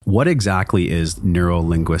What exactly is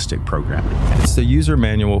neuro-linguistic programming? It's the user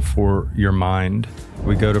manual for your mind.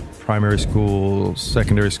 We go to primary school,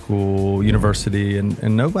 secondary school, university,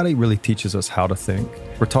 and nobody really teaches us how to think.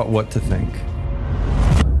 We're taught what to think.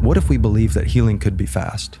 What if we believe that healing could be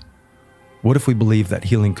fast? What if we believe that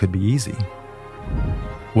healing could be easy?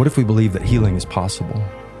 What if we believe that healing is possible?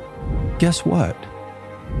 Guess what?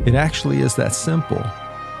 It actually is that simple.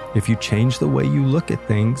 If you change the way you look at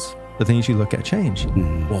things, the things you look at change.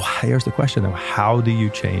 Well, here's the question though. How do you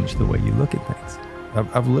change the way you look at things?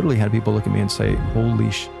 I've literally had people look at me and say, holy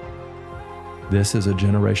this is a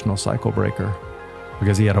generational cycle breaker.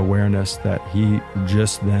 Because he had awareness that he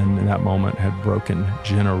just then in that moment had broken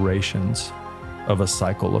generations of a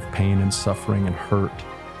cycle of pain and suffering and hurt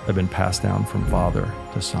that had been passed down from father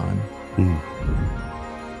to son.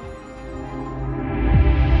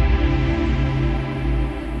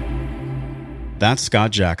 That's Scott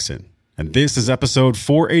Jackson, and this is episode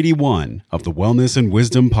 481 of the Wellness and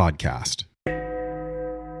Wisdom Podcast.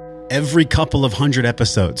 Every couple of 100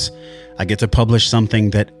 episodes, I get to publish something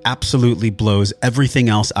that absolutely blows everything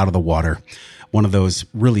else out of the water. One of those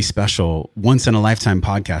really special once-in-a-lifetime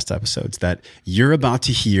podcast episodes that you're about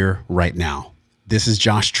to hear right now. This is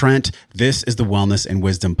Josh Trent. This is the Wellness and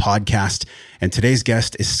Wisdom Podcast, and today's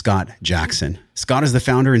guest is Scott Jackson. Scott is the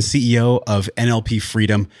founder and CEO of NLP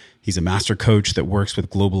Freedom. He's a master coach that works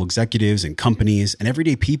with global executives and companies and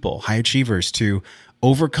everyday people, high achievers, to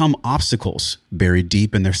overcome obstacles buried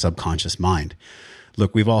deep in their subconscious mind.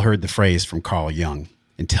 Look, we've all heard the phrase from Carl Jung,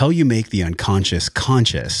 until you make the unconscious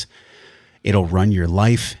conscious, it'll run your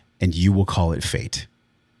life and you will call it fate.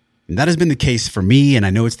 And that has been the case for me, and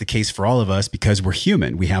I know it's the case for all of us because we're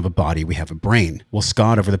human. We have a body, we have a brain. Well,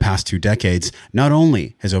 Scott, over the past 2 decades, not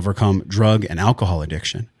only has overcome drug and alcohol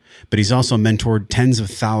addiction, but he's also mentored tens of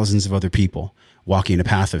thousands of other people, walking a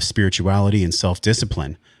path of spirituality and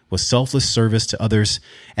self-discipline with selfless service to others.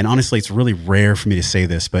 And honestly, it's really rare for me to say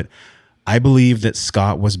this, but I believe that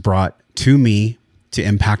Scott was brought to me to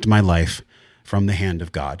impact my life from the hand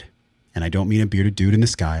of God. And I don't mean a bearded dude in the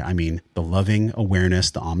sky. I mean the loving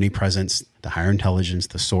awareness, the omnipresence, the higher intelligence,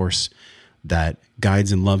 the source that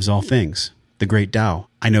guides and loves all things, the great Tao.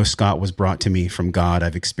 I know Scott was brought to me from God.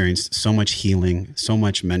 I've experienced so much healing, so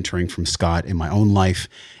much mentoring from Scott in my own life.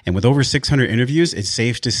 And with over 600 interviews, it's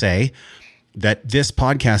safe to say that this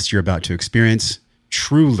podcast you're about to experience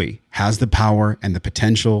truly has the power and the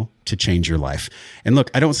potential to change your life. And look,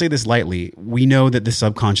 I don't say this lightly. We know that the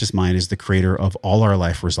subconscious mind is the creator of all our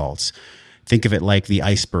life results. Think of it like the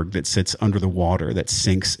iceberg that sits under the water that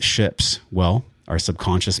sinks ships. Well, our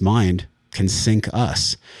subconscious mind can sink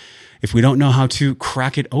us if we don't know how to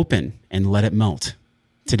crack it open and let it melt.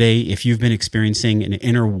 Today, if you've been experiencing an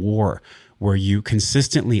inner war where you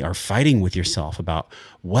consistently are fighting with yourself about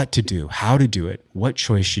what to do, how to do it, what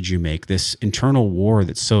choice should you make, this internal war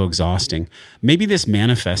that's so exhausting, maybe this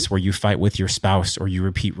manifests where you fight with your spouse or you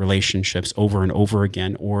repeat relationships over and over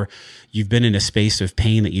again, or you've been in a space of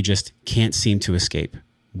pain that you just can't seem to escape.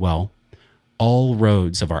 Well, all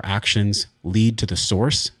roads of our actions lead to the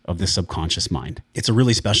source of the subconscious mind. It's a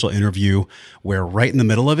really special interview where right in the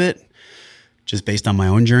middle of it, just based on my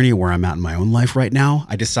own journey, where I'm at in my own life right now,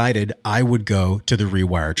 I decided I would go to the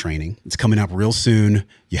Rewire training. It's coming up real soon.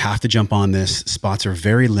 You have to jump on this. Spots are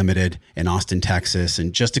very limited in Austin, Texas,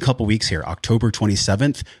 in just a couple weeks here, October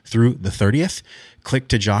 27th through the 30th. Click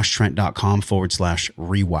to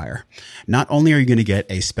joshtrent.com/rewire. Not only are you going to get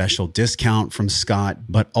a special discount from Scott,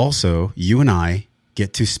 but also you and I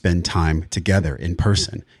get to spend time together in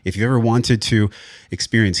person. If you ever wanted to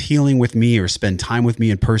experience healing with me or spend time with me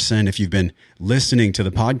in person, if you've been listening to the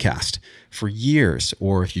podcast for years,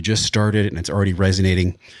 or if you just started and it's already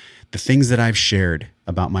resonating, the things that I've shared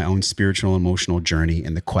about my own spiritual, emotional journey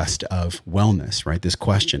and the quest of wellness, right? This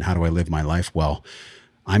question, how do I live my life well?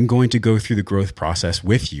 I'm going to go through the growth process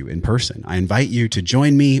with you in person. I invite you to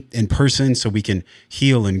join me in person so we can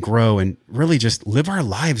heal and grow and really just live our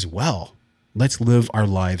lives well. Let's live our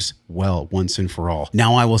lives well once and for all.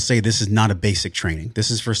 Now, I will say this is not a basic training.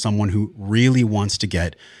 This is for someone who really wants to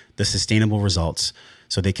get the sustainable results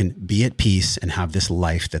so they can be at peace and have this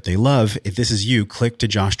life that they love. If this is you, click to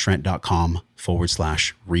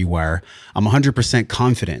joshtrent.com/rewire. I'm 100%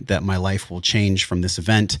 confident that my life will change from this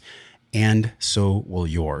event, and so will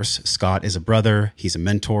yours. Scott is a brother. He's a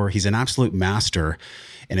mentor. He's an absolute master.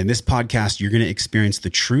 And in this podcast, you're going to experience the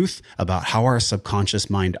truth about how our subconscious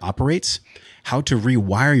mind operates, how to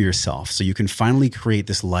rewire yourself so you can finally create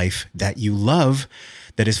this life that you love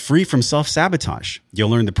that is free from self-sabotage.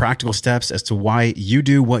 You'll learn the practical steps as to why you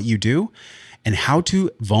do what you do and how to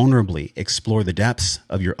vulnerably explore the depths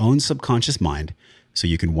of your own subconscious mind so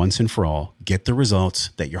you can once and for all get the results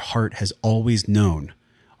that your heart has always known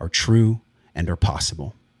are true and are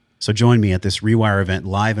possible. So join me at this Rewire event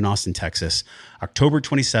live in Austin, Texas, October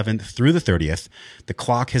 27th through the 30th. The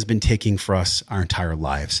clock has been ticking for us our entire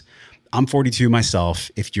lives. I'm 42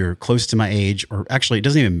 myself. If you're close to my age, or actually it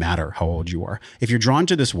doesn't even matter how old you are, if you're drawn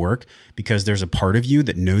to this work because there's a part of you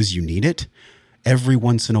that knows you need it, every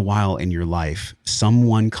once in a while in your life,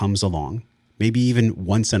 someone comes along, maybe even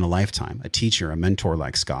once in a lifetime, a teacher, a mentor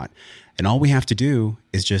like Scott. And all we have to do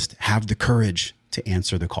is just have the courage to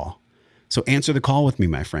answer the call. So answer the call with me,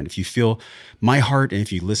 my friend. If you feel my heart and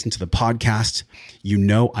if you listen to the podcast, you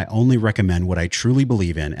know I only recommend what I truly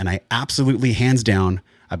believe in. And I absolutely, hands down,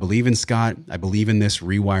 I believe in Scott. I believe in this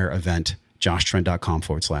Rewire event,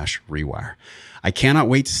 joshtrent.com/rewire. I cannot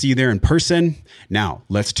wait to see you there in person. Now,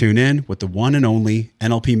 let's tune in with the one and only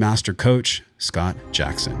NLP Master Coach, Scott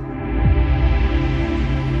Jackson.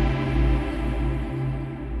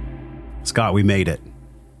 Scott, we made it.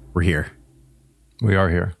 We're here. We are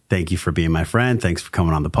here. Thank you for being my friend. Thanks for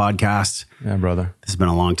coming on the podcast. Yeah, brother. This has been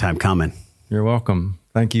a long time coming. You're welcome.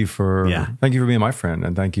 Thank you for being my friend,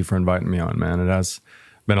 and thank you for inviting me on, man. It has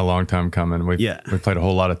been a long time coming. We've played a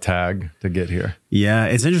whole lot of tag to get here. Yeah,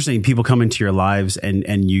 it's interesting. People come into your lives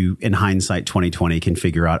and you, in hindsight, 2020, can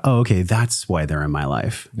figure out, oh, okay, that's why they're in my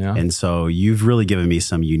life. Yeah. And so you've really given me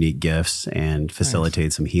some unique gifts and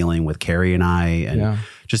facilitated some healing with Carrie and I, and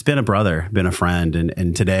just been a brother, been a friend.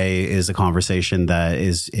 And today is a conversation that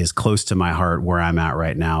is close to my heart, where I'm at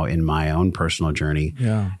right now in my own personal journey.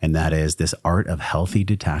 Yeah. And that is this art of healthy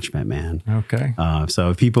detachment, man. Okay. So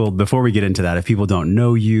if people, before we get into that, if people don't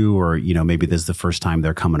know you, or, maybe this is the first time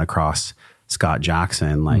they're coming across Scott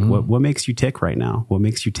Jackson, like what makes you tick right now? What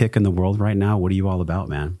makes you tick in the world right now? What are you all about,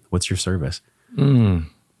 man? What's your service?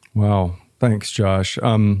 Well, thanks, Josh.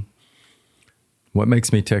 What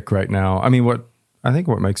makes me tick right now? I think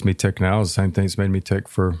what makes me tick now is the same thing that's made me tick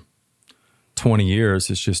for 20 years.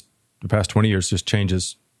 It's just the past 20 years just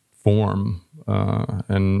changes form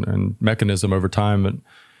and mechanism over time. And,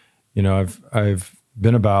 I've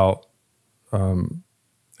been about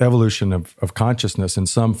evolution of consciousness in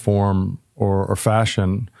some form or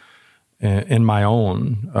fashion in my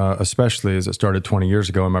own, especially as it started 20 years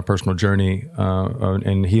ago in my personal journey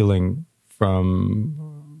in healing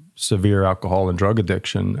from severe alcohol and drug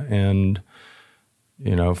addiction. And,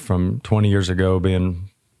 from 20 years ago being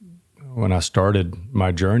when I started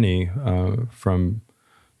my journey from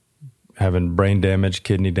having brain damage,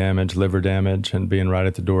 kidney damage, liver damage, and being right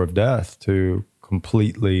at the door of death, to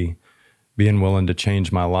completely being willing to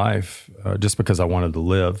change my life just because I wanted to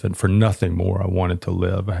live, and for nothing more. I wanted to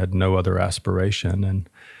live. I had no other aspiration,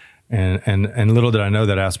 and little did I know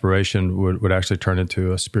that aspiration would actually turn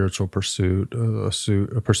into a spiritual pursuit,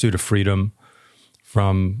 a pursuit of freedom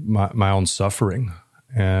from my own suffering,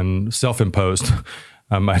 and self-imposed,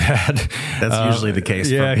 I might add. That's usually the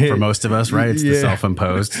case for most of us, right? It's the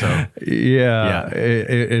self-imposed. So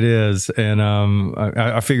it is. And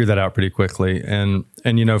I figured that out pretty quickly. And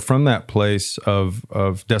from that place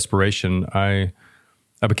of desperation, I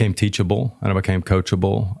became teachable, and I became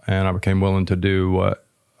coachable, and I became willing to do what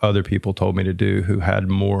other people told me to do who had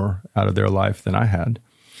more out of their life than I had.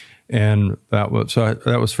 And that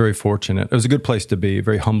was very fortunate. It was a good place to be, a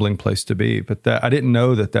very humbling place to be. But I didn't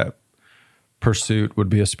know that pursuit would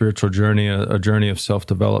be a spiritual journey, a journey of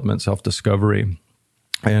self-development, self-discovery,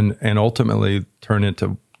 and ultimately turn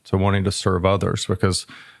into wanting to serve others, because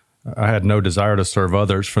I had no desire to serve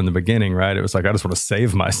others from the beginning, right? It was like, I just want to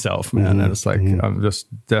save myself, man. And it's like, I'm just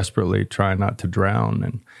desperately trying not to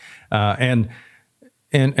drown. And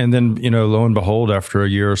then, lo and behold, after a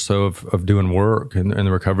year or so of doing work in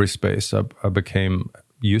the recovery space, I became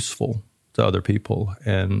useful to other people,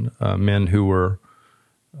 and men who were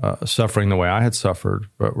suffering the way I had suffered,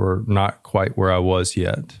 but were not quite where I was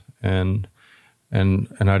yet. And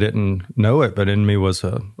I didn't know it, but in me was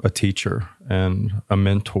a teacher, and a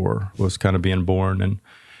mentor was kind of being born. And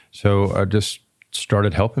so I just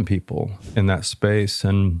started helping people in that space.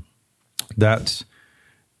 And that's,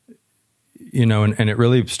 and it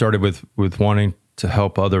really started with wanting to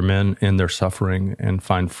help other men in their suffering and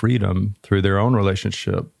find freedom through their own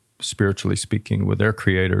relationship, spiritually speaking, with their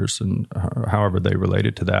creators, and however they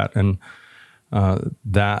related to that. And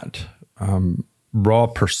that raw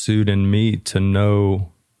pursuit in me to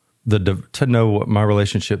know what my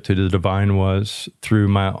relationship to the divine was through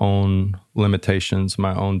my own limitations,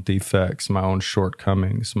 my own defects, my own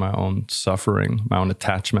shortcomings, my own suffering, my own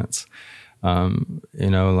attachments. I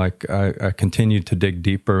continued to dig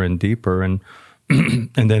deeper and deeper, and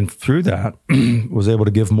then through that was able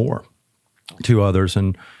to give more to others.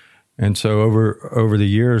 And And so over the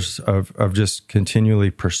years, I've just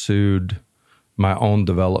continually pursued my own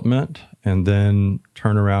development and then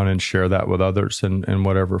turn around and share that with others in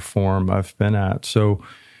whatever form I've been at. So,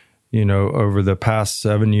 over the past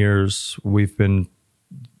 7 years, we've been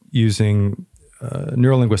using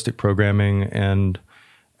neurolinguistic programming and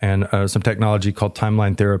some technology called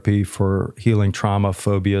timeline therapy for healing trauma,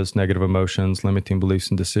 phobias, negative emotions, limiting beliefs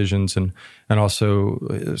and decisions, and also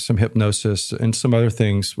some hypnosis and some other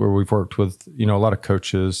things where we've worked with, a lot of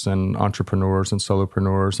coaches and entrepreneurs and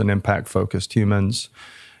solopreneurs and impact-focused humans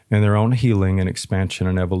in their own healing and expansion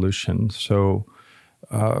and evolution. So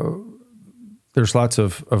there's lots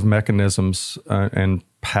of mechanisms and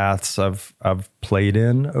paths I've played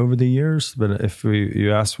in over the years, but if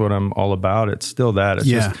you ask what I'm all about, it's still that. It's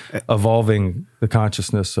just evolving the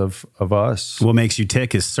consciousness of us. What makes you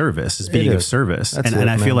tick is service, is being of service. And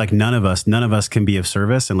I feel like none of us can be of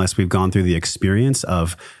service unless we've gone through the experience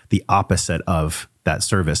of the opposite of that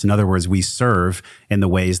service. In other words, we serve in the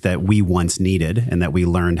ways that we once needed and that we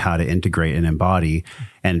learned how to integrate and embody.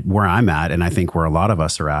 And where I'm at, and I think where a lot of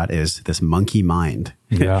us are at, is this monkey mind.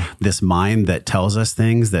 Yeah. This mind that tells us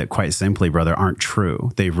things that, quite simply, brother, aren't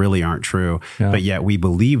true. They really aren't true, but yet we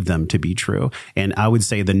believe them to be true. And I would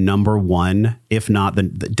say the number one, if not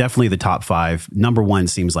definitely the top 5, number one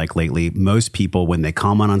seems like lately, most people, when they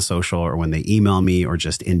comment on social or when they email me or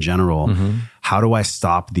just in general, how do I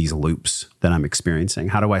stop these loops that I'm experiencing?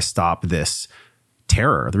 How do I stop this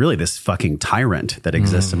terror, really this fucking tyrant that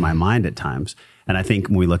exists in my mind at times? And I think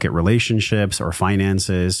when we look at relationships or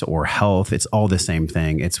finances or health, it's all the same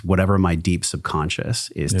thing. It's whatever my deep subconscious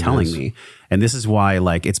is telling me. And this is why,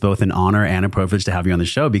 like, it's both an honor and a privilege to have you on the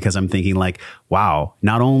show, because I'm thinking like, wow,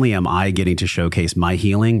 not only am I getting to showcase my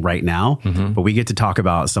healing right now, but we get to talk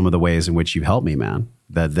about some of the ways in which you helped me, man,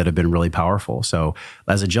 that have been really powerful. So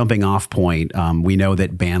as a jumping off point, we know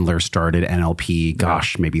that Bandler started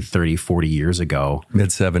NLP, maybe 30, 40 years ago.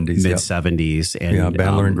 Mid-70s. And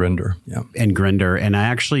Bandler and Grinder. Yeah. And Grinder. And I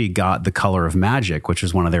actually got The Color of Magic, which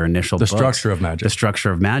was one of their initial books. The Structure of Magic. The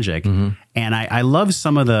Structure of Magic. And I love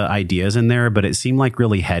some of the ideas in there, but it seemed like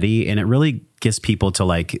really heady, and it really gets people to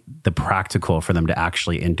like the practical for them to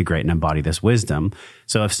actually integrate and embody this wisdom.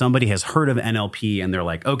 So if somebody has heard of NLP and they're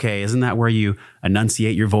like, okay, isn't that where you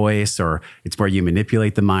enunciate your voice, or it's where you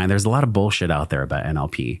manipulate the mind? There's a lot of bullshit out there about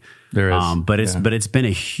NLP. There is. But it's been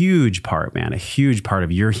a huge part, man, a huge part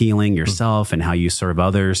of your healing yourself and how you serve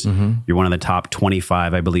others. You're one of the top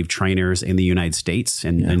 25, I believe, trainers in the United States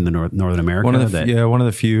and in the Northern America. One of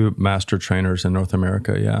the few master trainers in North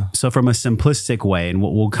America. Yeah. So from a simplistic way, and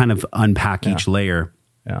we'll kind of unpack each layer.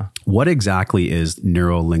 Yeah. What exactly is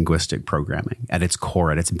neuro-linguistic programming at its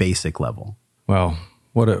core, at its basic level? Well,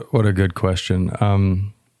 what a good question.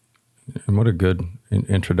 And what a good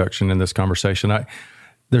introduction in this conversation.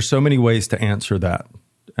 There's so many ways to answer that.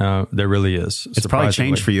 There really is. It's probably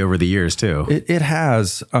changed for you over the years too. It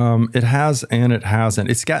has. It has, and it hasn't.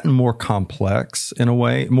 It's gotten more complex in a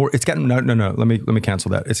way. It's gotten no. Let me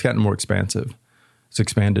cancel that. It's gotten more expansive. It's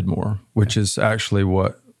expanded more, which is actually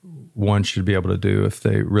what one should be able to do if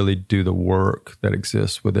they really do the work that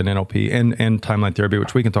exists within NLP and timeline therapy,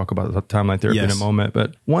 which we can talk about timeline therapy in a moment.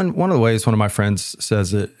 But one of the ways one of my friends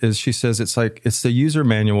says it is, she says it's the user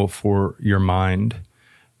manual for your mind.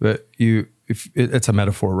 But it's a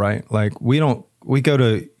metaphor, right? Like we go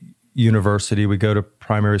to university, we go to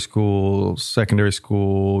primary school, secondary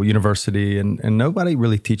school, university, and nobody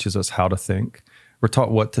really teaches us how to think. We're taught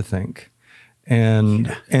what to think.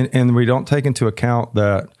 And we don't take into account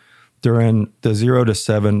that during the 0 to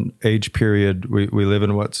 7 age period, we live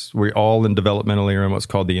in we're all in developmentally are in what's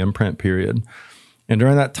called the imprint period. And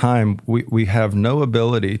during that time, we have no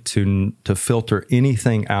ability to filter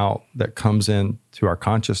anything out that comes in to our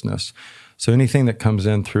consciousness. So anything that comes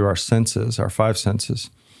in through our senses, our 5 senses,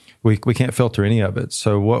 we can't filter any of it.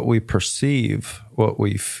 So what we perceive, what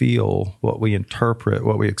we feel, what we interpret,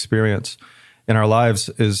 what we experience in our lives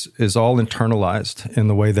is all internalized in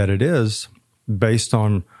the way that it is based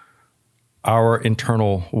on our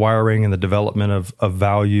internal wiring and the development of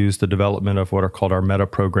values, the development of what are called our meta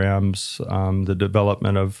programs, the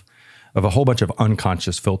development of a whole bunch of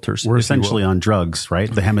unconscious filters. We're essentially on drugs,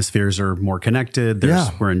 right? The hemispheres are more connected.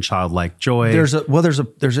 We're in childlike joy. There's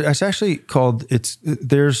actually called,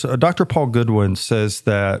 there's Dr. Paul Goodwin says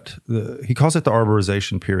that he calls it the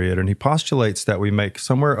arborization period, and he postulates that we make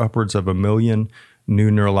somewhere upwards of 1 million new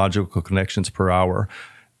neurological connections per hour.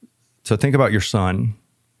 So think about your son.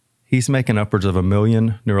 He's making upwards of 1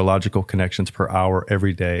 million neurological connections per hour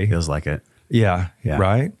every day. Feels like it. Yeah.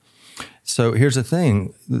 Right? So here's the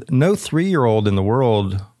thing. No 3-year-old in the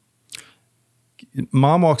world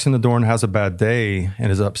mom walks in the door and has a bad day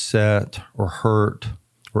and is upset or hurt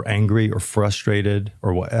or angry or frustrated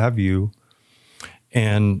or what have you,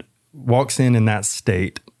 and walks in that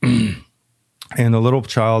state. And the little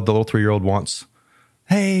child, the little 3-year-old wants,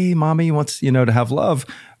 hey, mommy wants, to have love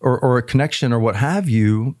or a connection or what have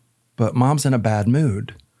you, but mom's in a bad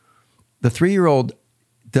mood. The 3-year-old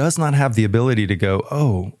does not have the ability to go,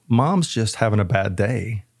 oh, mom's just having a bad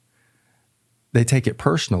day. They take it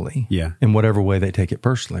personally. Yeah. In whatever way they take it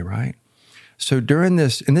personally, right? So during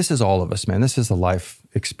this, and this is all of us, man, this is the life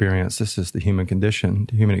experience. This is the human condition,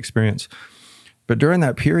 the human experience. But during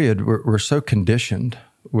that period, we're so conditioned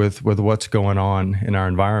with what's going on in our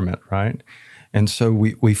environment, right? And so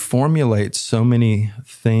we formulate so many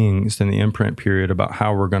things in the imprint period about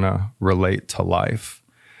how we're going to relate to life.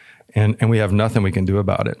 And we have nothing we can do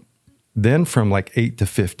about it. Then from like 8 to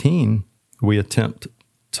 15, we attempt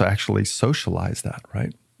to actually socialize that,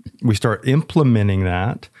 right? We start implementing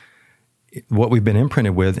that, what we've been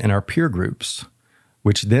imprinted with in our peer groups,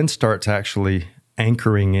 which then starts actually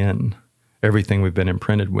anchoring in everything we've been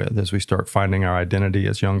imprinted with as we start finding our identity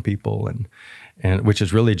as young people, and which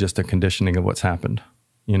is really just a conditioning of what's happened,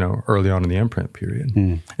 early on in the imprint period.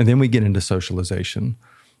 And then we get into socialization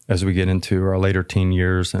as we get into our later teen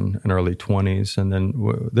years and early 20s. And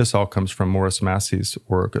then this all comes from Morris Massey's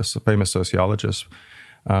work, a famous sociologist.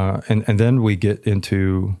 And then we get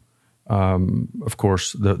into, of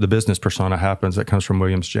course, the business persona happens. That comes from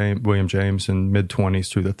William James in mid-20s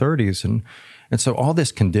through the 30s. And so all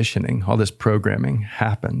this conditioning, all this programming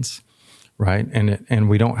happens, right? And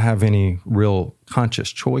we don't have any real conscious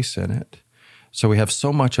choice in it. So we have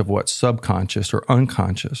so much of what's subconscious or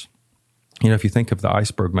unconscious. If you think of the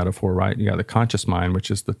iceberg metaphor, right? You got the conscious mind, which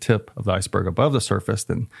is the tip of the iceberg above the surface,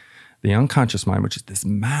 then the unconscious mind, which is this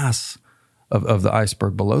mass of the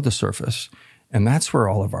iceberg below the surface. And that's where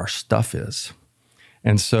all of our stuff is.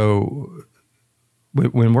 And so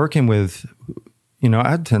when working with, I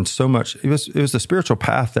had done so much, it was the spiritual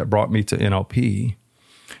path that brought me to NLP.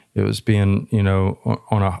 It was being,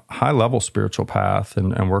 on a high level spiritual path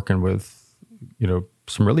and working with,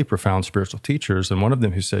 some really profound spiritual teachers. And one of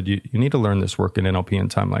them who said, you need to learn this work in NLP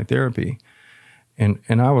and timeline therapy. And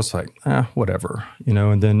I was like, whatever,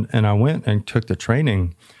 and I went and took the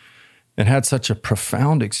training and had such a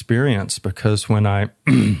profound experience, because when I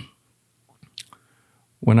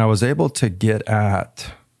was able to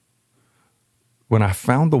when I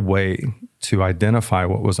found the way to identify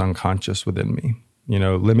what was unconscious within me,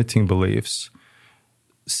 limiting beliefs,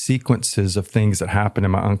 sequences of things that happen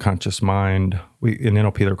in my unconscious mind. In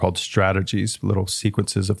NLP, they're called strategies, little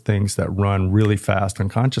sequences of things that run really fast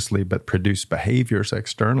unconsciously, but produce behaviors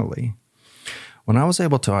externally. When I was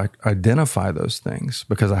able to identify those things,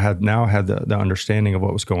 because I had the understanding of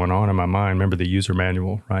what was going on in my mind, remember the user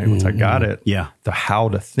manual, right? Once I got it, the how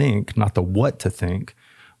to think, not the what to think.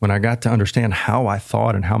 When I got to understand how I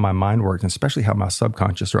thought and how my mind worked, and especially how my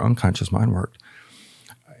subconscious or unconscious mind worked,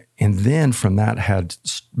 and then from that had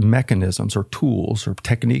mechanisms or tools or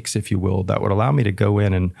techniques, if you will, that would allow me to go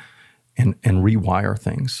in and rewire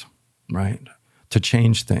things, right? To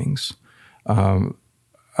change things.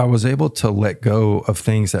 I was able to let go of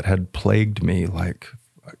things that had plagued me, like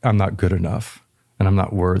I'm not good enough and I'm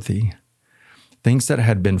not worthy. Things that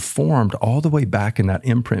had been formed all the way back in that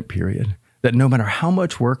imprint period, that no matter how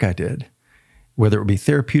much work I did, whether it would be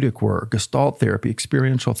therapeutic work, Gestalt therapy,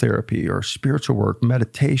 experiential therapy, or spiritual work,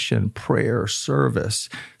 meditation, prayer, service,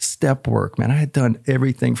 step work, man, I had done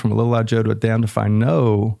everything from a little iota down to find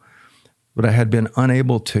no, but I had been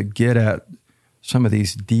unable to get at some of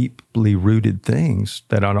these deeply rooted things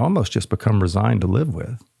that I'd almost just become resigned to live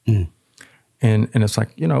with. And it's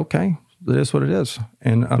like, okay, it is what it is.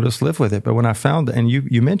 And I'll just live with it. But when I found, and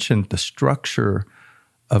you mentioned the structure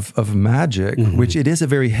of magic, which it is a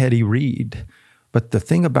very heady read. But the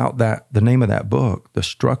thing about that, the name of that book, the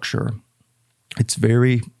structure, it's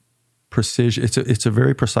very precision. It's a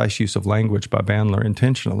very precise use of language by Bandler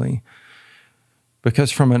intentionally.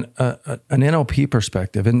 Because from an NLP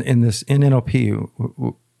perspective, in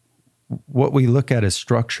NLP, what we look at is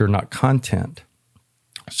structure, not content.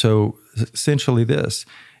 So essentially this,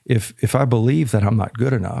 if I believe that I'm not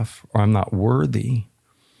good enough or I'm not worthy,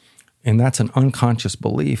 and that's an unconscious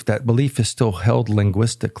belief, that belief is still held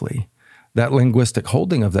linguistically. That linguistic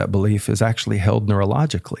holding of that belief is actually held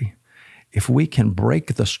neurologically. If we can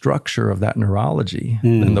break the structure of that neurology,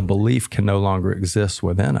 then the belief can no longer exist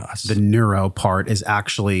within us. The neuro part is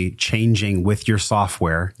actually changing with your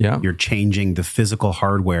software. Yeah. You're changing the physical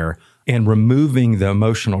hardware. And removing the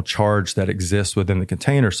emotional charge that exists within the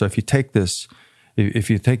container. So if you take this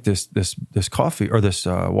coffee or this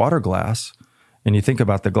water glass, And you think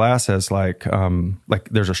about the glass as like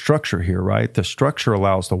there's a structure here, right? The structure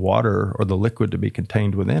allows the water or the liquid to be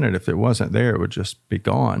contained within it. If it wasn't there, it would just be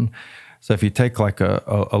gone. So if you take like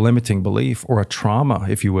a limiting belief or a trauma,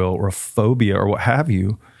 if you will, or a phobia or what have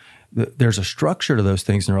you, there's a structure to those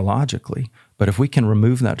things neurologically. But if we can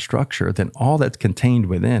remove that structure, then all that's contained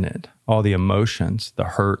within it, all the emotions, the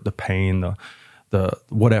hurt, the pain, the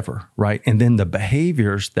whatever, right? And then the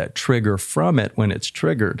behaviors that trigger from it when it's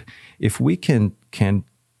triggered, if we can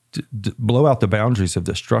blow out the boundaries of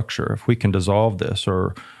the structure, if we can dissolve this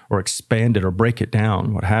or expand it or break it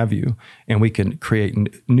down, what have you, and we can create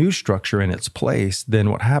new structure in its place,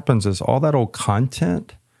 then what happens is all that old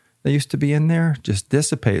content that used to be in there just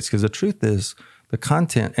dissipates. Because the truth is, the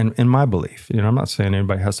content, and in my belief, I'm not saying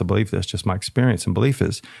anybody has to believe this, just my experience and belief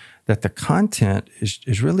is that the content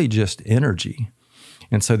is really just energy.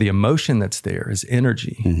 And so the emotion that's there is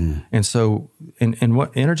energy. Mm-hmm. And so, and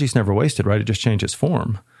what energy's never wasted, right? It just changes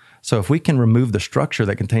form. So if we can remove the structure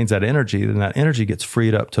that contains that energy, then that energy gets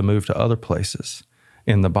freed up to move to other places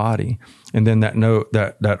in the body. And then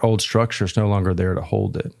that old structure is no longer there to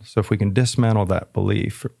hold it. So if we can dismantle that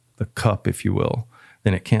belief, the cup, if you will,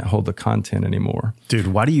 then it can't hold the content anymore. Dude,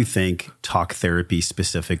 why do you think talk therapy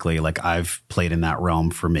specifically, like I've played in that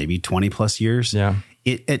realm for maybe 20 plus years. Yeah.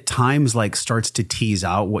 It at times like starts to tease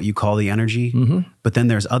out what you call the energy, but then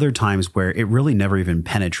there's other times where it really never even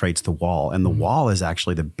penetrates the wall. And the wall is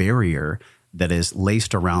actually the barrier that is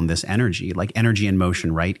laced around this energy, like energy and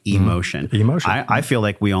motion, right? Emotion. I feel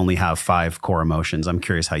like we only have 5 core emotions. I'm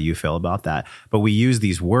curious how you feel about that. But we use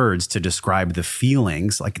these words to describe the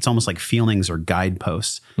feelings, like it's almost like feelings are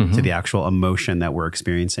guideposts to the actual emotion that we're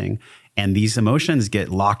experiencing. And these emotions get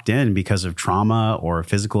locked in because of trauma or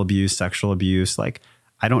physical abuse, sexual abuse. Like,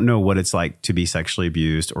 I don't know what it's like to be sexually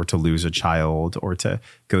abused or to lose a child or to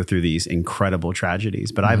go through these incredible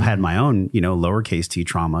tragedies. But I've had my own, lowercase t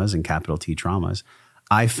traumas and capital T traumas.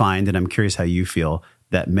 I find, and I'm curious how you feel,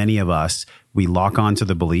 that many of us, we lock onto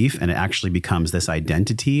the belief and it actually becomes this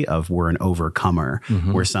identity of we're an overcomer.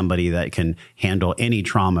 We're somebody that can handle any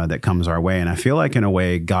trauma that comes our way. And I feel like in a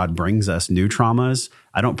way, God brings us new traumas.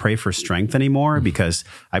 I don't pray for strength anymore because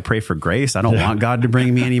I pray for grace. I don't want God to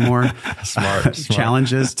bring me any more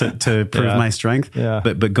challenges to prove my strength. Yeah.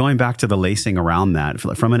 But going back to the lacing around that,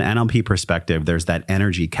 from an NLP perspective, there's that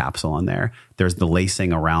energy capsule in there. There's the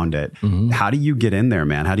lacing around it. How do you get in there,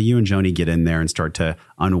 man? How do you and Joni get in there and start to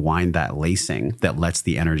unwind that lacing that lets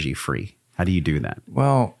the energy free? How do you do that?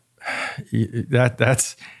 Well,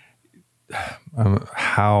 that's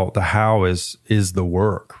how the how is the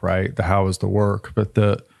work, right? The how is the work, but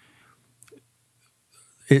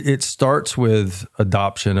it starts with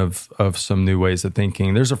adoption of some new ways of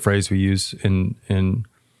thinking. There's a phrase we use in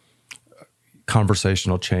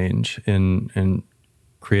conversational change in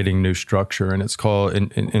creating new structure, and it's called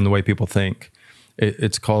in the way people think.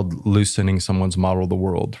 It's called loosening someone's model of the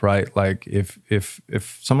world, right? Like if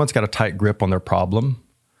someone's got a tight grip on their problem,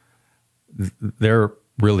 they're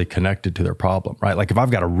really connected to their problem, right? Like if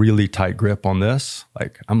I've got a really tight grip on this,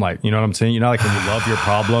 like I'm like, you know what I'm saying? Like when you love your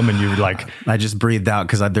problem and you're like, I just breathed out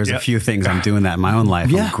because there's a few things I'm doing that in my own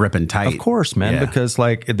life. I'm gripping tight. Of course, man, because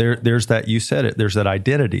like there's that, you said it, there's that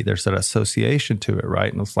identity, there's that association to it,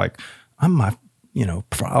 right? And it's like, I'm my,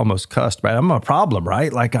 almost cussed, right? I'm a problem,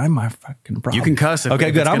 right? Like I'm my fucking problem. You can cuss if, okay,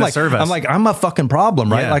 if good. it's I'm like, serve us. I'm like, I'm a fucking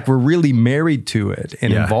problem, right? Yeah. Like we're really married to it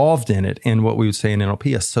and involved in it. And what we would say in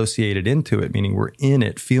NLP, associated into it, meaning we're in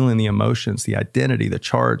it, feeling the emotions, the identity, the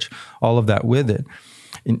charge, all of that with it.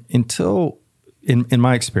 Until, in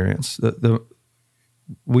my experience,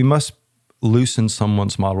 we must loosen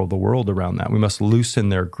someone's model of the world around that. We must loosen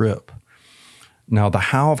their grip. Now, the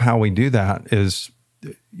how of how we do that is,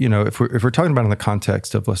 if we're talking about in the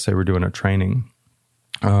context of, let's say we're doing a training,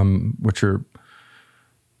 which are,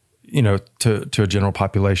 to a general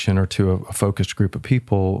population or to a focused group of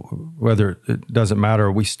people, whether it doesn't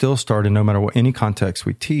matter, we still start in no matter what any context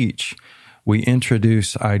we teach, we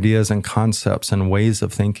introduce ideas and concepts and ways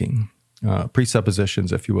of thinking,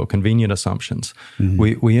 presuppositions, if you will, convenient assumptions.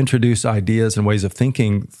 We introduce ideas and ways of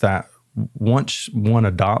thinking that once one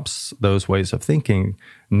adopts those ways of thinking,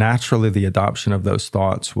 naturally the adoption of those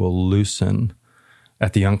thoughts will loosen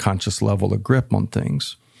at the unconscious level a grip on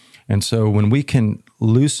things. And so when we can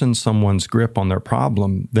loosen someone's grip on their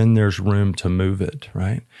problem, then there's room to move it,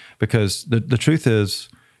 right? Because the truth is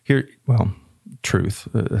here, truth,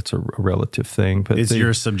 that's a relative thing. But it's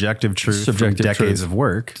your subjective truth from decades of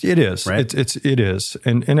work. It is, right? It is.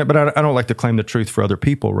 But I don't like to claim the truth for other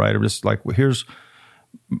people, right? I'm just like, here's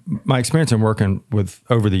my experience in working with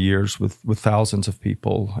over the years with thousands of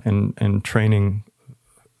people and training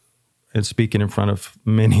and speaking in front of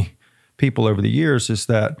many people over the years is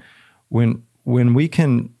that when we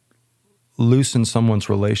can loosen someone's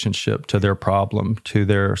relationship to their problem, to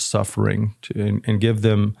their suffering, and give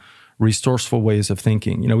them resourceful ways of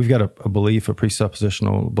thinking. We've got a belief, a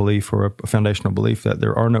presuppositional belief or a foundational belief that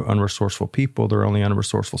there are no unresourceful people, there are only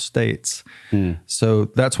unresourceful states. So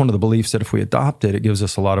that's one of the beliefs that if we adopt it, it gives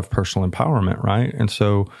us a lot of personal empowerment, right? And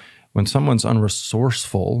so when someone's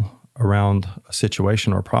unresourceful around a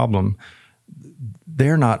situation or a problem,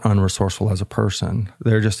 they're not unresourceful as a person.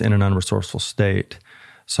 They're just in an unresourceful state.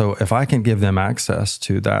 So if I can give them access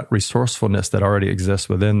to that resourcefulness that already exists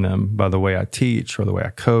within them by the way I teach or the way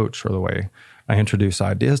I coach or the way I introduce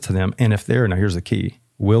ideas to them, and if they're, now here's the key,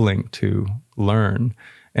 willing to learn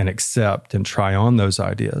and accept and try on those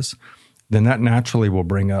ideas, then that naturally will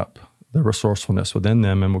bring up the resourcefulness within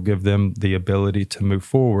them and will give them the ability to move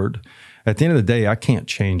forward. At the end of the day, I can't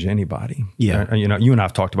change anybody. Yeah. You and I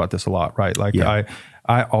have talked about this a lot, right? Like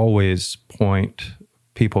I always point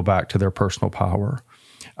people back to their personal power.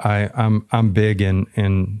 I'm big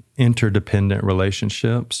in interdependent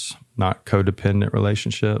relationships, not codependent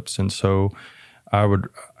relationships. And so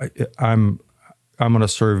I'm going to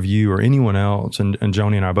serve you or anyone else, and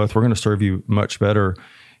Joni and I both, we're going to serve you much better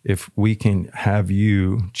if we can have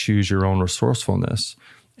you choose your own resourcefulness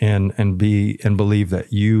and believe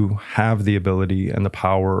that you have the ability and the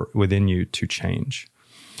power within you to change.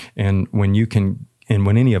 And when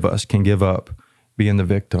any of us can give up being the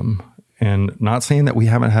victim, and not saying that we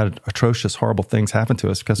haven't had atrocious, horrible things happen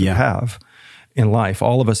to us, because we have in life.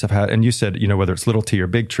 All of us have had, and you said, whether it's little T or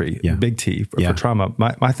big T for trauma.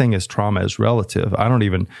 My thing is trauma is relative. I don't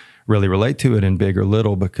even really relate to it in big or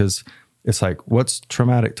little, because it's like what's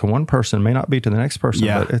traumatic to one person may not be to the next person.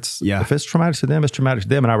 But if it's traumatic to them, it's traumatic to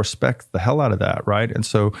them. And I respect the hell out of that, right? And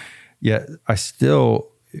so, I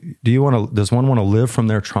still, does one want to live from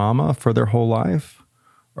their trauma for their whole life?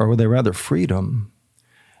 Or would they rather freedom?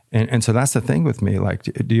 And so that's the thing with me. Like,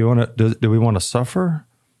 do we want to suffer,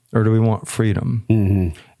 or do we want freedom?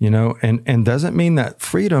 Mm-hmm. And doesn't mean that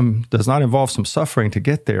freedom does not involve some suffering to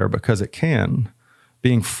get there, because it can.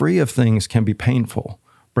 Being free of things can be painful.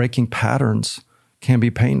 Breaking patterns can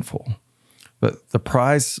be painful. But the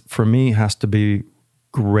prize for me has to be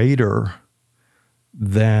greater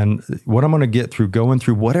than what I'm going to get through going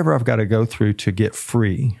through whatever I've got to go through to get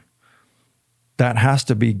free. That has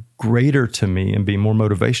to be greater to me and be more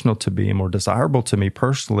motivational to me and more desirable to me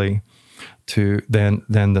personally than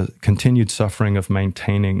the continued suffering of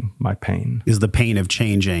maintaining my pain. Is the pain of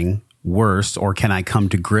changing worse, or can I come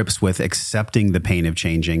to grips with accepting the pain of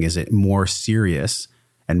changing? Is it more serious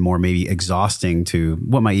and more maybe exhausting to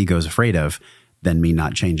what my ego is afraid of than me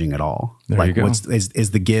not changing at all? There you go.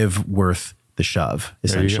 Is the give worth the shove,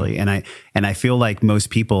 essentially? And I feel like most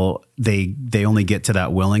people, they only get to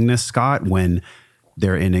that willingness, Scott, when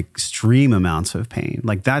they're in extreme amounts of pain.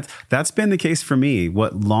 Like that's been the case for me.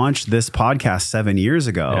 What launched this podcast 7 years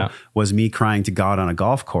ago was me crying to God on a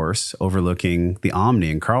golf course overlooking the Omni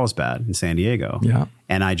in Carlsbad in San Diego. Yeah.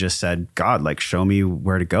 And I just said, God, like, show me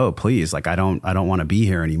where to go, please. Like, I don't want to be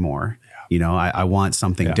here anymore. Yeah. I want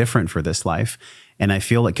something different for this life. And I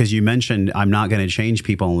feel like, because you mentioned I'm not going to change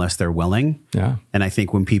people unless they're willing. Yeah. And I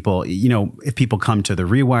think when people, if people come to the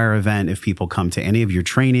Rewire event, if people come to any of your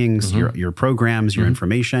trainings, your programs, your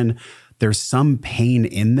information, there's some pain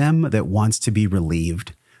in them that wants to be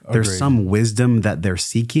relieved. Agreed. There's some wisdom that they're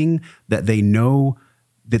seeking, that they know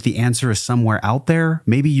that the answer is somewhere out there.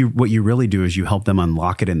 Maybe what you really do is you help them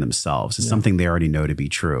unlock it in themselves. It's something they already know to be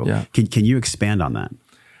true. Yeah. Can you expand on that?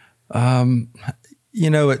 I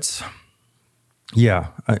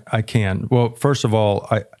can. Well, first of all,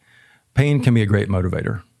 pain can be a great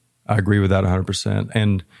motivator. I agree with that 100%.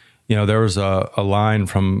 And, there was a line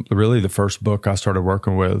from really the first book I started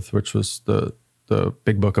working with, which was the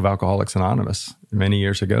big book of Alcoholics Anonymous many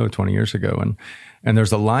years ago, 20 years ago. And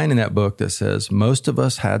there's a line in that book that says, most of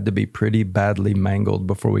us had to be pretty badly mangled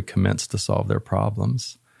before we commenced to solve their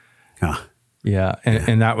problems. Huh. Yeah.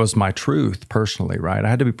 And that was my truth personally, right? I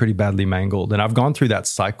had to be pretty badly mangled. And I've gone through that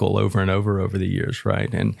cycle over and over the years,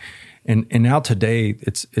 right? And now today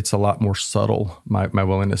it's a lot more subtle, my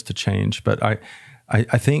willingness to change. But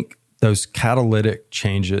I think those catalytic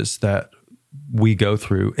changes that we go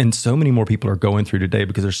through, and so many more people are going through today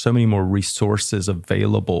because there's so many more resources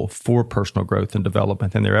available for personal growth and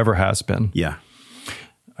development than there ever has been. Yeah.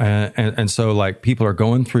 And so like people are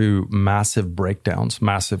going through massive breakdowns,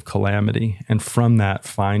 massive calamity, and from that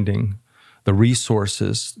finding the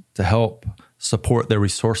resources to help support their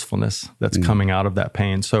resourcefulness that's coming out of that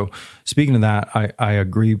pain. So speaking of that, I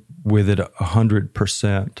agree with it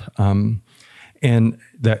 100%. And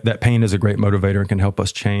that pain is a great motivator and can help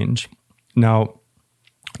us change. Now,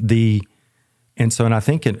 the And so, and I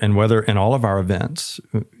think in whether in all of our events,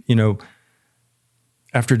 you know,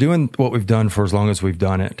 after doing what we've done for as long as we've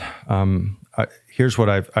done it, here's what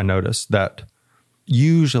I noticed, that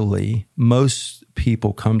usually most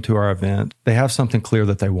people come to our event, they have something clear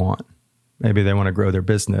that they want. Maybe they want to grow their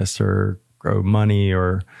business or grow money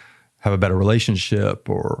or have a better relationship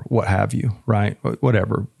or what have you, right?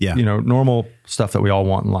 Whatever. Yeah. You know, normal stuff that we all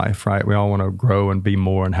want in life, right? We all want to grow and be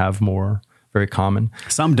more and have more. Very common.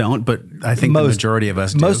 Some don't, but I think the majority of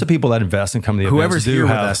us do. Most of the people that invest and come to the Whoever's events here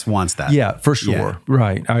with us wants that. Yeah, for sure. Yeah.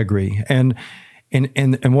 Right. I agree. And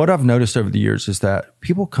what I've noticed over the years is that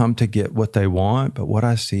people come to get what they want, but what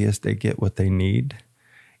I see is they get what they need.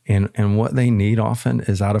 And what they need often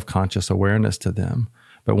is out of conscious awareness to them.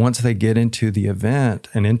 But once they get into the event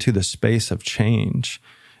and into the space of change,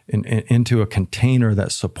 and into a container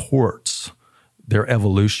that supports their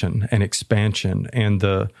evolution and expansion and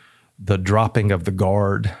the dropping of the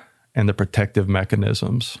guard and the protective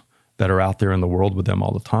mechanisms that are out there in the world with them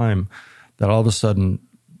all the time, that all of a sudden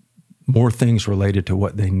more things related to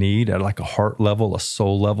what they need at like a heart level, a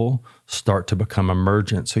soul level, start to become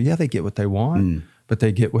emergent. So yeah, they get what they want, but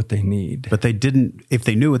they get what they need. But they didn't, if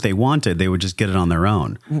they knew what they wanted, they would just get it on their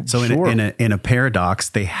own. So sure. in a paradox,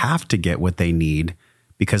 they have to get what they need,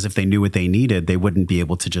 because if they knew what they needed, they wouldn't be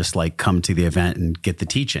able to just like come to the event and get the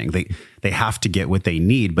teaching. They have to get what they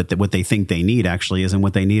need, but what they think they need actually isn't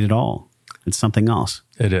what they need at all. It's something else.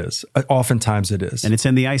 It is. Oftentimes it is. And it's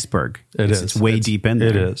in the iceberg. It's way deep in there.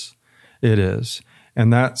 It is.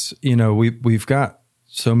 And that's, you know, we've got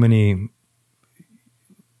so many,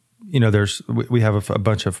 you know, we have a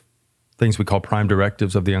bunch of things we call prime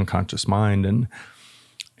directives of the unconscious mind, and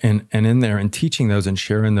in there, and teaching those and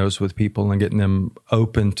sharing those with people and getting them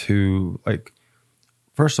open to, like,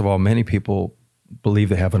 first of all, many people believe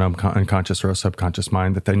they have an unconscious or a subconscious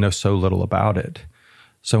mind, that they know so little about it.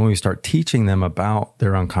 So when we start teaching them about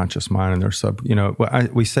their unconscious mind and their you know,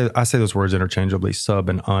 I say those words interchangeably, sub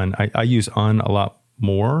and un. I use un a lot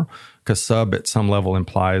more because sub at some level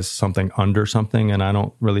implies something under something, and I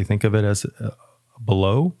don't really think of it as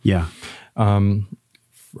below. Yeah.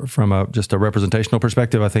 From just a representational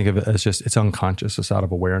perspective, I think of it as just, it's unconscious. It's out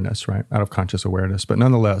of awareness, right? Out of conscious awareness. But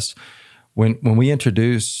nonetheless, when we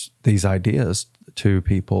introduce these ideas to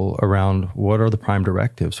people around what are the prime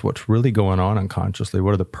directives, what's really going on unconsciously,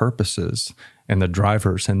 what are the purposes and the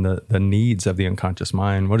drivers and the needs of the unconscious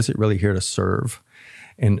mind, what is it really here to serve?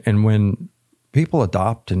 And when people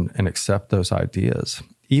adopt and accept those ideas,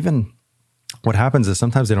 even what happens is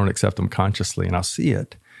sometimes they don't accept them consciously, and I'll see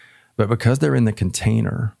it. But because they're in the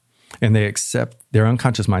container and they accept, their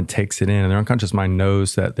unconscious mind takes it in, and their unconscious mind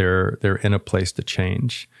knows that they're in a place to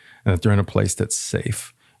change, and that they're in a place that's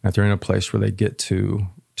safe, and that they're in a place where they get to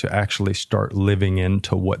actually start living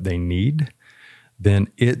into what they need, then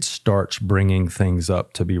it starts bringing things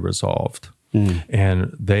up to be resolved.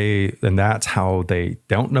 And that's how they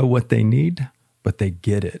don't know what they need, but they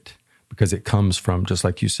get it, because it comes from, just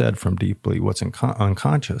like you said, from deeply what's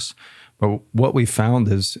unconscious. But what we found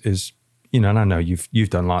is, you know, and I know you've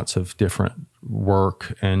done lots of different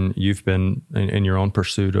work, and you've been in your own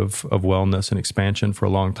pursuit of wellness and expansion for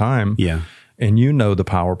a long time. Yeah. And you know the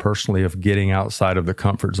power personally of getting outside of the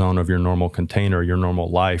comfort zone of your normal container, your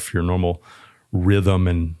normal life, your normal rhythm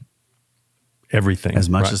and everything. As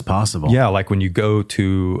much as possible. Yeah, like when you go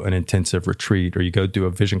to an intensive retreat, or you go do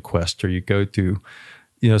a vision quest, or you go to,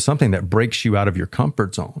 you know, something that breaks you out of your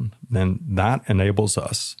comfort zone, then that enables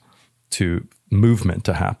us to movement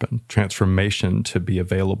to happen, transformation to be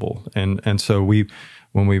available. And so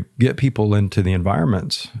when we get people into the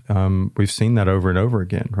environments, we've seen that over and over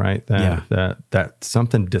again, right? That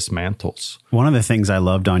something dismantles. One of the things I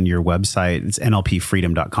loved on your website, it's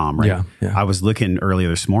nlpfreedom.com, right? Yeah. I was looking earlier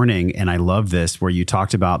this morning, and I love this, where you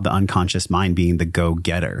talked about the unconscious mind being the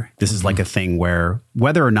go-getter. This is like a thing where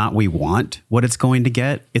whether or not we want what it's going to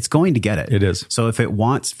get it. It is. So if it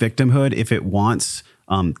wants victimhood, if it wants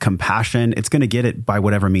compassion, it's going to get it by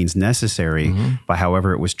whatever means necessary, by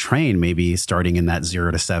however it was trained, maybe starting in that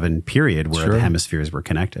 0 to 7 period where the hemispheres were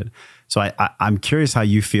connected. So I'm curious how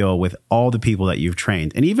you feel with all the people that you've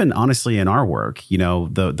trained, and even honestly in our work, you know,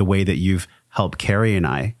 the way that you've helped Carrie and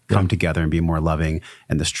I come together and be more loving,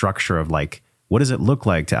 and the structure of like, what does it look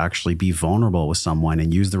like to actually be vulnerable with someone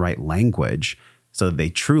and use the right language so that they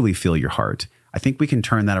truly feel your heart. I think we can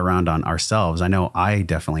turn that around on ourselves. I know I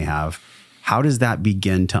definitely have. How does that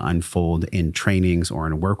begin to unfold in trainings or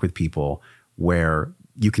in work with people where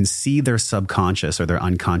you can see their subconscious or their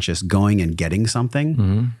unconscious going and getting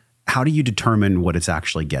something? How do you determine what it's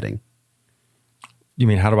actually getting? You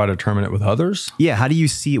mean, how do I determine it with others? Yeah. How do you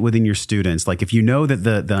see it within your students? Like if you know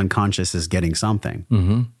that the unconscious is getting something,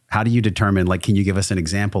 How do you determine, like, can you give us an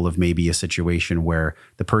example of maybe a situation where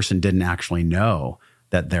the person didn't actually know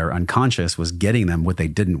that their unconscious was getting them what they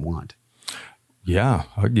didn't want? Yeah,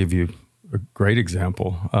 I'll give you a great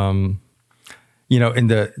example.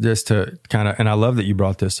 Just to kind of, and I love that you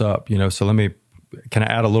brought this up, so can I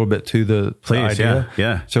add a little bit to the idea?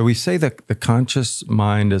 Yeah. So we say that the conscious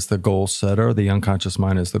mind is the goal setter, the unconscious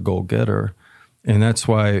mind is the goal getter. And that's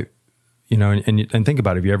why, and think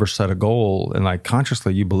about it, if you ever set a goal and like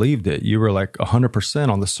consciously you believed it, you were like 100%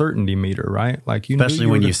 on the certainty meter, right? Like especially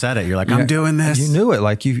when you said it, you're like, I'm doing this. You knew it,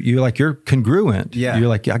 like you're congruent. Yeah. You're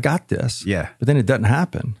like, I got this. Yeah. But then it doesn't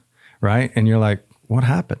happen, right? And you're like, what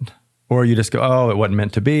happened? Or you just go, oh, it wasn't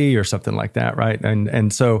meant to be, or something like that, right?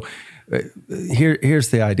 And so here's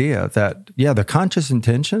the idea that, the conscious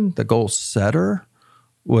intention, the goal setter,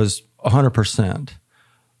 was 100%.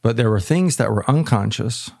 But there were things that were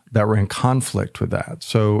unconscious that were in conflict with that.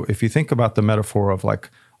 So if you think about the metaphor of like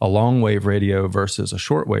a long wave radio versus a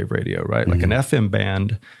short wave radio, right? Like an FM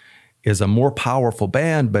band is a more powerful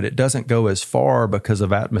band, but it doesn't go as far because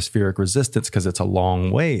of atmospheric resistance because it's a long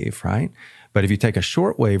wave, right? But if you take a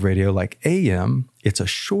short wave radio like AM, it's a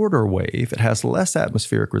shorter wave. It has less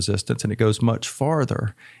atmospheric resistance and it goes much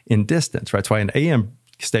farther in distance, right? That's why an AM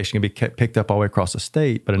station can be picked up all the way across the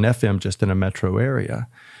state, but an FM just in a metro area.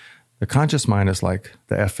 The conscious mind is like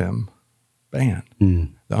the FM band.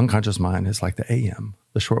 The unconscious mind is like the AM,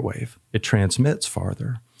 the short wave. It transmits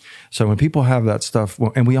farther. So when people have that stuff,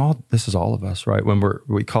 and this is all of us, right? When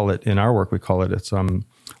we call it, in our work, it's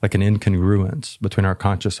like an incongruence between our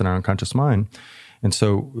conscious and our unconscious mind. And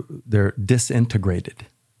so they're disintegrated.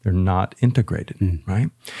 They're not integrated, right?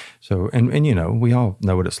 So, and we all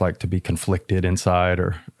know what it's like to be conflicted inside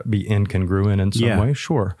or be incongruent in some way.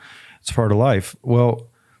 Sure, it's part of life. Well,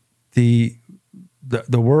 the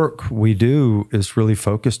work we do is really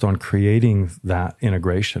focused on creating that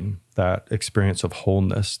integration, that experience of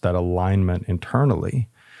wholeness, that alignment internally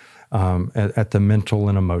at the mental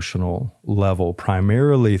and emotional level,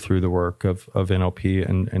 primarily through the work of NLP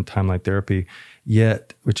and timeline therapy,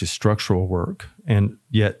 which is structural work, and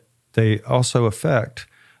yet they also affect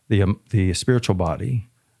the spiritual body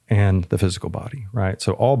and the physical body, right?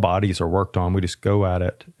 So all bodies are worked on. We just go at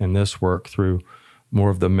it in this work through more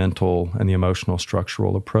of the mental and the emotional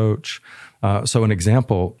structural approach. So an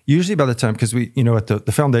example, usually by the time, because we, at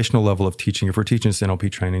the foundational level of teaching, if we're teaching this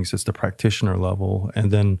NLP trainings, it's the practitioner level. And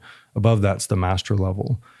then above that's the master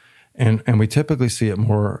level. And we typically see it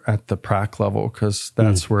more at the prac level because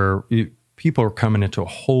that's where people are coming into a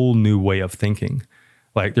whole new way of thinking.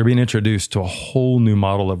 Like they're being introduced to a whole new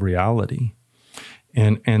model of reality.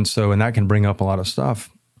 And that can bring up a lot of stuff.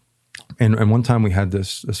 And one time we had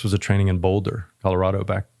this was a training in Boulder, Colorado,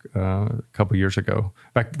 back a couple years ago,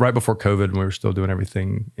 back right before COVID, and we were still doing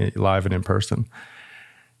everything live and in person.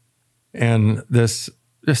 And this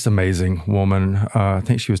just amazing woman, I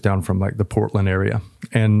think she was down from like the Portland area,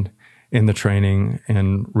 and in the training,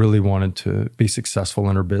 and really wanted to be successful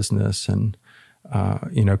in her business, and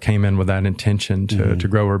came in with that intention to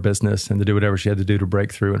grow her business and to do whatever she had to do to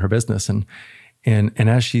break through in her business. And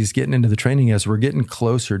as she's getting into the training, as we're getting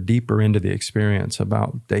closer, deeper into the experience,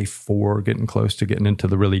 about day 4, getting close to getting into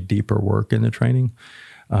the really deeper work in the training,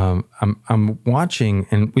 I'm watching,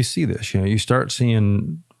 and we see this. You start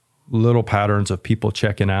seeing little patterns of people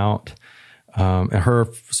checking out. And her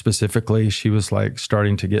specifically, she was like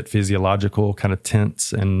starting to get physiological, kind of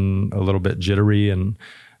tense and a little bit jittery, and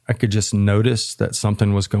I could just notice that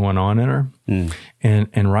something was going on in her.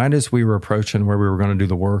 And right as we were approaching where we were going to do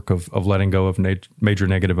the work of letting go of major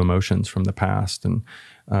negative emotions from the past and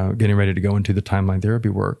getting ready to go into the timeline therapy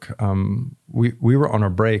work, we were on a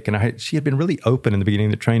break, and she had been really open in the beginning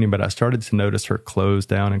of the training, but I started to notice her close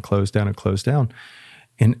down and close down and close down.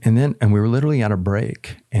 And we were literally at a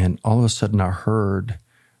break, and all of a sudden I heard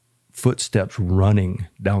footsteps running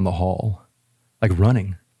down the hall, like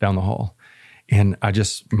running down the hall. And I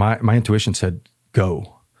just, my intuition said,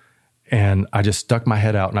 go. And I just stuck my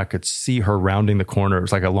head out, and I could see her rounding the corner. It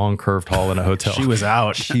was like a long curved hall in a hotel. She was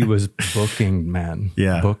out. She was booking, man.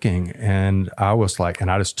 Yeah. Booking. And I was like, and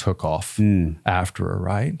I just took off after her,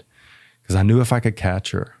 right? Because I knew if I could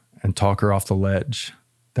catch her and talk her off the ledge,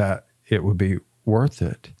 that it would be worth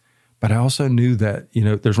it. But I also knew that,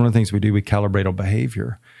 there's one of the things we do, we calibrate on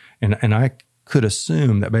behavior. And I could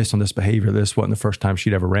assume that based on this behavior, this wasn't the first time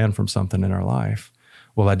she'd ever ran from something in her life.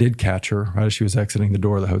 Well, I did catch her right as she was exiting the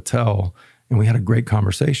door of the hotel, and we had a great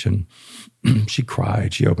conversation. She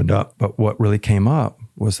cried, she opened up. But what really came up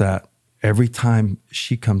was that every time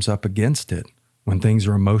she comes up against it, when things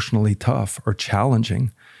are emotionally tough or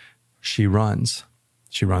challenging, she runs.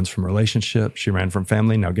 She runs from relationships. She ran from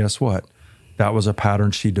family. Now, guess what? that was a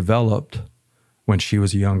pattern she developed when she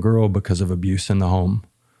was a young girl because of abuse in the home.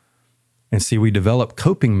 And see, we develop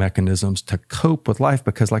coping mechanisms to cope with life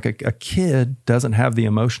because like a kid doesn't have the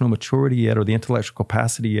emotional maturity yet or the intellectual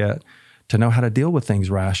capacity yet to know how to deal with things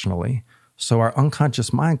rationally. So our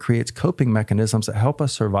unconscious mind creates coping mechanisms that help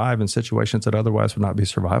us survive in situations that otherwise would not be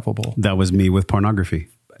survivable. That was me with pornography.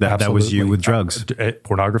 That was you with drugs.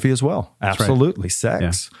 Pornography as well. Absolutely. Right.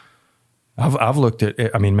 Sex. Yeah. I've looked at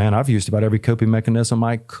it. I mean, man, I've used about every coping mechanism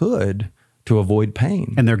I could to avoid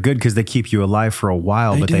pain. And they're good because they keep you alive for a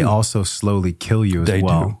while, they also slowly kill you as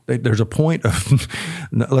well. There's a point of,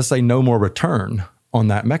 let's say, no more return on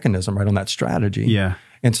that mechanism, right, on that strategy. Yeah.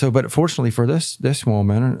 And so, but fortunately for this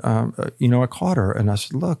woman, I caught her and I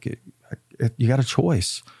said, look, you got a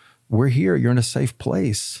choice. We're here. You're in a safe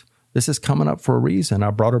place. This is coming up for a reason.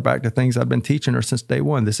 I brought her back to things I've been teaching her since day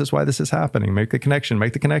one. This is why this is happening. Make the connection.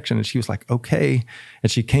 And she was like, okay. And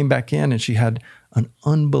she came back in and she had an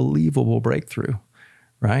unbelievable breakthrough,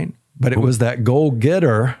 right? But it was that goal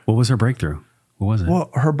getter. What was her breakthrough? What was it? Well,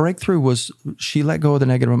 her breakthrough was she let go of the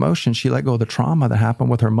negative emotion. She let go of the trauma that happened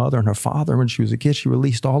with her mother and her father when she was a kid. She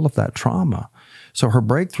released all of that trauma. So her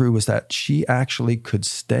breakthrough was that she actually could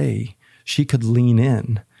stay. She could lean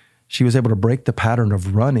in. She was able to break the pattern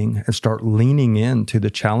of running and start leaning into the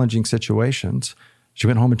challenging situations. She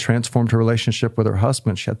went home and transformed her relationship with her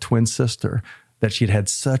husband. She had a twin sister that she'd had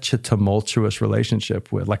such a tumultuous relationship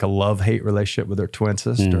with, like a love-hate relationship with her twin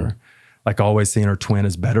sister, like always seeing her twin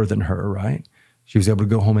as better than her, right? She was able to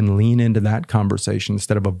go home and lean into that conversation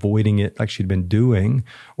instead of avoiding it like she'd been doing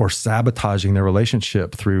or sabotaging their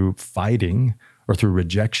relationship through fighting or through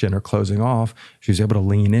rejection or closing off. She was able to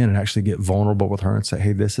lean in and actually get vulnerable with her and say,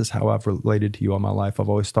 hey, this is how I've related to you all my life. I've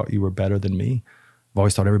always thought you were better than me. I've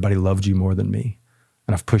always thought everybody loved you more than me.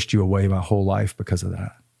 And I've pushed you away my whole life because of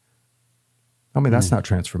that. I mean, that's not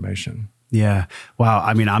transformation. Yeah. Wow.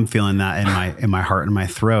 I mean, I'm feeling that in my heart and my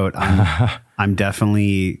throat. I'm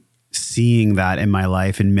definitely seeing that in my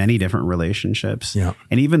life in many different relationships. Yeah.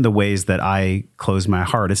 And even the ways that I close my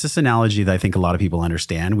heart. It's this analogy that I think a lot of people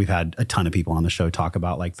understand. We've had a ton of people on the show talk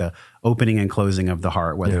about like the opening and closing of the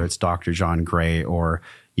heart, whether it's Dr. John Gray or,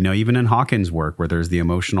 even in Hawkins' work where there's the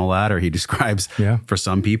emotional ladder. He describes for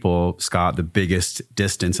some people, Scott, the biggest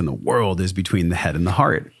distance in the world is between the head and the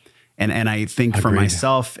heart. And I think for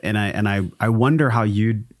myself, and I wonder how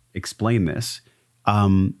you'd explain this.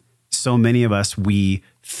 So many of us, we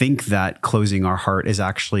think that closing our heart is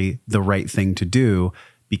actually the right thing to do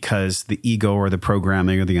because the ego or the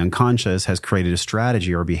programming or the unconscious has created a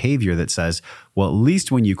strategy or behavior that says, well, at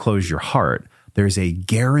least when you close your heart, there's a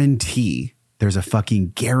guarantee. There's a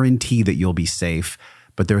fucking guarantee that you'll be safe,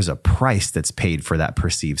 but there's a price that's paid for that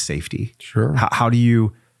perceived safety. Sure. How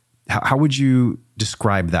would you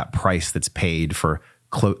describe that price that's paid for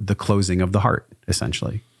the closing of the heart,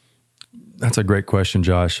 essentially? That's a great question,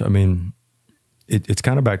 Josh. I mean, it's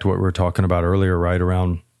kind of back to what we were talking about earlier, right?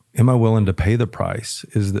 Around, am I willing to pay the price?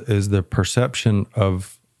 Is the perception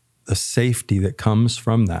of the safety that comes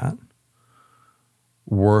from that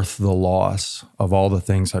worth the loss of all the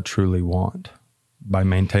things I truly want by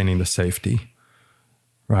maintaining the safety,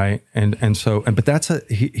 right? But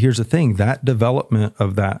here's the thing, that development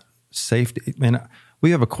of that safety, man,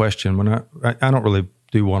 we have a question when I don't really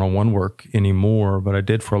do one-on-one work anymore, but I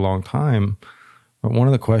did for a long time. But one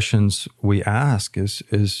of the questions we ask is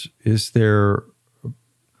there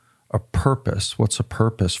a purpose? What's a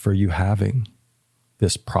purpose for you having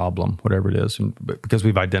this problem, whatever it is? And because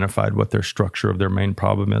we've identified what their structure of their main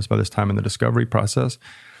problem is by this time in the discovery process.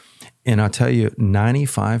 And I'll tell you,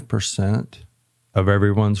 95% of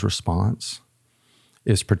everyone's response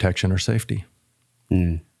is protection or safety.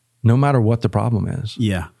 No matter what the problem is.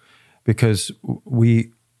 Yeah. Because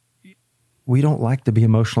we don't like to be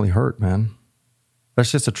emotionally hurt, man.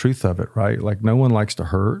 That's just the truth of it, right? Like no one likes to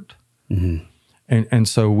hurt. Mm-hmm. And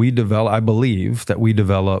so I believe that we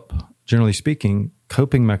develop, generally speaking,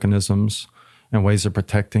 coping mechanisms and ways of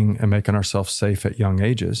protecting and making ourselves safe at young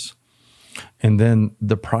ages. And then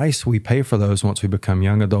the price we pay for those once we become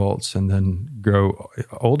young adults and then grow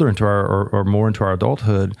older into or more into our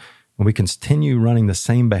adulthood, when we continue running the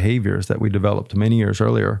same behaviors that we developed many years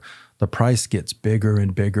earlier, the price gets bigger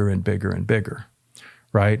and bigger and bigger and bigger,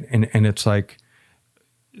 right? And it's like,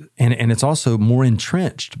 and it's also more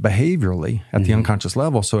entrenched behaviorally at the unconscious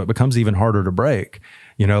level, so it becomes even harder to break.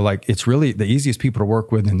 Like it's really the easiest people to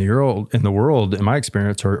work with in the world, in my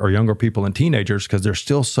experience, are younger people and teenagers because they're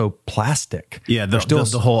still so plastic. Yeah,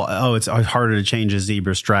 the whole, it's harder to change a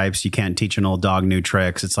zebra stripes. You can't teach an old dog new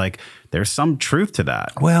tricks. It's like there's some truth to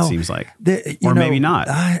that. Well, it seems like, maybe not.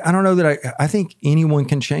 I don't know that I think anyone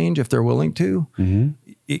can change if they're willing to.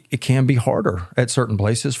 Mm-hmm. it can be harder at certain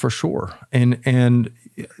places for sure. And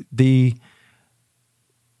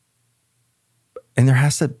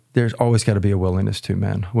there's always got to be a willingness to,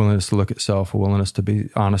 man. Willingness to look at self, a willingness to be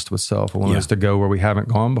honest with self, a willingness to go where we haven't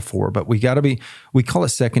gone before. But we call it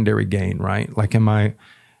secondary gain, right? Like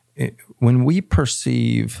when we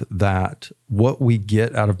perceive that what we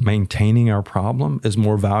get out of maintaining our problem is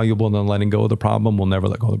more valuable than letting go of the problem, we'll never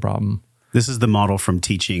let go of the problem. This is the model from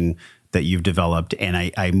teaching that you've developed.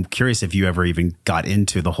 And I'm curious if you ever even got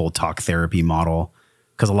into the whole talk therapy model.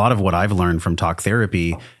 Because a lot of what I've learned from talk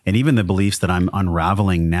therapy and even the beliefs that I'm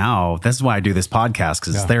unraveling now, that's why I do this podcast,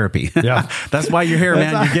 because it's therapy. Yeah. That's why you're here,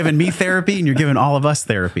 man. You're giving me therapy and you're giving all of us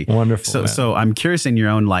therapy. Wonderful. So I'm curious, in your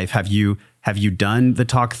own life, have you done the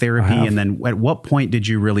talk therapy? And then at what point did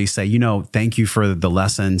you really say, thank you for the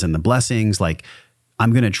lessons and the blessings? Like,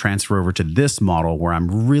 I'm going to transfer over to this model where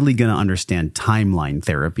I'm really going to understand timeline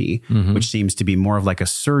therapy, which seems to be more of like a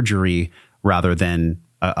surgery rather than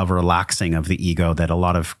a relaxing of the ego that a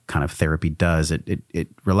lot of kind of therapy does. It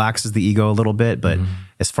relaxes the ego a little bit, but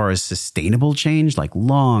as far as sustainable change, like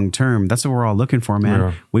long term, that's what we're all looking for, man.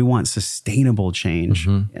 Yeah. We want sustainable change,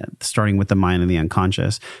 starting with the mind and the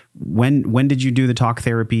unconscious. When did you do the talk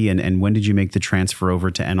therapy, and when did you make the transfer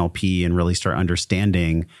over to NLP and really start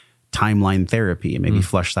understanding timeline therapy and maybe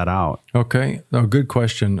flesh that out? Okay, good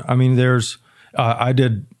question. I mean, I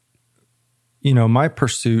did, my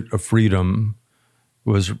pursuit of freedom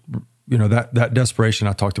was, that desperation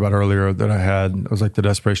I talked about earlier that I had. It was like the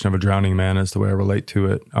desperation of a drowning man is the way I relate to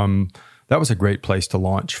it. That was a great place to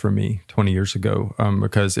launch for me 20 years ago,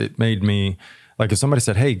 because it made me, like, if somebody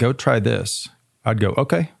said, hey, go try this, I'd go,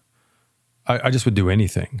 okay. I just would do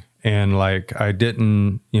anything. And like, I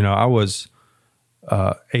didn't, I was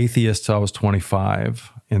atheist till I was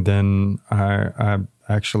 25. And then I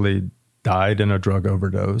actually died in a drug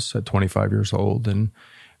overdose at 25 years old. And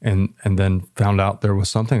then found out there was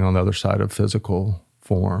something on the other side of physical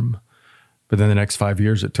form. But then the next 5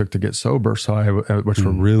 years it took to get sober. So which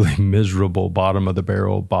were really miserable, bottom of the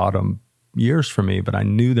barrel, bottom years for me. But I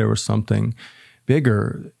knew there was something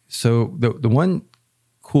bigger. So the one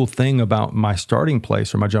cool thing about my starting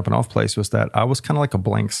place or my jumping off place was that I was kind of like a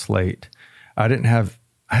blank slate. I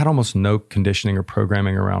had almost no conditioning or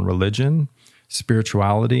programming around religion,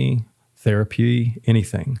 spirituality, therapy,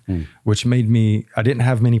 anything, which made me, I didn't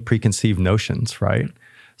have many preconceived notions, right?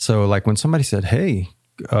 So like when somebody said, hey,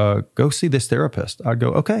 go see this therapist, I'd go,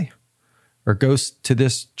 okay. Or go to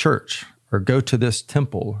this church, or go to this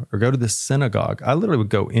temple, or go to this synagogue. I literally would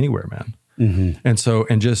go anywhere, man.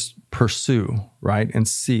 And just pursue, right? And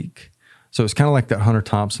seek. So it's kind of like that Hunter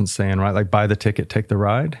Thompson saying, right? Like, buy the ticket, take the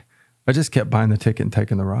ride. I just kept buying the ticket and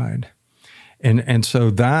taking the ride. And so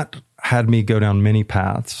that had me go down many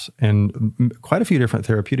paths, and quite a few different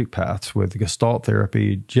therapeutic paths, with Gestalt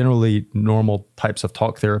therapy, generally normal types of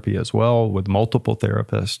talk therapy as well, with multiple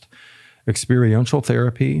therapists, experiential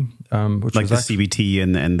therapy, which like was the CBT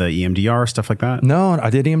and the EMDR, stuff like that. No, I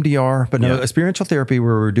did EMDR, but no, experiential therapy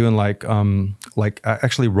where we're doing like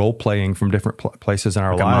actually role playing from different places in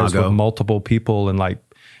our lives with multiple people, and like,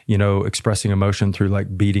 expressing emotion through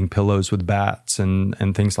like beating pillows with bats and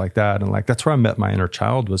things like that. And like, that's where I met my inner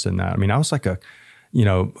child, was in that. I mean, I was like a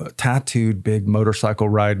tattooed, big motorcycle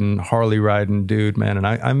riding, Harley riding dude, man. And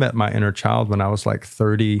I met my inner child when I was like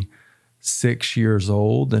 36 years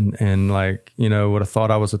old, and like, would have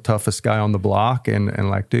thought I was the toughest guy on the block. And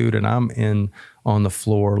like, dude, and I'm on the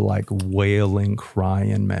floor, like wailing,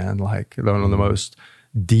 crying, man, like one of the most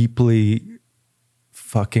deeply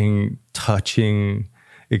fucking touching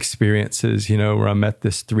experiences, where I met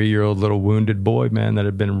this 3-year-old little wounded boy, man, that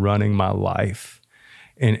had been running my life.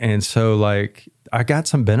 And so like, I got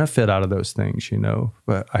some benefit out of those things,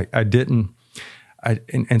 but I didn't,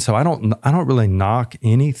 and so I don't really knock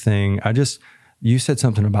anything. You said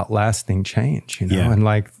something about lasting change, and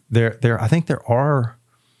like I think there are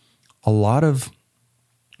a lot of,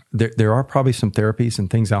 there are probably some therapies and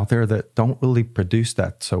things out there that don't really produce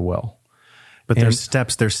that so well. But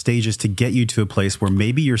there's stages to get you to a place where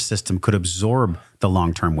maybe your system could absorb the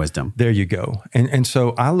long-term wisdom. There you go. And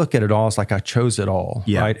so I look at it all as like I chose it all,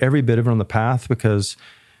 right? Every bit of it on the path, because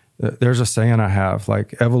there's a saying I have,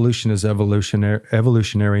 like, evolution is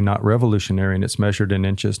evolutionary, not revolutionary, and it's measured in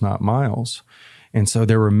inches, not miles. And so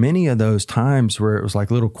there were many of those times where it was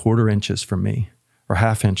like little quarter inches for me, or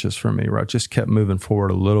half inches for me, where I just kept moving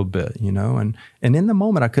forward a little bit, and in the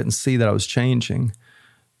moment I couldn't see that I was changing.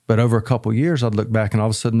 But over a couple of years, I'd look back and all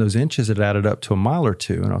of a sudden those inches had added up to a mile or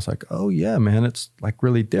two. And I was like, oh yeah, man, it's like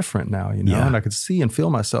really different now, and I could see and feel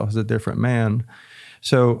myself as a different man.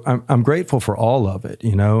 So I'm grateful for all of it,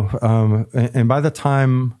 And by the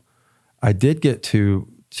time I did get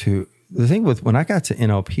to the thing with when I got to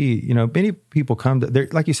NLP, many people come to there,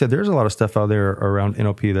 like you said, there's a lot of stuff out there around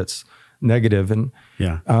NLP that's negative, and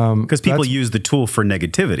because people use the tool for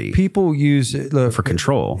negativity. People use it for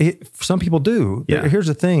control. Some people do. Yeah. Here's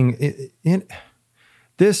the thing: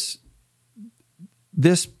 this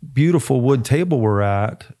beautiful wood table we're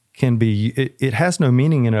at can be. It has no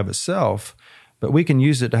meaning in of itself, but we can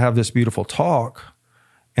use it to have this beautiful talk.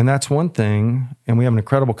 And that's one thing, and we have an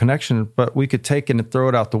incredible connection, but we could take it and throw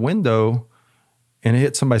it out the window and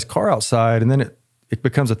hit somebody's car outside, and then it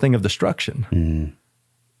becomes a thing of destruction,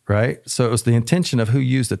 right? So it was the intention of who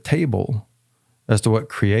used the table as to what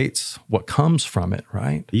creates, what comes from it,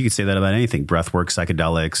 right? You could say that about anything, breathwork,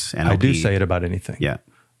 psychedelics, NLP. I do say it about anything. Yeah.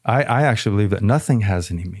 I actually believe that nothing has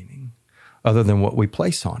any meaning other than what we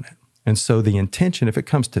place on it. And so the intention, if it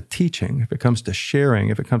comes to teaching, if it comes to sharing,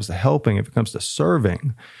 if it comes to helping, if it comes to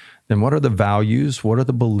serving, then what are the values? What are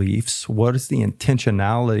the beliefs? What is the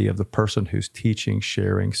intentionality of the person who's teaching,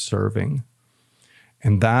 sharing, serving?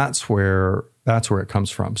 And that's where it comes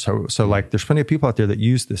from. So like there's plenty of people out there that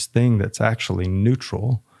use this thing that's actually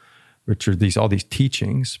neutral, which are all these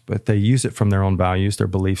teachings, but they use it from their own values, their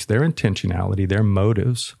beliefs, their intentionality, their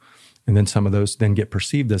motives. And then some of those then get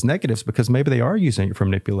perceived as negatives because maybe they are using it for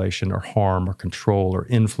manipulation or harm or control or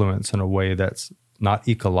influence in a way that's not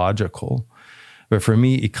ecological. But for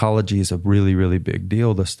me, ecology is a really, really big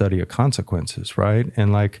deal, the study of consequences, right?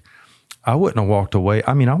 And like, I wouldn't have walked away.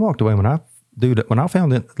 I mean, I walked away when I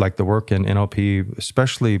found it, like the work in NLP,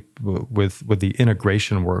 especially with the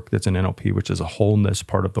integration work that's in NLP, which is a wholeness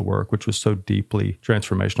part of the work, which was so deeply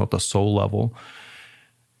transformational at the soul level.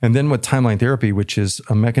 And then with timeline therapy, which is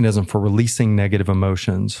a mechanism for releasing negative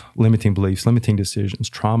emotions, limiting beliefs, limiting decisions,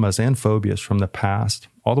 traumas, and phobias from the past,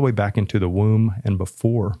 all the way back into the womb and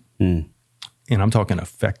before. And I'm talking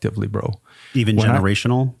effectively, bro. Even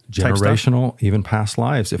generational, even past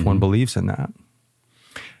lives, if one believes in that.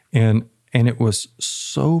 And it was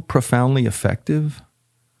so profoundly effective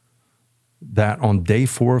that on day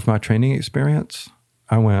 4 of my training experience,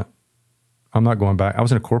 I went, I'm not going back. I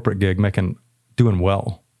was in a corporate gig doing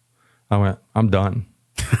well. I went, I'm done.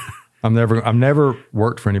 I've never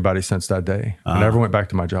worked for anybody since that day. I never went back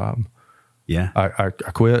to my job. Yeah. I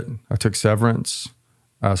quit. I took severance.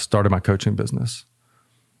 I started my coaching business.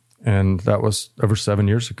 And that was over 7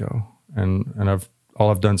 years ago. And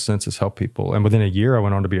all I've done since is help people. And within a year, I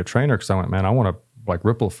went on to be a trainer because I went, man, I want to like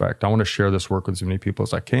ripple effect. I want to share this work with as many people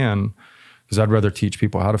as I can because I'd rather teach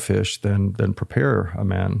people how to fish than prepare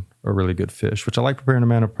a really good fish, which I like preparing a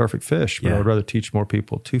man a perfect fish, but I would rather teach more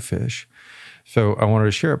people to fish. So I wanted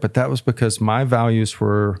to share it, but that was because my values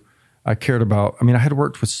were, I cared about, I had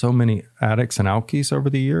worked with so many addicts and alkies over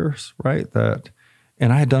the years, right?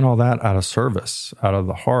 And I had done all that out of service, out of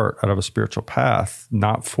the heart, out of a spiritual path,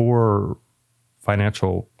 not for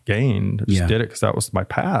financial gain. I just did it because that was my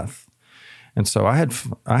path. And so I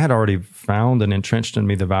had already found and entrenched in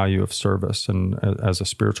me the value of service and as a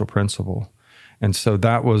spiritual principle. And so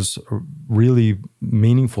that was really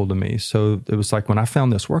meaningful to me. So it was like when I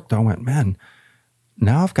found this work, I went, man,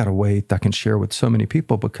 now I've got a way that I can share with so many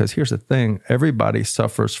people because here's the thing, everybody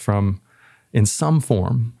suffers from, in some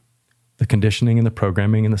form, the conditioning and the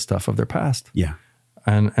programming and the stuff of their past. Yeah.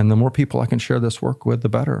 And the more people I can share this work with, the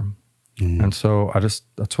better. And so that's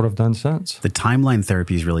what I've done since. The timeline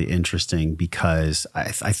therapy is really interesting because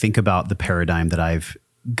I think about the paradigm that I've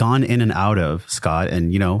gone in and out of, Scott, and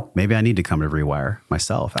maybe I need to come to Rewire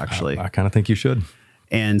myself, actually. I kind of think you should.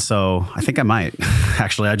 And so I think I might.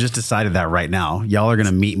 Actually, I just decided that right now. Y'all are going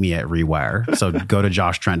to meet me at Rewire. So go to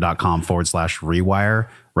joshtrent.com/rewire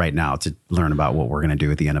right now to learn about what we're going to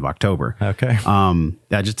do at the end of October. Okay.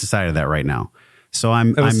 I just decided that right now. So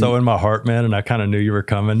it was so in my heart, man, and I kind of knew you were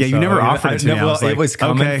coming. Yeah, you never offered it to me. It was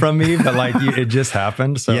coming from me, but it just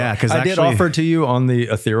happened. So yeah, because I did offer to you on the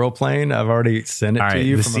ethereal plane. I've already sent it to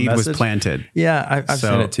you. The seed was planted. Yeah, I've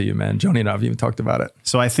sent it to you, man. Joni and I have even talked about it.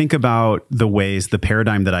 So I think about the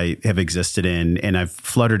paradigm that I have existed in, and I've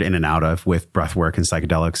fluttered in and out of with breathwork and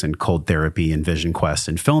psychedelics and cold therapy and vision quest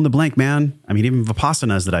and fill in the blank, man. Even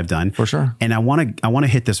Vipassanas that I've done for sure. And I want to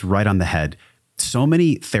hit this right on the head. So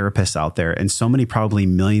many therapists out there and so many probably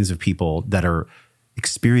millions of people that are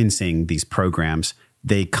experiencing these programs,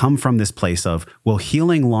 they come from this place of, well,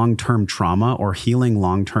 healing long-term trauma or healing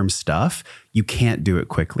long-term stuff, you can't do it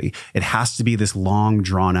quickly. It has to be this long,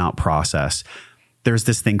 drawn-out process. There's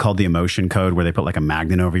this thing called the emotion code where they put like a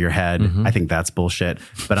magnet over your head. I think that's bullshit,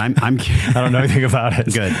 but I'm I don't know anything about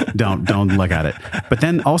it. Good. Don't look at it. But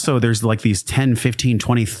then also there's like these 10, 15,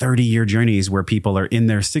 20, 30 year journeys where people are in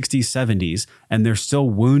their 60s, 70s, and they're still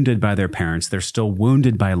wounded by their parents. They're still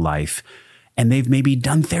wounded by life. And they've maybe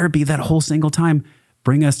done therapy that whole single time,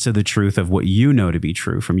 Bring us to the truth of what you know to be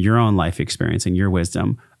true from your own life experience and your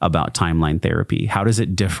wisdom about timeline therapy. How does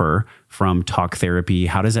it differ from talk therapy?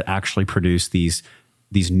 How does it actually produce these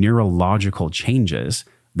neurological changes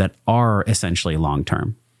that are essentially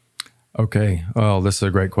long-term? Okay. Well, this is a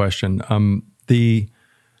great question.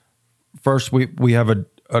 First, we have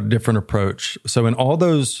a different approach. So in all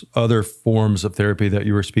those other forms of therapy that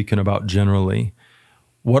you were speaking about generally,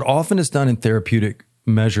 what often is done in therapeutic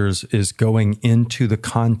measures is going into the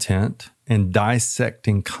content and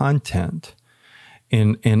dissecting content.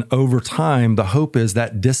 And over time, the hope is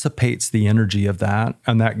that dissipates the energy of that,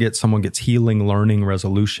 and someone gets healing, learning,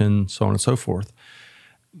 resolution, so on and so forth.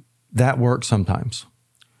 That works sometimes.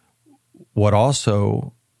 What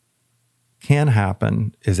also can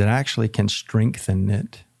happen is it actually can strengthen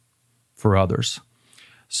it for others.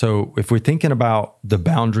 So if we're thinking about the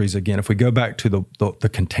boundaries again, if we go back to the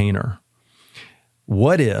container,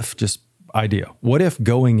 what if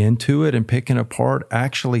going into it and picking apart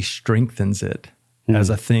actually strengthens it as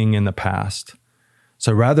a thing in the past?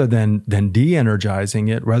 So rather than de-energizing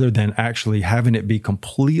it, rather than actually having it be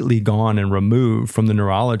completely gone and removed from the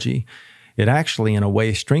neurology, it actually, in a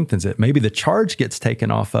way, strengthens it. Maybe the charge gets taken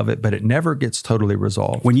off of it, but it never gets totally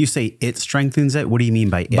resolved. When you say it strengthens it, what do you mean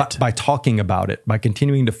by it? By talking about it, by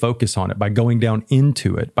continuing to focus on it, by going down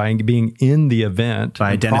into it, by being in the event.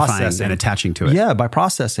 By identifying and attaching to it. Yeah, by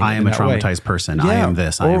processing I am a traumatized person. Yeah. I am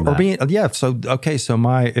this, I am that. So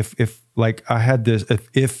if like I had this,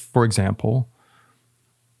 if for example,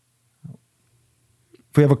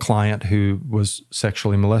 if we have a client who was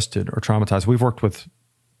sexually molested or traumatized, we've worked with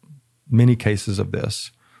many cases of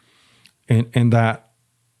this, and that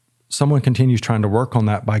someone continues trying to work on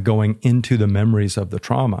that by going into the memories of the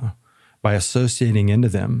trauma, by associating into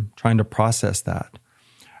them, trying to process that.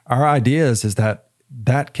 Our idea is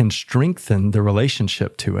that can strengthen the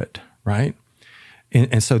relationship to it, right?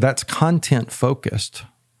 And so that's content focused.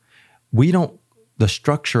 The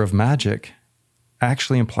structure of magic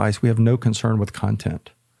actually implies we have no concern with content.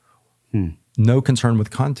 No concern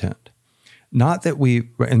with content. Not that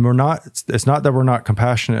it's not that we're not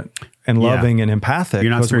compassionate and loving and empathic.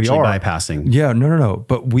 You're not spiritually bypassing. Yeah, no.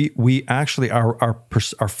 But we actually, our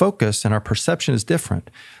focus and our perception is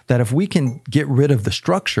different. That if we can get rid of the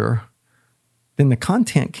structure, then the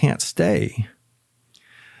content can't stay.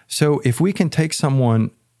 So if we can take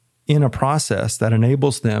someone in a process that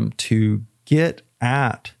enables them to get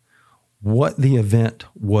at what the event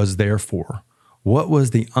was there for, what was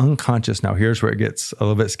the unconscious? Now, here's where it gets a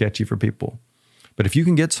little bit sketchy for people. But if you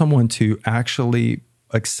can get someone to actually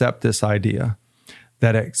accept this idea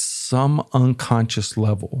that at some unconscious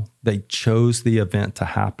level, they chose the event to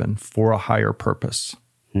happen for a higher purpose,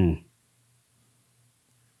 then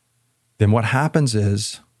what happens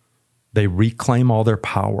is they reclaim all their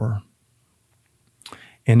power.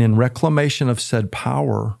 And in reclamation of said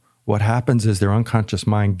power, what happens is their unconscious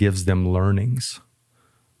mind gives them learnings.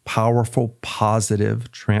 Powerful,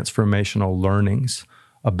 positive, transformational learnings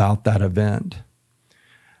about that event.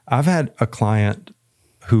 I've had a client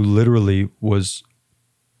who literally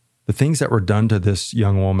the things that were done to this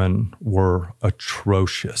young woman were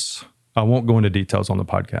atrocious. I won't go into details on the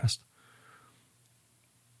podcast,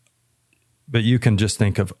 but you can just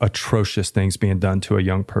think of atrocious things being done to a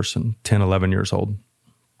young person, 10, 11 years old.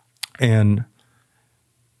 And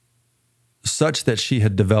such that she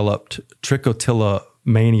had developed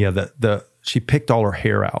trichotillomania, that she picked all her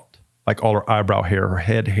hair out, like all her eyebrow hair, her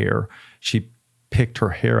head hair. She picked her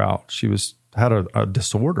hair out. She had a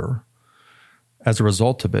disorder as a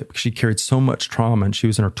result of it, because she carried so much trauma, and she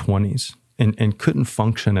was in her 20s and couldn't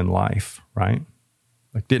function in life, right?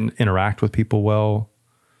 Like didn't interact with people well,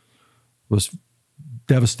 was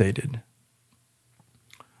devastated.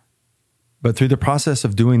 But through the process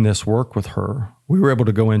of doing this work with her, we were able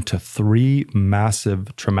to go into 3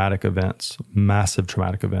 massive traumatic events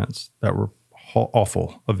that were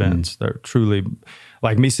awful events. They're truly,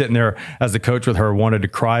 like me sitting there as the coach with her, wanted to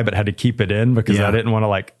cry, but had to keep it in because I didn't want to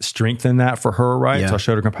like strengthen that for her, right? So I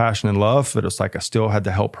showed her compassion and love, but it's like I still had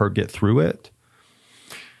to help her get through it.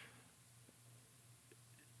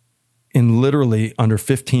 In literally under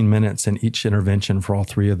 15 minutes in each intervention for all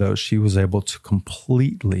 3 of those, she was able to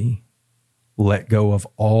completely let go of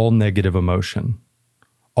all negative emotion,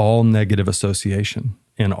 all negative association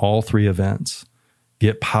in all 3 events,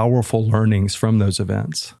 get powerful learnings from those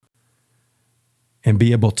events, and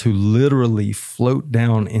be able to literally float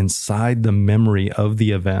down inside the memory of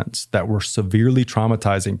the events that were severely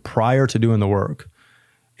traumatizing prior to doing the work,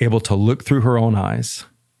 able to look through her own eyes,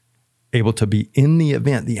 able to be in the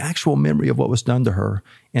event, the actual memory of what was done to her,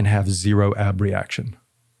 and have zero abreaction.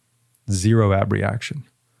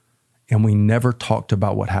 and we never talked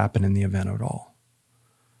about what happened in the event at all.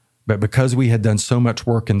 But because we had done so much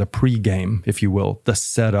work in the pregame, if you will, the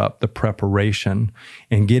setup, the preparation,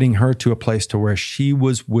 and getting her to a place to where she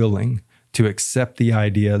was willing to accept the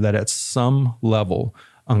idea that at some level,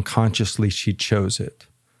 unconsciously, she chose it.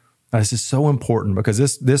 Now, this is so important because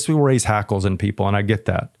this will raise hackles in people, and I get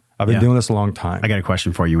that. I've been doing this a long time. I got a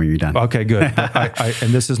question for you when you're done. Okay, good.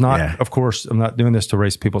 And this is not, of course, I'm not doing this to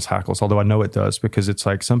raise people's hackles, although I know it does, because it's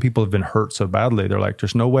like some people have been hurt so badly. They're like,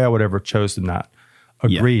 there's no way I would ever have chosen that.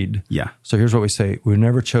 Agreed. Yeah. So here's what we say. We've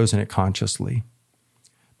never chosen it consciously.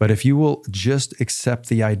 But if you will just accept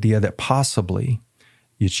the idea that possibly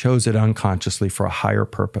you chose it unconsciously for a higher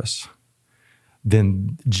purpose,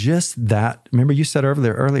 then just that, remember you said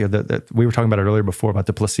earlier that we were talking about it earlier before about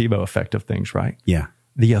the placebo effect of things, right? Yeah.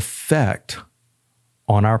 The effect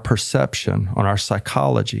on our perception, on our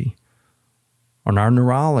psychology, on our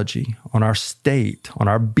neurology, on our state, on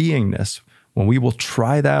our beingness, when we will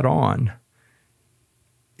try that on,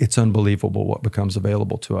 it's unbelievable what becomes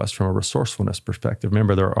available to us from a resourcefulness perspective.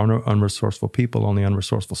 Remember, there are no unresourceful people, only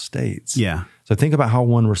unresourceful states. Yeah. So think about how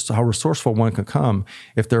resourceful one can come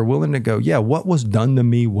if they're willing to go, yeah, what was done to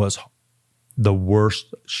me was the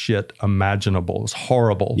worst shit imaginable. It was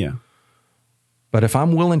horrible. Yeah. But if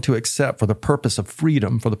I'm willing to accept for the purpose of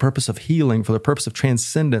freedom, for the purpose of healing, for the purpose of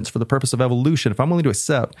transcendence, for the purpose of evolution, if I'm willing to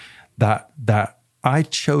accept that I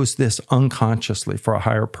chose this unconsciously for a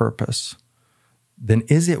higher purpose, then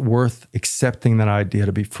is it worth accepting that idea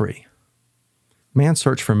to be free? Man's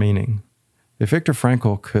search for meaning. If Viktor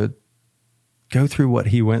Frankl could go through what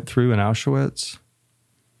he went through in Auschwitz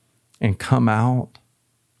and come out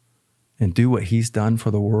and do what he's done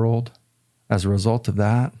for the world as a result of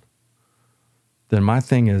that, then my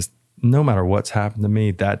thing is, no matter what's happened to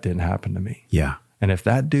me, that didn't happen to me. Yeah. And if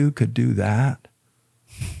that dude could do that,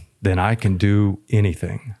 then I can do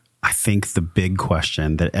anything. I think the big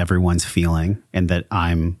question that everyone's feeling and that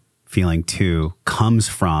I'm feeling too comes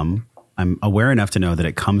from, I'm aware enough to know that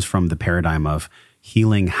it comes from the paradigm of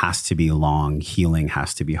healing has to be long, healing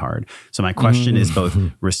has to be hard. So my question is both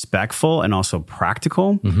respectful and also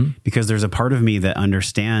practical, because there's a part of me that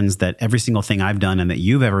understands that every single thing I've done and that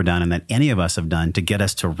you've ever done and that any of us have done to get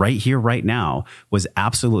us to right here, right now was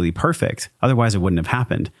absolutely perfect. Otherwise, it wouldn't have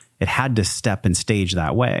happened. It had to step and stage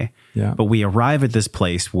that way. Yeah. But we arrive at this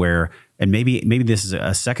place where, and maybe this is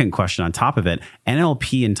a second question on top of it,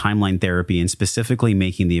 NLP and timeline therapy, and specifically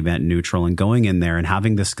making the event neutral and going in there and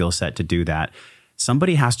having the skill set to do that,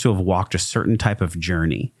 somebody has to have walked a certain type of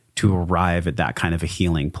journey to arrive at that kind of a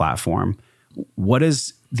healing platform. What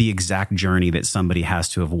is the exact journey that somebody has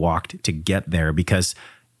to have walked to get there? Because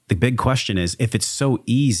the big question is, if it's so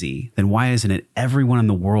easy, then why isn't it everyone in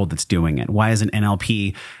the world that's doing it? Why isn't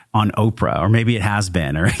NLP on Oprah? Or maybe it has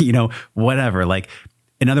been, or, whatever. Like,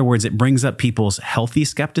 in other words, it brings up people's healthy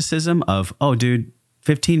skepticism of, oh, dude,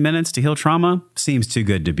 15 minutes to heal trauma seems too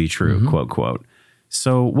good to be true, quote, quote.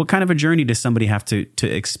 So what kind of a journey does somebody have to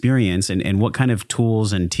experience, and what kind of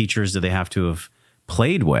tools and teachers do they have to have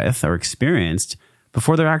played with or experienced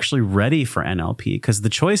before they're actually ready for NLP? Because the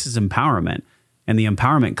choice is empowerment, and the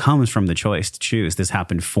empowerment comes from the choice to choose. This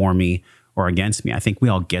happened for me or against me. I think we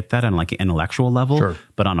all get that on like an intellectual level, sure.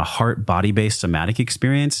 But on a heart, body-based somatic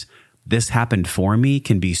experience, this happened for me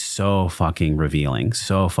can be so fucking revealing,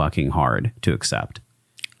 so fucking hard to accept.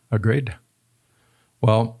 Agreed.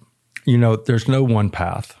 Well, there's no one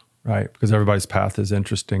path, right? Because everybody's path is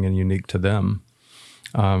interesting and unique to them.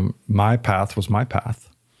 My path was my path.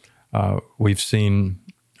 We've seen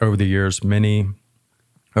over the years, many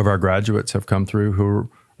of our graduates have come through who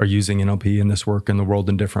are using NLP and this work in the world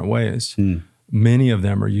in different ways. Many of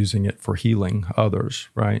them are using it for healing others,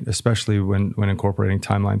 right? Especially when incorporating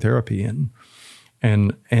timeline therapy in.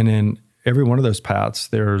 And in every one of those paths,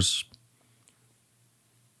 there's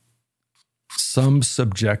some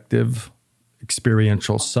subjective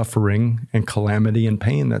experiential suffering and calamity and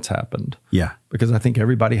pain that's happened. Yeah. Because I think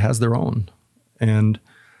everybody has their own.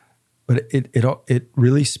 But it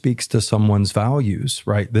really speaks to someone's values,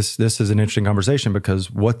 right? This is an interesting conversation because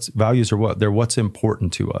values are what? They're what's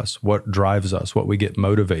important to us, what drives us, what we get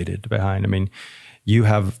motivated behind. I mean, you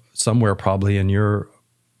have somewhere probably in your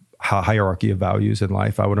hierarchy of values in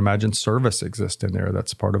life, I would imagine service exists in there.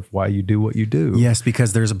 That's part of why you do what you do. Yes,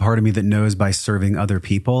 because there's a part of me that knows by serving other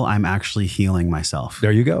people, I'm actually healing myself.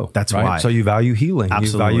 There you go. That's right? why. So you value healing.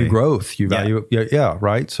 Absolutely. You value growth. You value,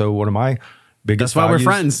 right? So one of my biggest That's why values,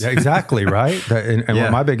 we're friends. Exactly, right? And one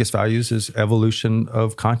of my biggest values is evolution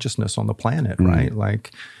of consciousness on the planet, right?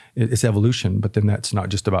 Like it's evolution, but then that's not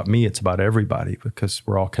just about me, it's about everybody because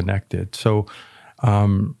we're all connected. So,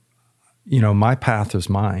 my path is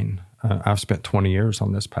mine. I've spent 20 years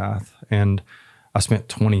on this path, and I spent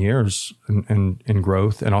 20 years in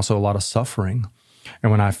growth and also a lot of suffering.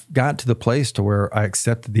 And when I got to the place to where I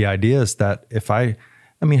accepted the ideas that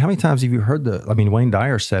how many times have you heard Wayne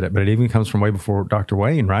Dyer said it, but it even comes from way before Dr.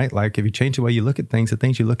 Wayne, right? Like, if you change the way you look at things, the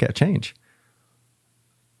things you look at change.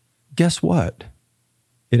 Guess what?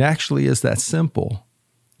 It actually is that simple.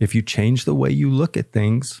 If you change the way you look at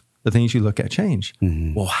things, the things you look at change.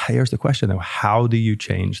 Mm-hmm. Well, here's the question though. How do you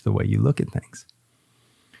change the way you look at things?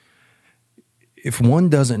 If one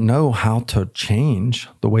doesn't know how to change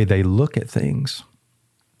the way they look at things,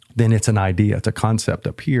 then it's an idea, it's a concept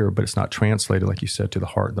up here, but it's not translated, like you said, to the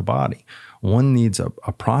heart and the body. One needs a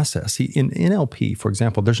process. See, in NLP, for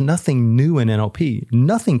example, there's nothing new in NLP.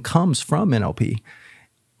 Nothing comes from NLP.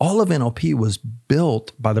 All of NLP was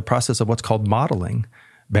built by the process of what's called modeling.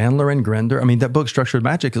 Bandler and Grinder. I mean, that book, Structured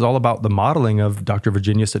Magic, is all about the modeling of Dr.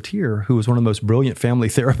 Virginia Satir, who was one of the most brilliant family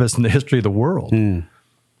therapists in the history of the world. Mm.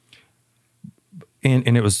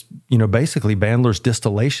 And it was, basically Bandler's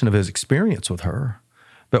distillation of his experience with her.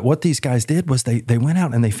 But what these guys did was they went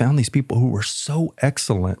out and they found these people who were so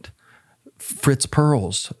excellent. Fritz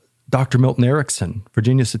Perls, Dr. Milton Erickson,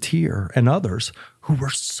 Virginia Satir, and others who were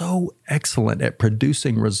so excellent at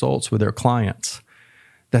producing results with their clients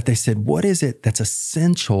that they said, what is it that's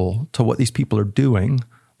essential to what these people are doing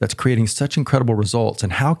that's creating such incredible results?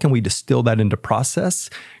 And how can we distill that into process,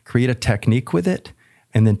 create a technique with it,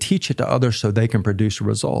 and then teach it to others so they can produce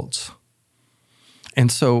results? And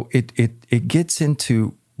so it gets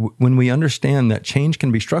into when we understand that change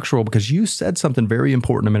can be structural, because you said something very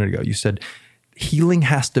important a minute ago. You said, healing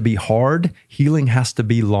has to be hard, healing has to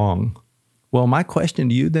be long. Well, my question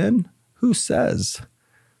to you then, who says?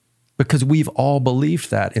 Because we've all believed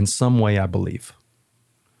that in some way, I believe.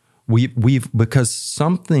 Because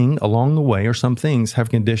something along the way or some things have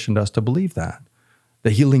conditioned us to believe that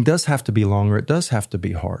healing does have to be long or it does have to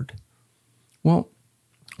be hard. Well,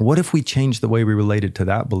 what if we change the way we related to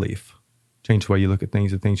that belief? Change the way you look at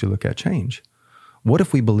things, the things you look at change. What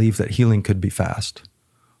if we believe that healing could be fast?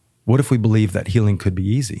 What if we believe that healing could be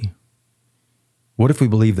easy? What if we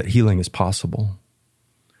believe that healing is possible?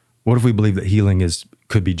 What if we believe that healing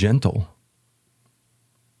could be gentle?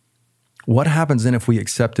 What happens then if we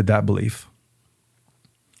accepted that belief?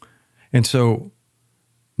 And so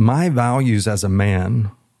my values as a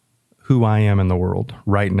man, who I am in the world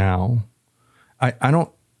right now, I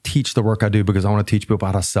don't teach the work I do because I want to teach people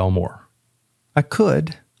how to sell more. I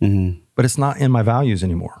could, but it's not in my values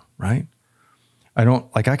anymore, right? I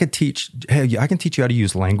can teach you how to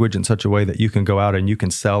use language in such a way that you can go out and you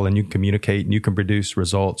can sell and you can communicate and you can produce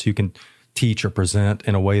results. You can teach or present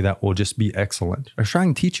in a way that will just be excellent. I try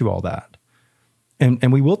and teach you all that.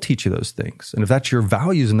 And we will teach you those things. And if that's your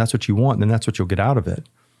values and that's what you want, then that's what you'll get out of it.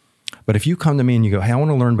 But if you come to me and you go, hey, I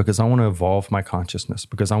want to learn because I want to evolve my consciousness,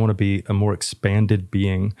 because I want to be a more expanded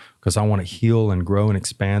being, because I want to heal and grow and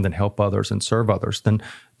expand and help others and serve others, then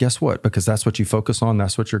guess what? Because that's what you focus on,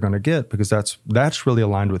 that's what you're going to get, because that's really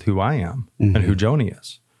aligned with who I am and who Joni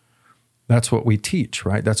is. That's what we teach,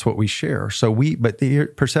 right? That's what we share. But the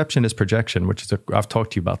perception is projection, which is I've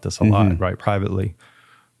talked to you about this a lot, right? Privately.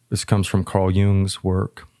 This comes from Carl Jung's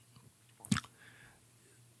work.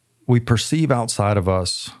 We perceive outside of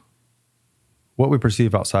us. What we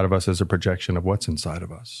perceive outside of us is a projection of what's inside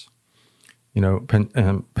of us.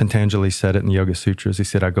 Patanjali said it in the Yoga Sutras. He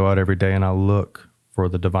said, I go out every day and I look for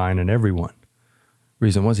the divine in everyone.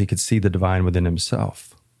 Reason was he could see the divine within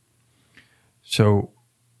himself. So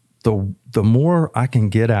the more I can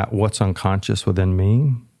get at what's unconscious within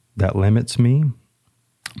me that limits me,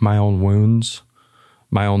 my own wounds,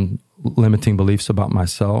 my own limiting beliefs about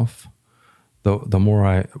myself, the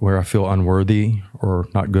more where I feel unworthy or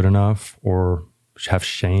not good enough or have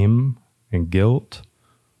shame and guilt,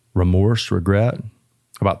 remorse, regret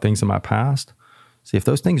about things in my past. See, if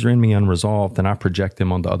those things are in me unresolved, then I project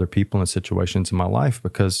them onto other people and situations in my life,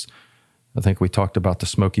 because I think we talked about the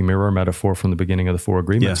smoky mirror metaphor from the beginning of the Four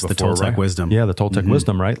Agreements. Yes, the Toltec wisdom. Yeah, the Toltec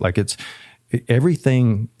wisdom, right? Like it's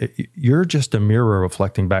everything. You're just a mirror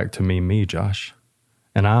reflecting back to me, Josh.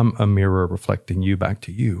 And I'm a mirror reflecting you back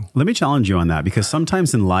to you. Let me challenge you on that, because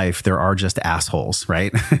sometimes in life, there are just assholes,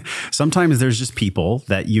 right? Sometimes there's just people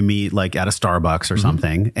that you meet like at a Starbucks or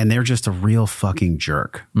something, and they're just a real fucking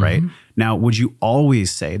jerk, right? Now, would you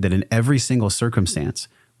always say that in every single circumstance,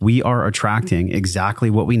 we are attracting exactly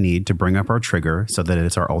what we need to bring up our trigger so that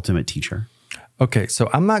it's our ultimate teacher? Okay, so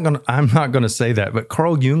I'm not gonna say that, but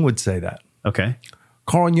Carl Jung would say that. Okay.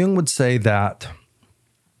 Carl Jung would say that.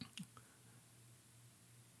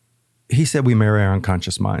 He said we marry our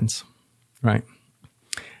unconscious minds, right?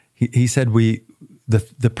 He said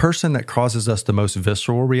the person that causes us the most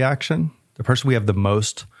visceral reaction, the person we have the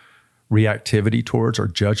most reactivity towards or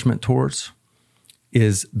judgment towards,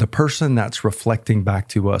 is the person that's reflecting back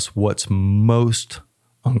to us what's most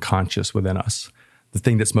unconscious within us, the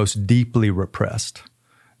thing that's most deeply repressed.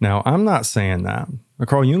 Now, I'm not saying that.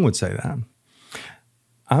 Carl Jung would say that.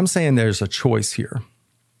 I'm saying there's a choice here.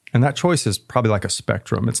 And that choice is probably like a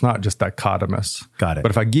spectrum. It's not just dichotomous. Got it.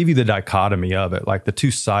 But if I give you the dichotomy of it, like the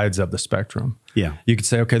two sides of the spectrum, yeah, you could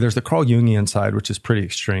say, okay, there's the Carl Jungian side, which is pretty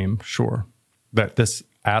extreme, sure. That this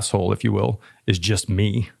asshole, if you will, is just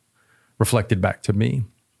me, reflected back to me.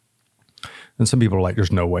 And some people are like,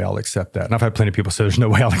 there's no way I'll accept that. And I've had plenty of people say, there's no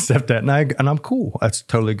way I'll accept that. And I'm cool. That's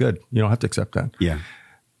totally good. You don't have to accept that. Yeah.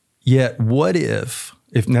 Yet what if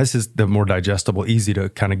this is the more digestible, easy to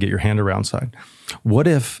kind of get your hand around side. What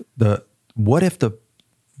if the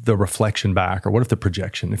reflection back, or what if the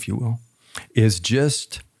projection, if you will, is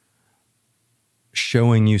just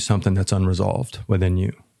showing you something that's unresolved within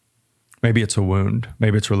you? Maybe it's a wound.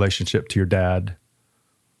 Maybe it's a relationship to your dad,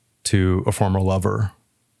 to a former lover,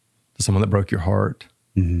 to someone that broke your heart.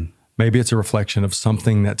 Mm-hmm. Maybe it's a reflection of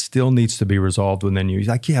something that still needs to be resolved within you.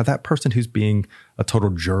 Like, yeah, that person who's being a total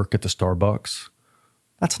jerk at the Starbucks,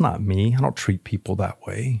 that's not me. I don't treat people that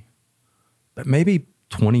way. But maybe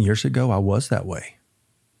 20 years ago, I was that way.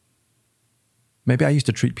 Maybe I used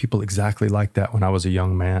to treat people exactly like that when I was a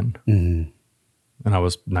young man. Mm-hmm. And I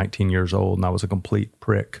was 19 years old and I was a complete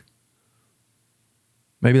prick.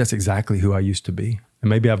 Maybe that's exactly who I used to be. And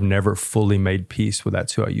maybe I've never fully made peace with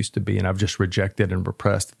that's who I used to be. And I've just rejected and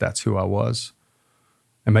repressed that that's who I was.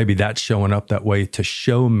 And maybe that's showing up that way to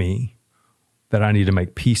show me that I need to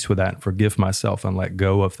make peace with that and forgive myself and let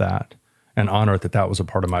go of that and honor that that was a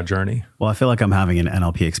part of my journey. Well, I feel like I'm having an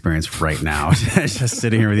NLP experience right now, just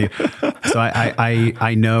sitting here with you. So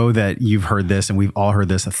I know that you've heard this and we've all heard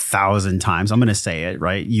this 1,000 times. I'm going to say it,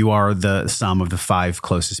 right? You are the sum of the 5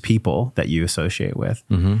 closest people that you associate with.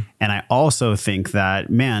 Mm-hmm. And I also think that,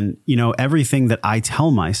 man, you know, everything that I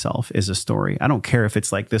tell myself is a story. I don't care if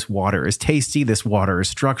it's like, this water is tasty, this water is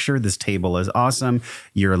structured, this table is awesome,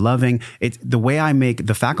 you're loving. It's the way I make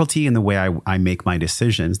the faculty and the way I make my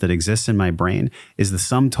decisions that exist in my brain is the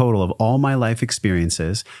sum total of all my life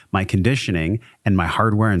experiences, my conditioning, and my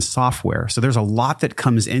hardware and software. So there's a lot that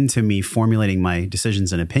comes into me formulating my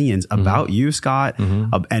decisions and opinions about you, Scott,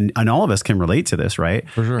 and all of us can relate to this, right?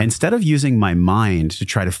 For sure. Instead of using my mind to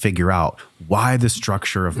try to figure out why the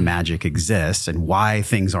structure of magic exists and why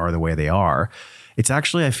things are the way they are, it's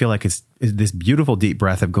actually, I feel like it's this beautiful deep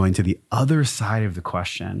breath of going to the other side of the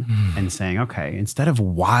question and saying, okay, instead of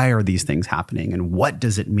why are these things happening and what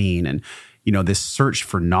does it mean? And, you know, this search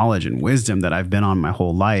for knowledge and wisdom that I've been on my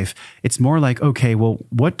whole life, it's more like, okay, well,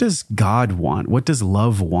 what does God want? What does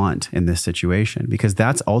love want in this situation? Because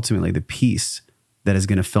that's ultimately the peace that is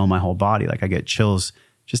going to fill my whole body. Like I get chills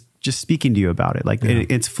just speaking to you about it. Like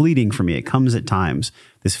it's fleeting for me. It comes at times,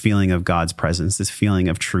 this feeling of God's presence, this feeling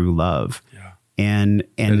of true love. Yeah. And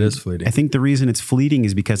it is fleeting. I think the reason it's fleeting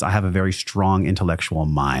is because I have a very strong intellectual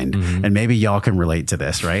mind, and maybe y'all can relate to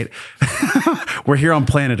this, right? We're here on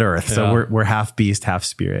planet Earth, so we're half beast, half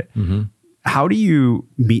spirit. Mm-hmm. How do you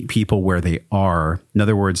meet people where they are? In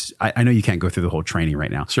other words, I know you can't go through the whole training right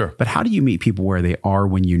now. Sure. But how do you meet people where they are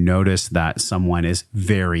when you notice that someone is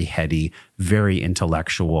very heady, very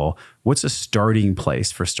intellectual? What's a starting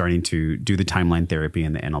place for starting to do the timeline therapy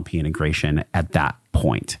and the NLP integration at that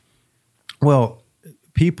point? Well,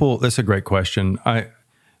 that's a great question.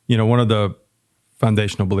 One of the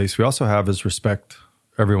foundational beliefs we also have is respect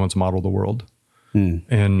everyone's model of the world.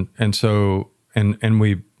 And so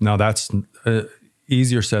that's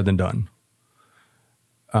easier said than done.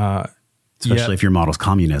 Especially if your model's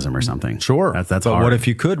communism or something. Sure. That's but hard. What if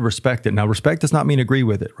you could respect it? Now, respect does not mean agree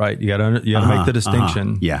with it, right? You got to make the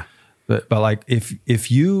distinction. Yeah. But like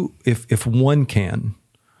if one can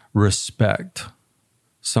respect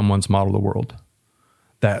someone's model of the world,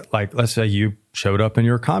 that, like, let's say you showed up and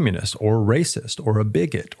you're a communist or a racist or a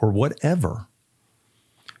bigot or whatever,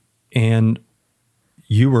 and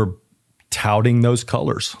you were touting those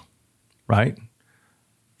colors, right,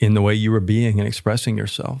 in the way you were being and expressing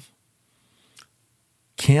yourself.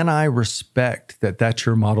 Can I respect that that's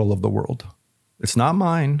your model of the world? It's not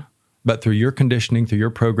mine, but through your conditioning, through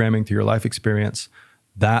your programming, through your life experience,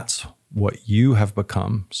 that's what you have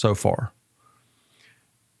become so far.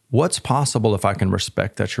 What's possible if I can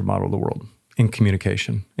respect that's your model of the world in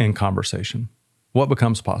communication, in conversation? What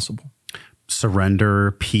becomes possible?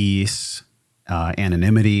 Surrender, peace,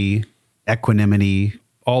 anonymity, equanimity.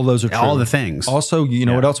 All those are true. All the things. Also, you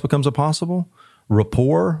know what else becomes possible?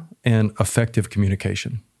 Rapport and effective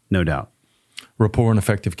communication. No doubt. Rapport and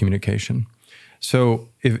effective communication. So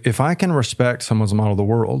if I can respect someone's model of the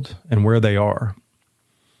world and where they are,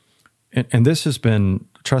 and this has been,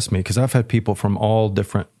 trust me, because I've had people from all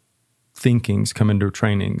different thinkings come into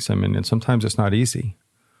trainings. I mean, and sometimes it's not easy.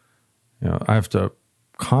 I have to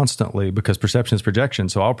constantly, because perception is projection,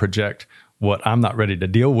 so I'll project what I'm not ready to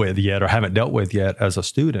deal with yet or haven't dealt with yet as a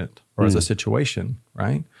student or as a situation,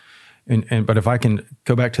 right? But if I can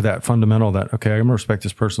go back to that fundamental that, okay, I'm going to respect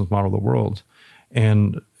this person's model of the world,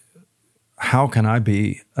 and how can I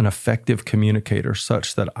be an effective communicator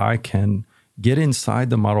such that I can get inside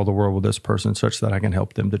the model of the world with this person such that I can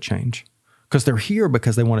help them to change? Because they're here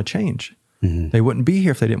because they want to change. Mm-hmm. They wouldn't be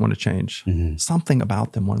here if they didn't want to change. Mm-hmm. Something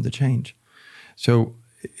about them wanted to change. So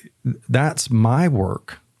that's my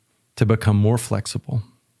work to become more flexible.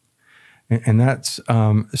 And that's,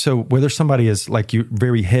 so whether somebody is like you,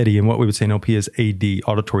 very heady, and what we would say in OP is AD,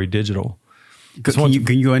 auditory digital. Can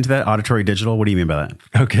you go into that? Auditory digital? What do you mean by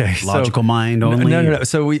that? Okay. Logical mind only? No.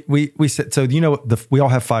 So we said, so we all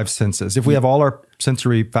have 5 senses. If we have all our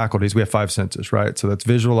sensory faculties, we have 5 senses, right? So that's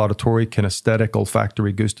visual, auditory, kinesthetic,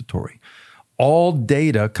 olfactory, gustatory. All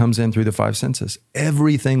data comes in through the 5 senses.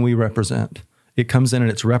 Everything we represent, it comes in and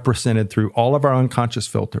it's represented through all of our unconscious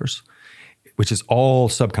filters, which is all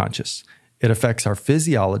subconscious. It affects our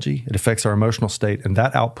physiology, it affects our emotional state, and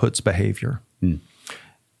that outputs behavior.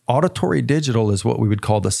 Auditory digital is what we would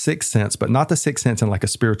call the 6th sense, but not the 6th sense in like a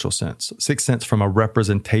spiritual sense. 6th sense from a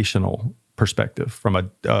representational perspective, from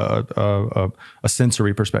a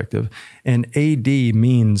sensory perspective. And AD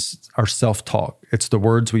means our self-talk. It's the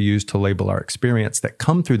words we use to label our experience that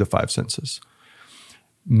come through the 5 senses.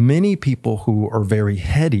 Many people who are very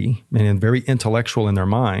heady and very intellectual in their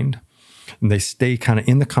mind, and they stay kind of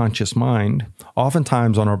in the conscious mind,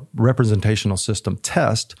 oftentimes on a representational system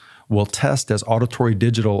test, will test as auditory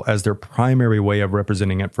digital as their primary way of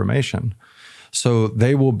representing information. So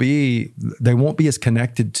they won't be as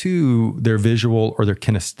connected to their visual or their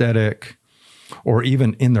kinesthetic or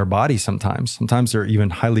even in their body sometimes. Sometimes they're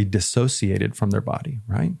even highly dissociated from their body,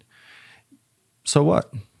 right? So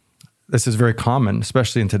what? This is very common,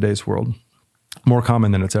 especially in today's world. More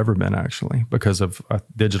common than it's ever been, actually, because of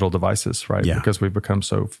digital devices, right? Yeah. Because we've become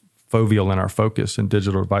so foveal in our focus in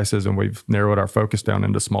digital devices, and we've narrowed our focus down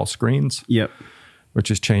into small screens. Yep. Which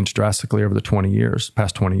has changed drastically over the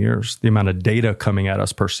past 20 years. The amount of data coming at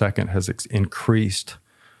us per second has increased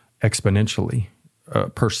exponentially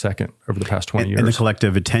per second over the past 20 years. And the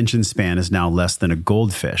collective attention span is now less than a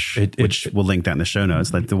goldfish, which we'll link that in the show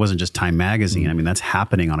notes. Like, it wasn't just Time Magazine. I mean, that's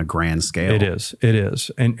happening on a grand scale. It is.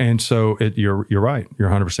 And so you're right. You're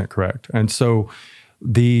 100% correct. And so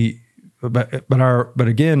but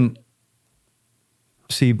again,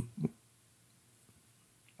 see,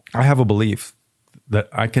 I have a belief that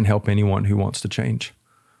I can help anyone who wants to change.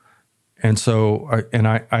 And so,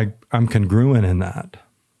 I'm congruent in that.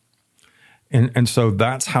 And so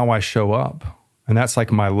that's how I show up. And that's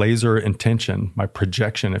like my laser intention, my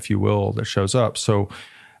projection, if you will, that shows up. So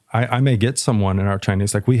I may get someone in our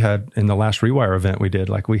trainings, like we had in the last Rewire event we did,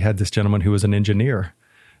 like we had this gentleman who was an engineer,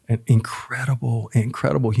 an incredible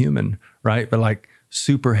human, right? But like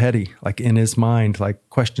super heady, like in his mind, like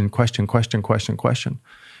question.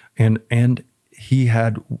 And he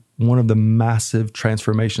had one of the massive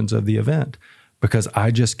transformations of the event because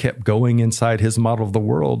I just kept going inside his model of the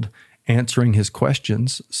world, answering his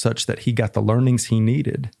questions such that he got the learnings he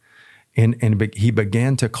needed. And he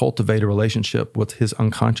began to cultivate a relationship with his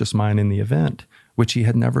unconscious mind in the event, which he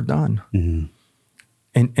had never done. Mm-hmm.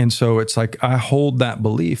 And so it's like, I hold that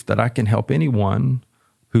belief that I can help anyone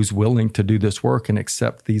who's willing to do this work and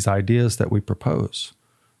accept these ideas that we propose,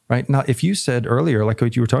 right? Now, if you said earlier, like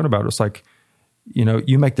what you were talking about, it's like,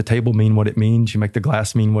 you make the table mean what it means, you make the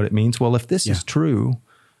glass mean what it means. Well, if this is true,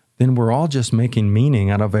 then we're all just making meaning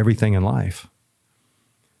out of everything in life.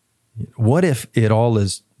 What if it all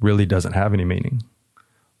really doesn't have any meaning?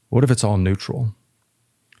 What if it's all neutral?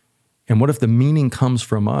 And what if the meaning comes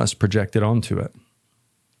from us projected onto it?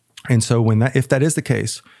 And so if that is the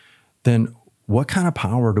case, then what kind of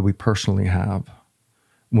power do we personally have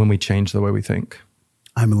when we change the way we think?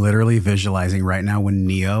 I'm literally visualizing right now when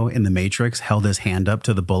Neo in The Matrix held his hand up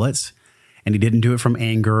to the bullets, and he didn't do it from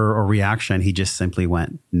anger or reaction. He just simply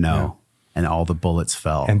went, no. Yeah. And all the bullets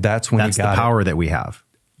fell. And that's the power that we have.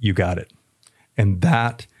 You got it. And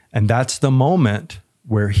that's the moment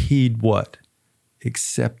where he'd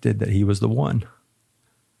accepted that he was the one.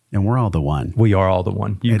 And we're all the one. We are all the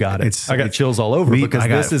one. You got it. I got chills all over because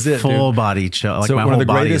this is it. Full body chill. Like, so my one whole of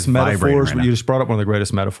the greatest metaphors, right, you just brought up one of the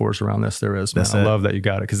greatest metaphors around this there is. Man. I love that you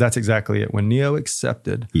got it, because that's exactly it. When Neo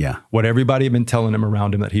accepted what everybody had been telling him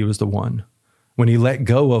around him, that he was the one, when he let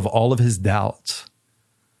go of all of his doubts,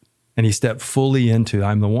 and he stepped fully into,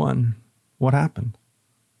 I'm the one, what happened?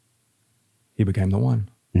 He became the one.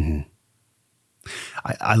 Mm-hmm.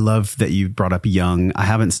 I love that you brought up Jung. I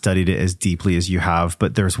haven't studied it as deeply as you have,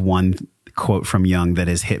 but there's one quote from Jung that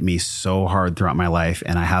has hit me so hard throughout my life,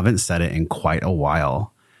 and I haven't said it in quite a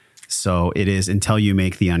while. So it is, until you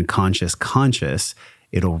make the unconscious conscious,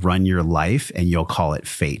 it'll run your life and you'll call it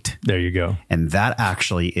fate. There you go. And that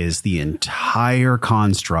actually is the entire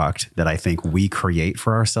construct that I think we create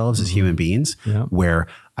for ourselves as human beings, where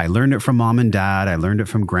I learned it from mom and dad. I learned it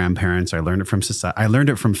from grandparents. I learned it from society. I learned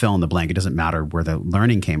it from fill in the blank. It doesn't matter where the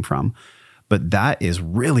learning came from. But that is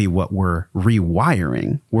really what we're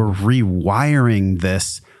rewiring. We're rewiring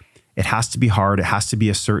this. It has to be hard. It has to be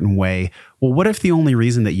a certain way. Well, what if the only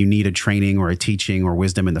reason that you need a training or a teaching or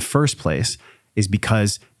wisdom in the first place is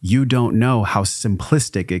because you don't know how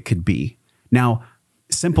simplistic it could be? Now,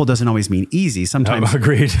 simple doesn't always mean easy. Sometimes,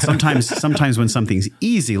 agreed. sometimes when something's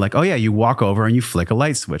easy, like, oh yeah, you walk over and you flick a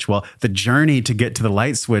light switch. Well, the journey to get to the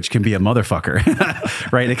light switch can be a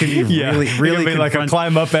motherfucker, right? It can be really it can be like a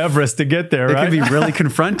climb up Everest to get there, right? It can be really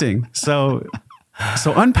confronting. So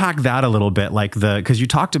unpack that a little bit, like because you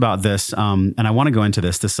talked about this, and I want to go into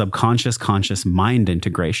this, the subconscious conscious mind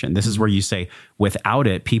integration. This is where you say, without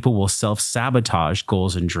it, people will self-sabotage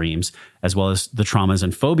goals and dreams, as well as the traumas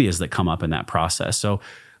and phobias that come up in that process. So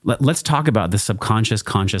let's talk about the subconscious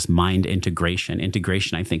conscious mind integration.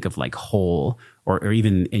 Integration, I think of like whole, or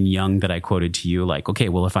even in Jung that I quoted to you, like, okay,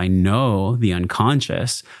 well, if I know the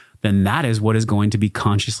unconscious, then that is what is going to be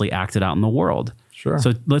consciously acted out in the world. Sure.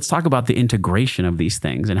 So let's talk about the integration of these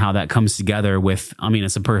things and how that comes together with, I mean,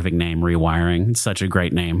 it's a perfect name, rewiring. It's such a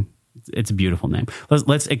great name. It's a beautiful name.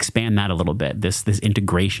 Let's expand that a little bit, this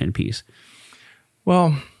integration piece.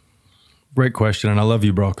 Well, great question. And I love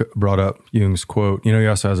you brought up Jung's quote. You know, he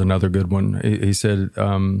also has another good one. He said,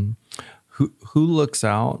 who looks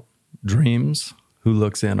out dreams, who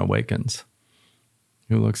looks in awakens.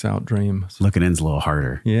 Who looks out dreams. Looking in's a little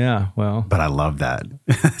harder. Yeah, well. But I love that.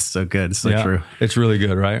 So good. So true. It's really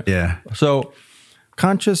good, right? Yeah. So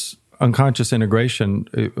conscious, unconscious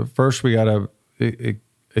integration, first we got to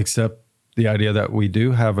accept the idea that we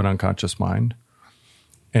do have an unconscious mind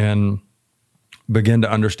and begin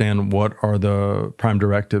to understand what are the prime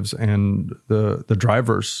directives and the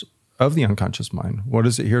drivers of the unconscious mind. What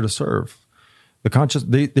is it here to serve? The conscious,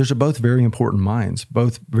 these are both very important minds,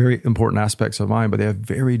 both very important aspects of mind, but they have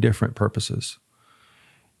very different purposes.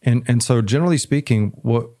 And so generally speaking,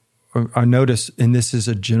 what I notice, and this is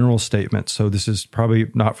a general statement, so this is probably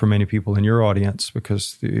not for many people in your audience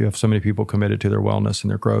because you have so many people committed to their wellness and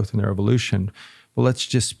their growth and their evolution, but let's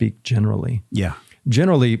just speak generally. Yeah.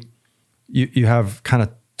 Generally, you have kind of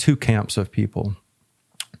two camps of people.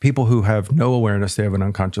 People who have no awareness, they have an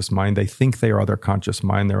unconscious mind. They think they are their conscious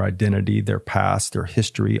mind, their identity, their past, their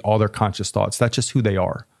history, all their conscious thoughts. That's just who they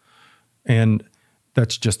are. And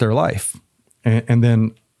that's just their life. And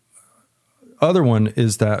then other one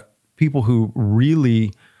is that people who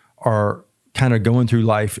really are kind of going through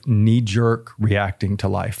life knee-jerk reacting to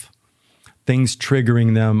life. Things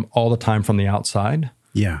triggering them all the time from the outside.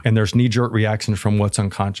 Yeah. And there's knee-jerk reactions from what's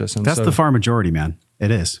unconscious. And that's the far majority, man. It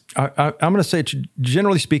is. I'm going to say,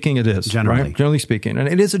 generally speaking, it is. Generally. Right? Generally speaking. And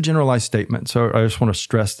it is a generalized statement. So I just want to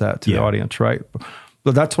stress that to the audience, right?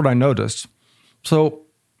 But that's what I noticed. So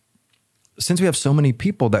since we have so many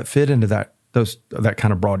people that fit into that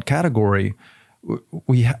kind of broad category,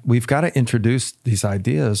 we've got to introduce these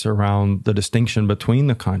ideas around the distinction between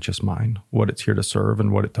the conscious mind, what it's here to serve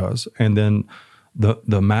and what it does, and then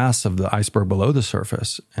the mass of the iceberg below the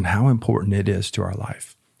surface and how important it is to our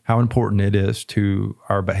life. How important it is to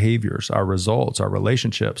our behaviors, our results, our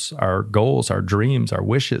relationships, our goals, our dreams, our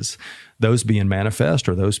wishes, those being manifest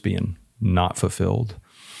or those being not fulfilled.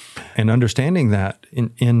 And understanding that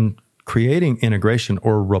in creating integration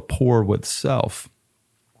or rapport with self,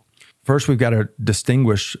 first we've got to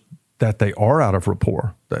distinguish that they are out of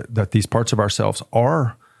rapport, that these parts of ourselves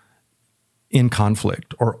are in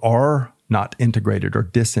conflict or are not integrated or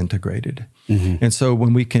disintegrated. Mm-hmm. And so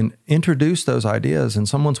when we can introduce those ideas and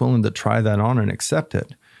someone's willing to try that on and accept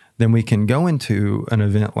it, then we can go into an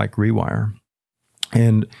event like Rewire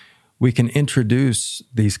and we can introduce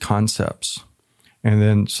these concepts. And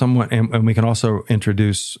then and we can also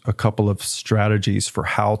introduce a couple of strategies for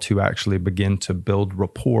how to actually begin to build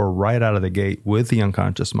rapport right out of the gate with the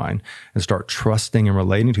unconscious mind and start trusting and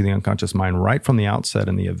relating to the unconscious mind right from the outset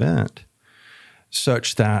in the event,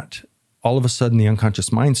 such that all of a sudden the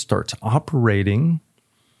unconscious mind starts operating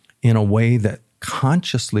in a way that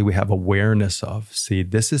consciously we have awareness of. See,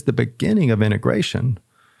 this is the beginning of integration.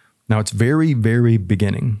 Now it's very, very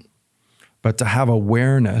beginning. But to have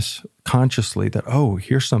awareness consciously that, oh,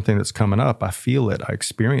 here's something that's coming up. I feel it. I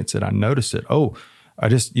experience it. I notice it. Oh,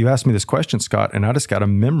 you asked me this question, Scott, and I just got a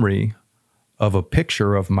memory of a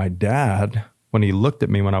picture of my dad when he looked at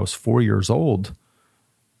me when I was 4 years old.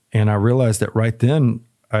 And I realized that right then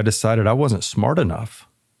I decided I wasn't smart enough.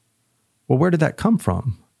 Well, where did that come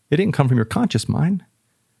from? It didn't come from your conscious mind.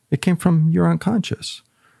 It came from your unconscious,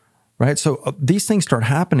 right? So these things start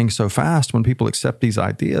happening so fast when people accept these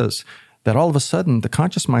ideas that all of a sudden the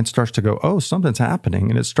conscious mind starts to go, oh, something's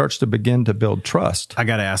happening, and it starts to begin to build trust. I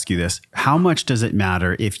got to ask you this. How much does it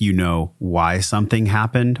matter if you know why something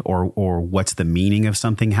happened or what's the meaning of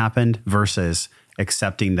something happened versus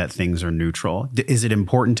accepting that things are neutral? Is it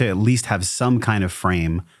important to at least have some kind of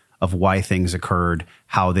frame of why things occurred,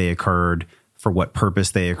 how they occurred, for what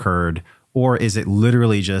purpose they occurred? Or is it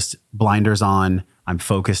literally just blinders on, I'm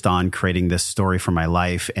focused on creating this story for my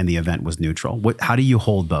life and the event was neutral? How do you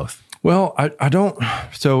hold both? Well, I don't.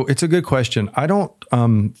 So it's a good question. I don't,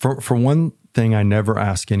 for one thing, I never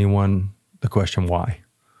ask anyone the question why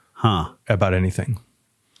about anything,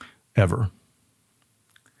 ever.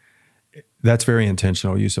 That's very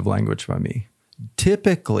intentional use of language by me.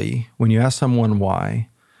 Typically, when you ask someone why,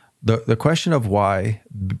 the question of why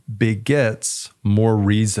begets more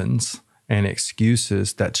reasons and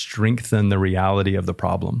excuses that strengthen the reality of the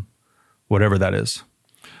problem, whatever that is.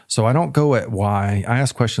 So I don't go at why. I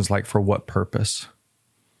ask questions like, for what purpose?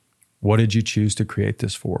 What did you choose to create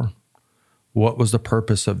this for? What was the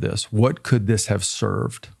purpose of this? What could this have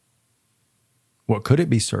served? What could it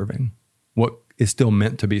be serving? What is still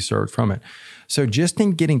meant to be served from it? So just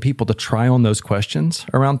in getting people to try on those questions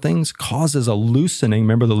around things causes a loosening.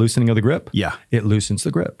 Remember the loosening of the grip? Yeah. It loosens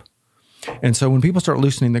the grip. And so when people start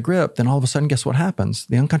loosening the grip, then all of a sudden, guess what happens?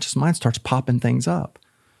 The unconscious mind starts popping things up.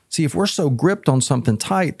 See, if we're so gripped on something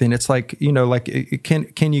tight, then it's like,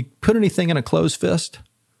 can you put anything in a closed fist?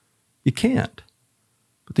 You can't.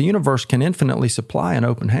 But the universe can infinitely supply an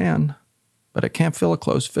open hand, but it can't fill a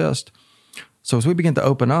closed fist. So as we begin to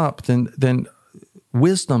open up, then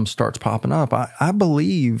wisdom starts popping up. I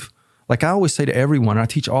believe, like I always say to everyone, and I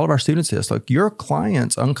teach all of our students this, like your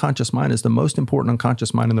client's unconscious mind is the most important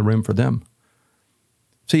unconscious mind in the room for them.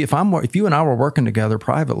 See, if you and I were working together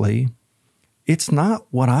privately, it's not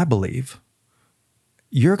what I believe.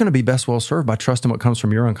 You're going to be best well served by trusting what comes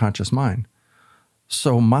from your unconscious mind.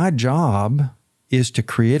 So my job is to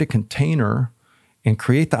create a container and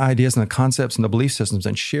create the ideas and the concepts and the belief systems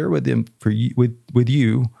and share with them with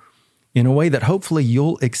you in a way that hopefully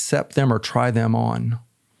you'll accept them or try them on,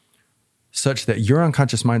 such that your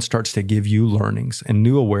unconscious mind starts to give you learnings and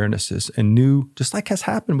new awarenesses and new, just like has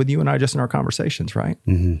happened with you and I just in our conversations, right?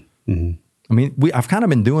 Mm-hmm. Mm-hmm. I mean, I've kind of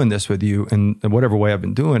been doing this with you in whatever way I've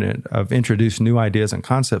been doing it. I've introduced new ideas and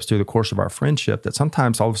concepts through the course of our friendship that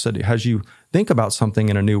sometimes all of a sudden it has you think about something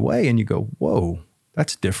in a new way and you go, whoa,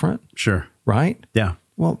 that's different. Sure. Right? Yeah.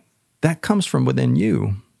 Well, that comes from within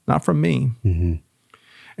you, not from me. Mm-hmm.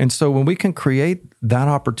 And so when we can create that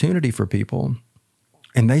opportunity for people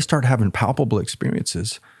and they start having palpable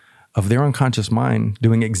experiences of their unconscious mind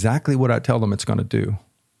doing exactly what I tell them it's going to do,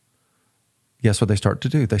 guess what they start to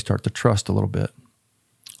do? They start to trust a little bit.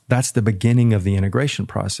 That's the beginning of the integration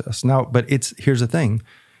process. Now, but here's the thing.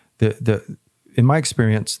 In my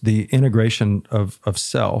experience, the integration of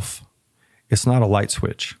self, it's not a light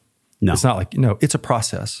switch. No. It's not like, it's a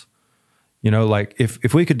process. Like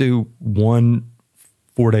if we could do one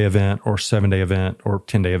 4-day event or 7-day event or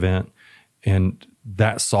 10-day event and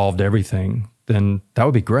that solved everything, then that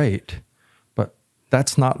would be great. But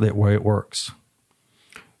that's not the way it works.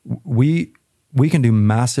 We can do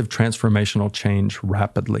massive transformational change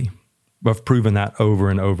rapidly. I've proven that over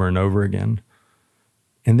and over and over again.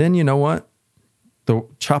 And then you know what?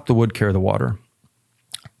 Chop the wood, carry the water.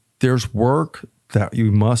 There's work that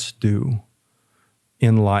you must do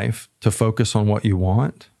in life to focus on what you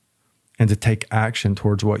want and to take action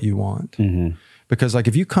towards what you want. Mm-hmm. Because like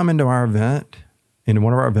if you come into our event, into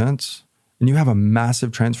one of our events, and you have a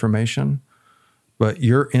massive transformation, but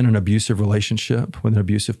you're in an abusive relationship with an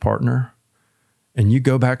abusive partner, and you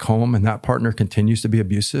go back home and that partner continues to be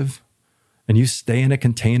abusive, and you stay in a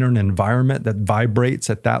container, an environment that vibrates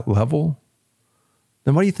at that level,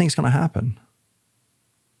 then what do you think is going to happen?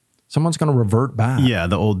 Someone's going to revert back. Yeah,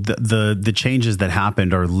 the changes that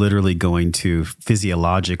happened are literally going to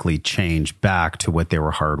physiologically change back to what they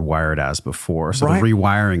were hardwired as before. So right. The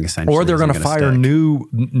rewiring essentially, or they're going to fire new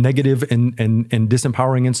negative and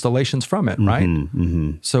disempowering installations from it, right?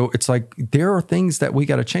 Mm-hmm. So it's like there are things that we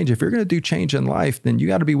got to change. If you're going to do change in life, then you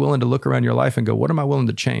got to be willing to look around your life and go, "What am I willing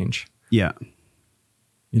to change?" Yeah,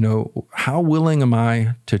 how willing am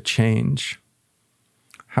I to change?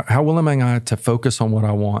 How willing am I to focus on what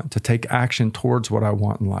I want, to take action towards what I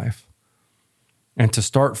want in life, and to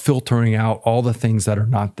start filtering out all the things that are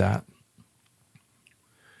not that?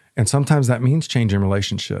 And sometimes that means changing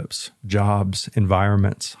relationships, jobs,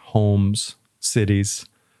 environments, homes, cities,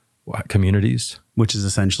 communities. Which is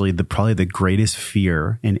essentially probably the greatest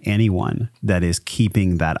fear in anyone, that is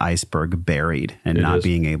keeping that iceberg buried and not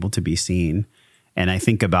being able to be seen. And I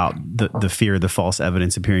think about the fear of the false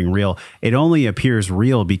evidence appearing real. It only appears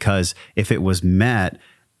real because if it was met,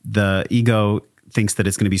 the ego thinks that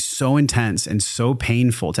it's going to be so intense and so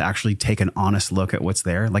painful to actually take an honest look at what's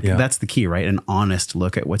there. Like that's the key, right? An honest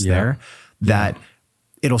look at what's there, that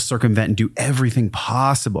it'll circumvent and do everything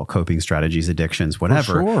possible, coping strategies, addictions,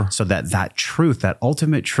 whatever, so that truth, that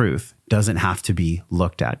ultimate truth, doesn't have to be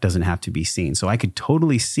looked at, doesn't have to be seen. So I could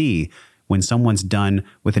totally see when someone's done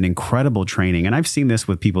with an incredible training, and I've seen this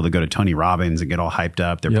with people that go to Tony Robbins and get all hyped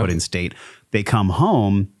up, they're put in state, they come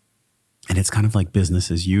home and it's kind of like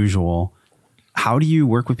business as usual. How do you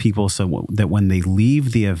work with people so that when they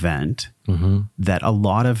leave the event, that a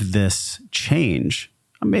lot of this change,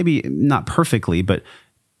 maybe not perfectly, but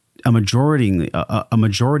a majority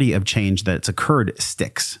of change that's occurred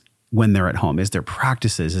sticks when they're at home? Is there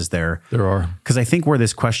practices? Is there? There are. Because I think where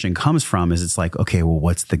this question comes from is it's like, okay, well,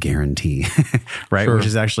 what's the guarantee, right? Which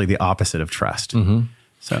is actually the opposite of trust.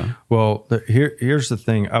 So, well, here's the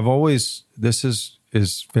thing. This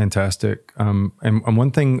is fantastic. And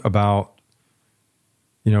one thing about,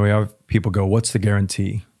 we have people go, what's the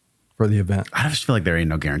guarantee for the event? I just feel like there ain't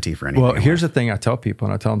no guarantee for anything. Well, here's the thing I tell people,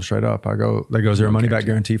 and I tell them straight up. I go, is there a money back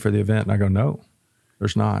guarantee for the event? And I go, no,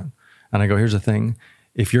 there's not. And I go, here's the thing.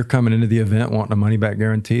 If you're coming into the event wanting a money back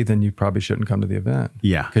guarantee, then you probably shouldn't come to the event.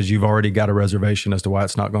 Yeah. Because you've already got a reservation as to why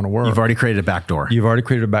it's not going to work. You've already created a back door.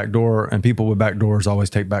 And people with back doors always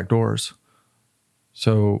take back doors.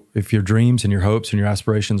 So if your dreams and your hopes and your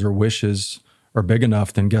aspirations or wishes are big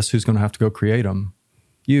enough, then guess who's going to have to go create them?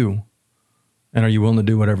 You. And are you willing to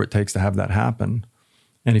do whatever it takes to have that happen?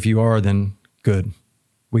 And if you are, then good.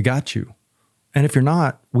 We got you. And if you're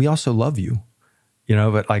not, we also love you.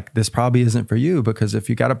 But like this probably isn't for you, because if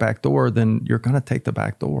you got a back door, then you're going to take the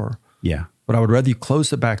back door. Yeah. But I would rather you close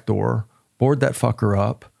the back door, board that fucker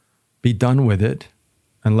up, be done with it,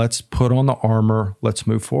 and let's put on the armor. Let's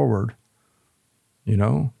move forward.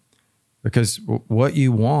 Because what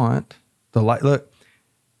you want, the light, look,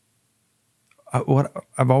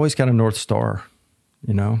 I've always got a North Star,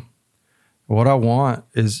 what I want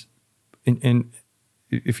is, and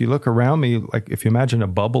if you look around me, like if you imagine a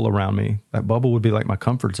bubble around me, that bubble would be like my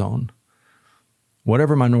comfort zone.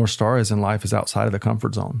 Whatever my North Star is in life is outside of the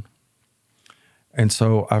comfort zone. And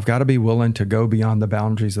so I've got to be willing to go beyond the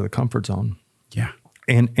boundaries of the comfort zone. Yeah.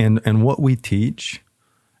 And what we teach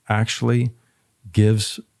actually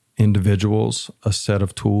gives individuals a set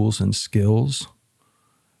of tools and skills.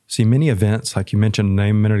 See, many events, like you mentioned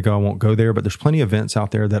a minute ago, I won't go there, but there's plenty of events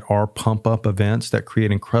out there that are pump-up events that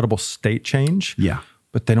create incredible state change. Yeah.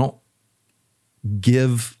 But they don't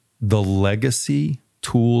give the legacy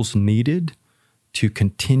tools needed to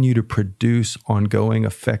continue to produce ongoing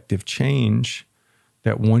effective change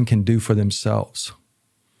that one can do for themselves.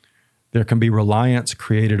 There can be reliance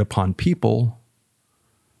created upon people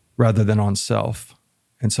rather than on self.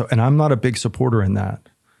 And I'm not a big supporter in that,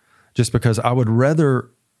 just because I would rather,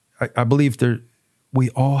 I believe we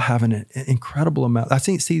all have an incredible amount.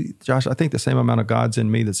 Josh, I think the same amount of God's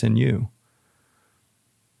in me that's in you.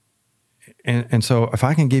 And so if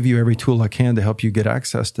I can give you every tool I can to help you get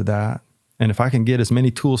access to that, and if I can get as many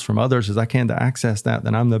tools from others as I can to access that,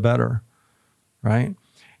 then I'm the better, right?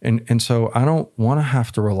 And so I don't want to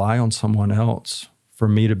have to rely on someone else for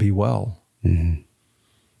me to be well. Mm-hmm.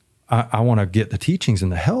 I want to get the teachings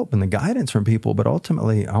and the help and the guidance from people, but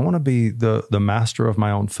ultimately I want to be the master of my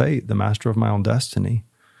own fate, the master of my own destiny.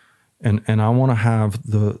 And I want to have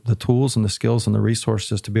the tools and the skills and the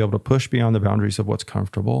resources to be able to push beyond the boundaries of what's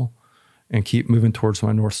comfortable and keep moving towards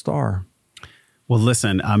my North Star. Well,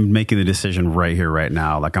 listen, I'm making the decision right here, right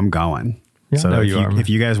now. Like I'm going. Yeah, so if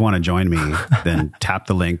you guys want to join me, then tap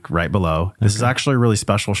the link right below. This is actually a really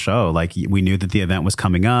special show. Like we knew that the event was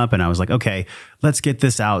coming up and I was like, okay, let's get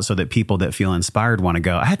this out so that people that feel inspired want to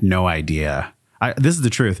go. I had no idea. This is the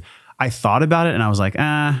truth. I thought about it and I was like,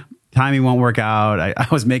 timing won't work out. I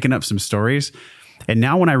was making up some stories. And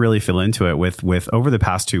now when I really feel into it with over the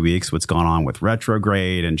past 2 weeks, what's gone on with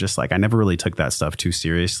retrograde and just like, I never really took that stuff too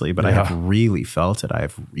seriously, but I have really felt it. I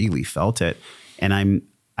have really felt it. And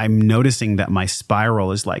I'm noticing that my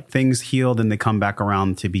spiral is like things healed and they come back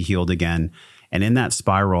around to be healed again. And in that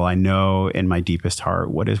spiral, I know in my deepest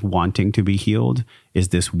heart, what is wanting to be healed is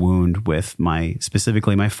this wound with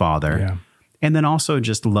specifically my father. Yeah. And then also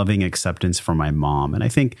just loving acceptance for my mom. And I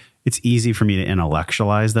think it's easy for me to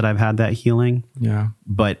intellectualize that I've had that healing. Yeah.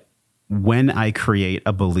 But when I create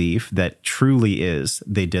a belief that truly is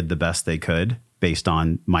they did the best they could based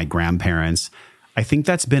on my grandparents, I think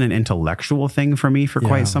that's been an intellectual thing for me for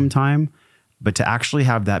quite some time. But to actually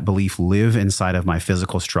have that belief live inside of my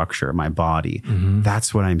physical structure, my body,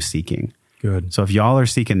 that's what I'm seeking. Good. So if y'all are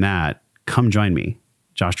seeking that, come join me.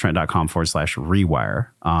 joshtrent.com/rewire.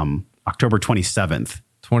 October 27th.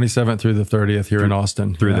 27th through the 30th here in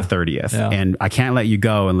Austin. Through the 30th. Yeah. And I can't let you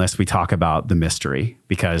go unless we talk about the mystery,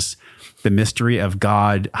 because the mystery of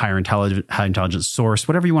God, higher intelligence source,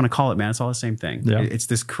 whatever you want to call it, man, it's all the same thing. Yeah. It's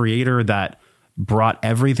this creator that brought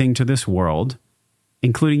everything to this world,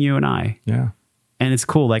 including you and I. Yeah. And it's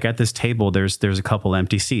cool. Like at this table, there's a couple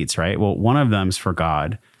empty seats, right? Well, one of them's for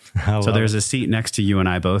God. So there's a seat next to you and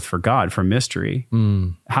I both for God, for mystery.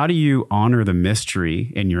 How do you honor the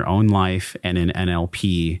mystery in your own life and in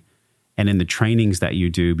NLP and in the trainings that you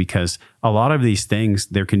do? Because a lot of these things,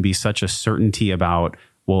 there can be such a certainty about,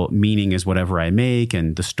 well, meaning is whatever I make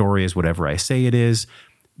and the story is whatever I say it is.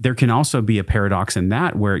 There can also be a paradox in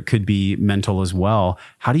that where it could be mental as well.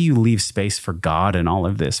 How do you leave space for God in all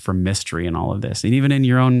of this, for mystery in all of this, and even in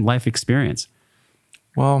your own life experience?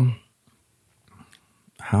 Well,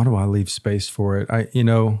 how do I leave space for it?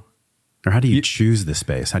 Or how do you choose the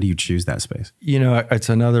space? How do you choose that space?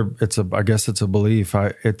 I guess it's a belief.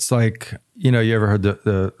 It's like, you ever heard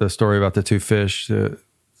the story about the two fish?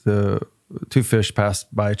 The two fish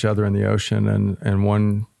passed by each other in the ocean, and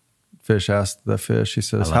one fish asked the fish, he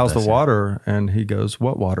says, how's the water? And he goes,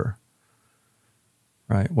 what water?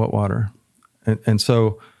 Right? What water? And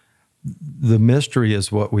so the mystery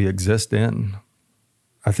is what we exist in.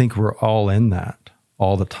 I think we're all in that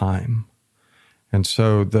all the time. And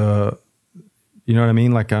so you know what I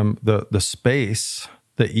mean? Like the space,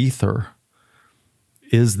 the ether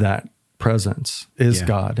is that presence, is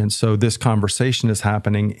God. And so this conversation is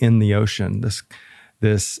happening in the ocean.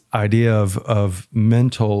 This idea of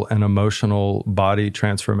mental and emotional body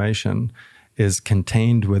transformation is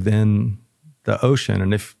contained within the ocean.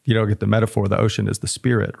 And if you don't get the metaphor, the ocean is the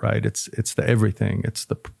spirit, right? It's the everything. It's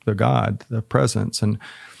the God, the presence. And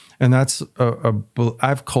that's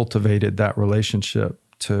I've cultivated that relationship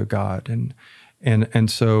to God.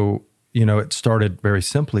 And so, it started very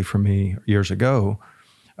simply for me years ago.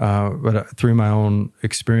 But through my own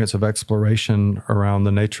experience of exploration around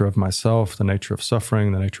the nature of myself, the nature of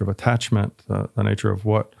suffering, the nature of attachment, the nature of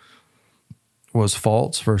what was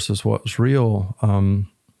false versus what was real,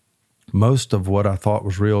 most of what I thought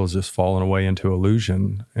was real is just fallen away into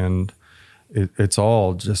illusion. And it's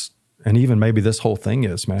all just, and even maybe this whole thing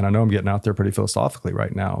is, man, I know I'm getting out there pretty philosophically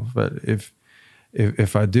right now, but if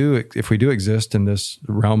we do exist in this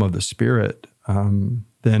realm of the spirit,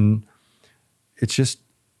 then it's just,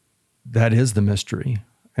 that is the mystery.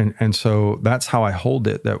 And so that's how I hold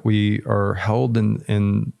it, that we are held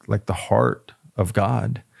in like the heart of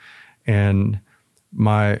God. And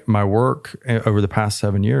my work over the past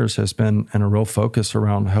 7 years has been in a real focus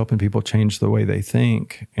around helping people change the way they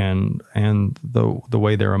think and the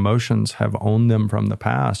way their emotions have owned them from the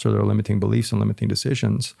past, or their limiting beliefs and limiting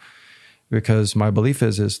decisions. Because my belief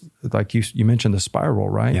is like you mentioned the spiral,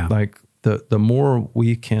 right? Yeah. Like the more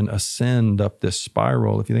we can ascend up this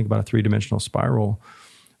spiral, if you think about a three-dimensional spiral,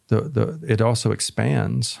 it also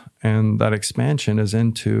expands. And that expansion is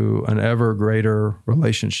into an ever greater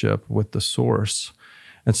relationship with the source.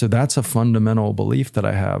 And so that's a fundamental belief that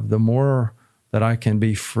I have. The more that I can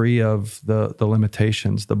be free of the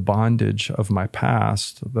limitations, the bondage of my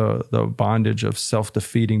past, the bondage of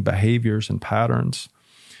self-defeating behaviors and patterns,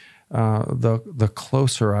 the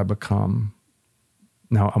closer I become.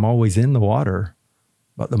 Now, I'm always in the water,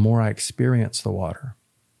 but the more I experience the water,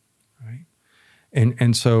 right?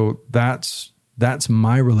 And so that's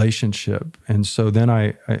my relationship. And so then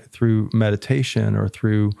I through meditation or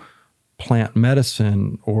through plant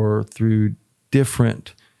medicine or through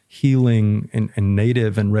different healing and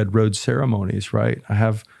native and red road ceremonies, right? I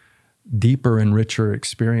have deeper and richer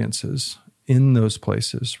experiences in those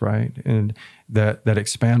places, right? And that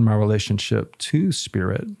expand my relationship to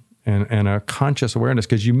spirit and a conscious awareness.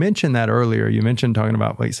 Because you mentioned that earlier. You mentioned talking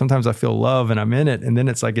about, like, sometimes I feel love and I'm in it, and then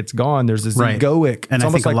it's like it's gone. There's this egoic, and it's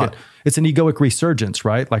almost like it's an egoic resurgence,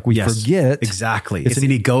 right? Like we forget. Exactly. It's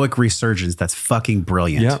an egoic resurgence. That's fucking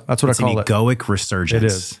brilliant. Yeah, that's what I call it. It's an egoic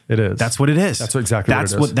resurgence. It is. That's what it is. That's exactly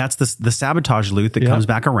what it is. That's the sabotage loop that comes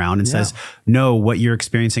back around and says, no, what you're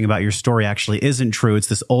experiencing about your story actually isn't true. It's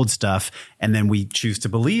this old stuff. And then we choose to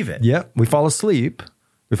believe it. Yeah. We fall asleep.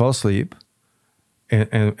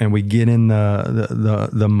 and we get in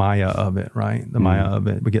the Maya of it, right? The Maya of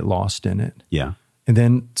it. We get lost in it. Yeah. And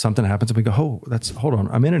then something happens and we go, hold on,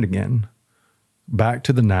 I'm in it again. Back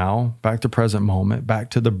to the now, back to present moment, back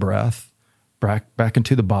to the breath, back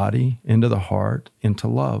into the body, into the heart, into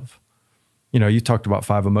love. You talked about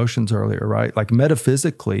 5 emotions earlier, right? Like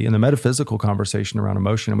metaphysically, in the metaphysical conversation around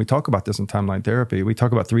emotion, and we talk about this in timeline therapy, we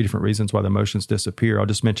talk about 3 different reasons why the emotions disappear. I'll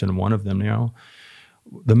just mention one of them now.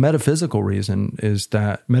 The metaphysical reason is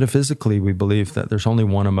that metaphysically we believe that there's only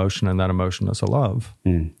one emotion, and that emotion is a love.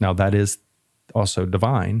 Now that is also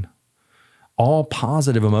divine. All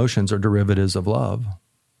positive emotions are derivatives of love.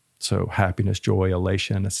 So happiness, joy,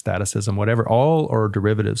 elation, ecstaticism, whatever, all are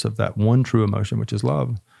derivatives of that one true emotion, which is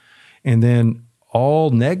love. And then all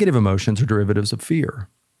negative emotions are derivatives of fear.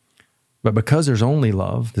 But because there's only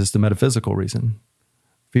love, this is the metaphysical reason,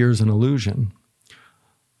 fear is an illusion.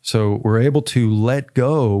 So we're able to let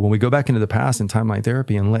go, when we go back into the past in timeline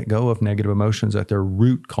therapy, and let go of negative emotions at their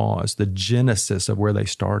root cause, the genesis of where they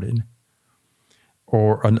started,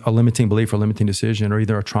 or a limiting belief or limiting decision, or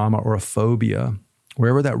either a trauma or a phobia,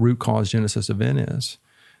 wherever that root cause genesis event is,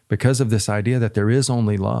 because of this idea that there is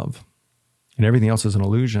only love and everything else is an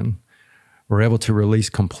illusion, we're able to release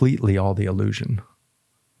completely all the illusion.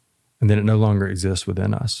 And then it no longer exists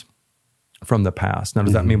within us from the past. Now,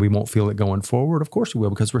 does that mean we won't feel it going forward? Of course we will,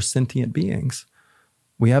 because we're sentient beings.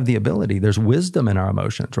 We have the ability. There's wisdom in our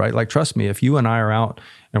emotions, right? Like, trust me, if you and I are out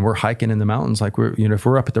and we're hiking in the mountains, like if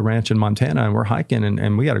we're up at the ranch in Montana and we're hiking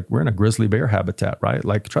and we're in a grizzly bear habitat, right?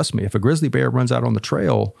 Like, trust me, if a grizzly bear runs out on the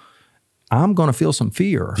trail, I'm going to feel some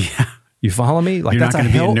fear. Yeah. You follow me? Like, you're that's not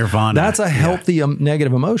going to be in nirvana. That's a healthy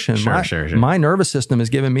negative emotion. Sure. My nervous system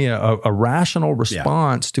is giving me a rational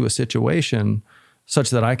response to a situation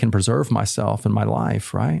such that I can preserve myself and my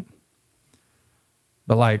life, right?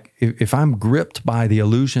 But like, if I'm gripped by the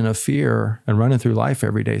illusion of fear and running through life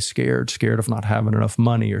every day scared of not having enough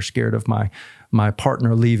money, or scared of my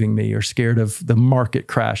partner leaving me, or scared of the market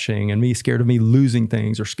crashing and me scared of me losing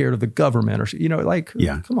things, or scared of the government,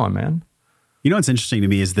 or, come on, man. What's interesting to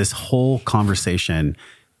me is this whole conversation,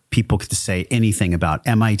 people could say anything about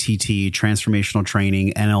MITT, transformational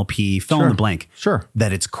training, NLP, fill in the blank. Sure.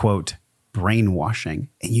 That it's, quote, brainwashing.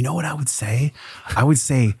 And you know what I would say? I would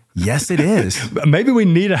say, yes, it is. Maybe we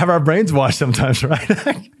need to have our brains washed sometimes,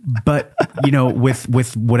 right? But,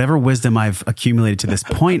 with whatever wisdom I've accumulated to this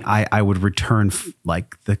point, I would return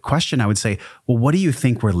the question. I would say, well, what do you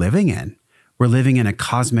think we're living in? We're living in a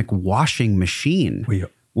cosmic washing machine.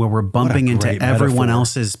 Where we're bumping into everyone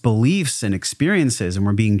else's beliefs and experiences, and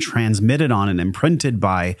we're being transmitted on and imprinted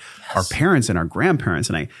by our parents and our grandparents.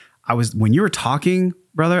 And I was, when you were talking,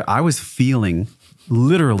 brother, I was feeling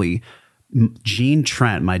literally Gene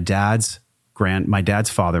Trent, my dad's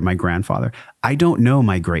father, my grandfather. I don't know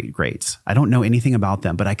my greats. I don't know anything about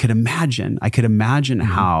them, but I could imagine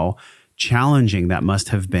how challenging that must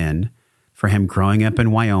have been for him growing up in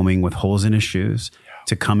Wyoming with holes in his shoes,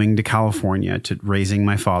 to coming to California, to raising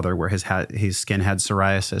my father where his skin had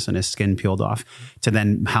psoriasis and his skin peeled off, to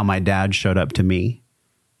then how my dad showed up to me,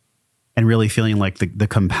 and really feeling like the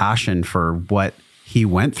compassion for what he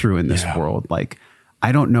went through in this world. Like,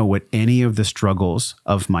 I don't know what any of the struggles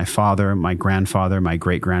of my father, my grandfather, my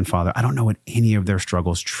great-grandfather, I don't know what any of their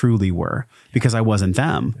struggles truly were, because I wasn't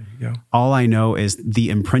them. There you go. All I know is the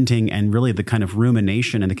imprinting and really the kind of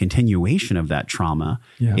rumination and the continuation of that trauma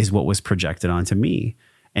is what was projected onto me.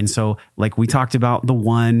 And so, like, we talked about the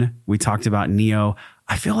one, we talked about Neo.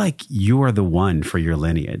 I feel like you are the one for your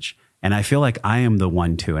lineage. And I feel like I am the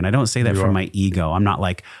one too. And I don't say that from my ego. I'm not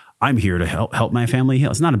like, I'm here to help my family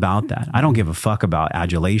heal. It's not about that. I don't give a fuck about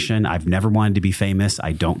adulation. I've never wanted to be famous.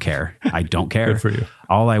 I don't care. Good for you.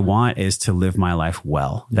 All I want is to live my life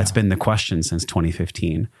well. That's been the question since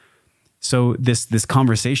 2015. So this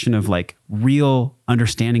conversation of like real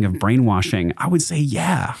understanding of brainwashing, I would say,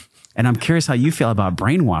 yeah. And I'm curious how you feel about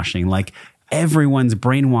brainwashing. Like, everyone's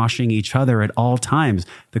brainwashing each other at all times.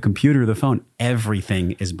 The computer, the phone,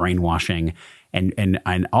 everything is brainwashing.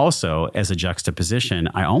 And also, as a juxtaposition,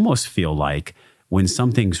 I almost feel like when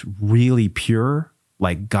something's really pure,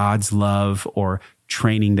 like God's love or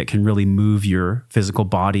training that can really move your physical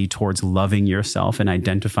body towards loving yourself and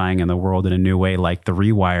identifying in the world in a new way, like The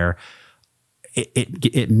Rewire,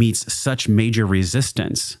 it meets such major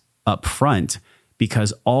resistance up front,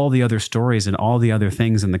 because all the other stories and all the other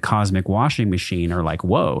things in the cosmic washing machine are like,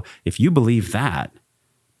 whoa, if you believe that,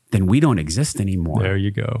 then we don't exist anymore. There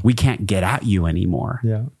you go. We can't get at you anymore.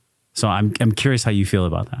 Yeah. So I'm curious how you feel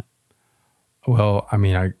about that. Well, I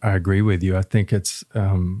mean, I agree with you. I think it's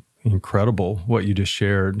incredible what you just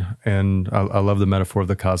shared. And I love the metaphor of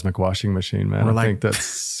the cosmic washing machine, man. I think that's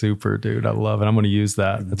super, dude. I love it. I'm going to use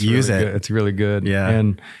that. Use it. Good. It's really good. Yeah.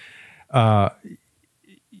 And and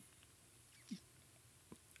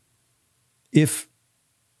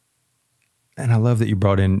I love that you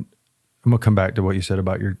brought in, I'm going to come back to what you said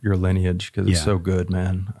about your lineage, because it's so good,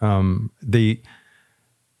 man.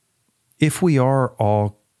 If we are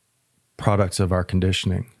all products of our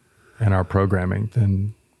conditioning and our programming,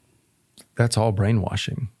 then that's all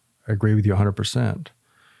brainwashing. I agree with you 100%.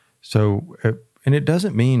 So, and it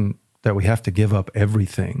doesn't mean that we have to give up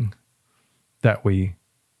everything that we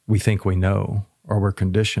think we know or we're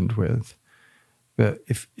conditioned with. But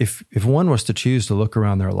if one was to choose to look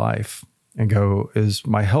around their life and go, is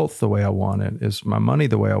my health the way I want it? Is my money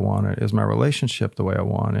the way I want it? Is my relationship the way I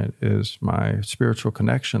want it? Is my spiritual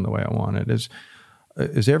connection the way I want it?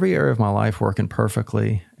 Is every area of my life working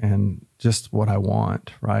perfectly and just what I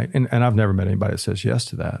want, right? And I've never met anybody that says yes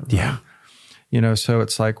to that. Right? Yeah. You know, so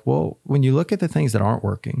it's like, well, when you look at the things that aren't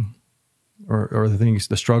working, or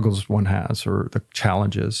the struggles one has, or the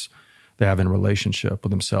challenges they have in relationship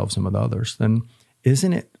with themselves and with others, then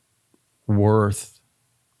isn't it worth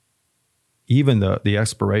even the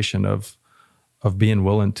exploration of being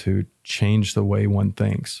willing to change the way one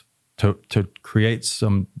thinks, to create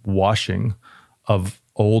some washing of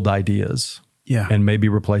old ideas, and maybe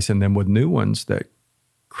replacing them with new ones that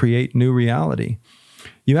create new reality?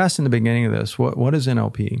 You asked in the beginning of this, what is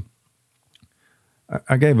NLP?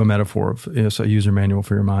 I gave a metaphor of it's a user manual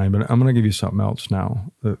for your mind, but I'm going to give you something else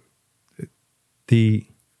now.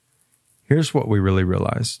 Here's what we really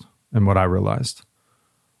realized, and what I realized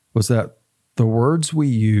was that the words we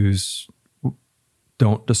use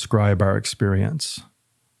don't describe our experience.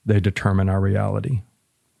 They determine our reality.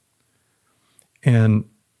 And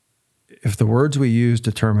if the words we use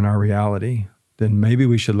determine our reality, then maybe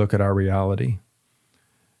we should look at our reality.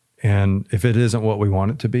 And if it isn't what we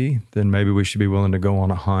want it to be, then maybe we should be willing to go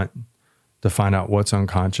on a hunt to find out what's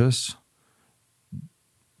unconscious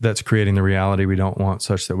that's creating the reality we don't want,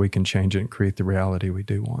 such that we can change it and create the reality we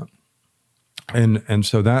do want. And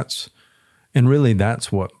so that's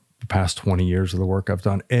what the past 20 years of the work I've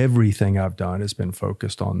done, everything I've done has been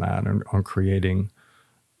focused on that, and on creating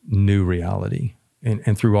new reality,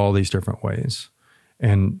 and through all these different ways.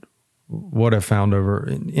 And what I've found over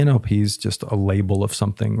NLP is just a label of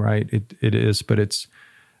something, right? It is, but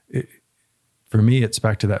for me, it's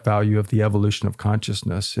back to that value of the evolution of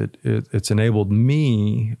consciousness. It's enabled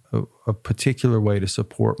me a particular way to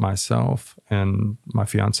support myself and my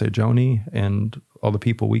fiance Joni and all the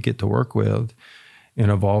people we get to work with in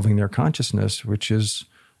evolving their consciousness, which is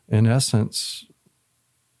in essence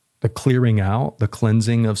the clearing out, the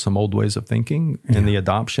cleansing of some old ways of thinking, and the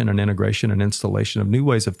adoption and integration and installation of new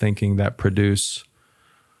ways of thinking that produce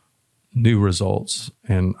new results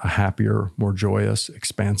and a happier, more joyous,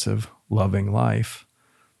 expansive, loving life.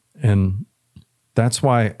 And that's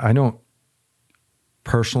why I don't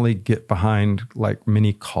personally get behind like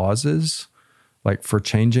many causes, like for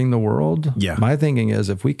changing the world. Yeah. My thinking is,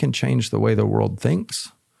 if we can change the way the world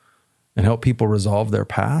thinks and help people resolve their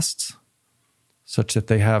pasts, such that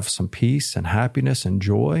they have some peace and happiness and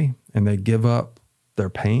joy, and they give up their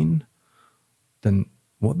pain, then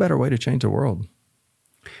what better way to change the world?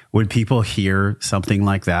 When people hear something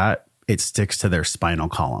like that, it sticks to their spinal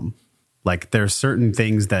column. Like there's certain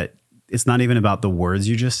things that it's not even about the words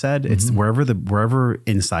you just said. Mm-hmm. It's wherever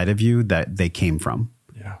inside of you that they came from.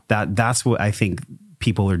 Yeah. That's what I think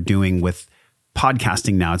people are doing with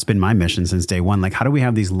podcasting now. It's been my mission since day one. Like, how do we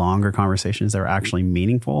have these longer conversations that are actually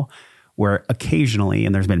meaningful? Where occasionally,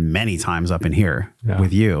 and there's been many times up in here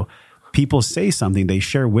with you, people say something, they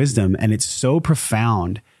share wisdom, and it's so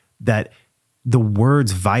profound that the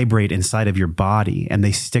words vibrate inside of your body and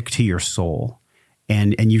they stick to your soul.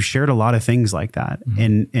 And you shared a lot of things like that.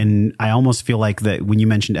 Mm-hmm. And I almost feel like that when you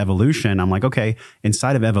mentioned evolution, I'm like, okay,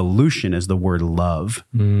 inside of evolution is the word love.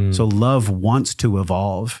 Mm. So love wants to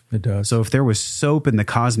evolve. It does. So if there was soap in the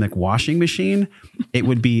cosmic washing machine, it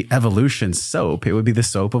would be evolution soap. It would be the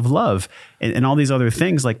soap of love. And all these other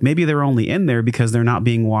things, like maybe they're only in there because they're not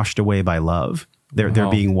being washed away by love. They're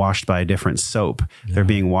being washed by a different soap. Yeah. They're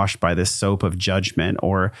being washed by this soap of judgment,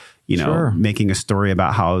 or, you know, making a story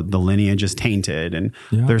about how the lineage is tainted. And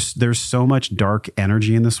there's so much dark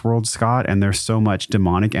energy in this world, Scott, and there's so much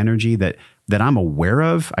demonic energy that I'm aware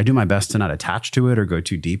of. I do my best to not attach to it or go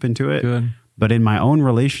too deep into it. Good. But in my own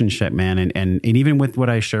relationship, man, and even with what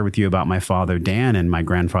I share with you about my father, Dan, and my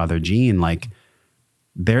grandfather, Gene, like,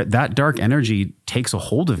 that dark energy takes a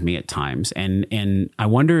hold of me at times. And I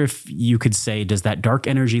wonder if you could say, does that dark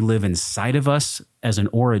energy live inside of us as an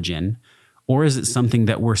origin, Or is it something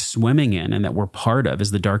that we're swimming in and that we're part of?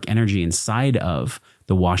 Is the dark energy inside of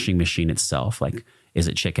the washing machine itself? Like, is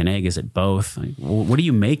it chicken egg? Is it both? Like, what do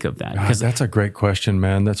you make of that? Because that's a great question,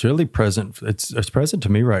 man. That's really present. It's present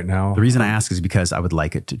to me right now. The reason I ask is because I would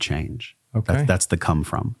like it to change. Okay. That's the come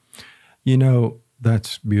from.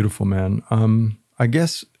 That's beautiful, man. I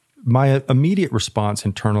guess my immediate response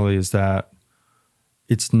internally is that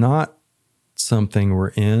it's not something we're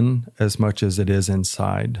in as much as it is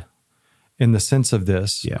inside. In the sense of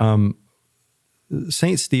this,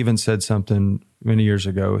 St. Stephen said something many years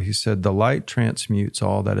ago. He said, the light transmutes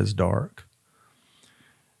all that is dark.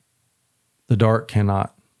 The dark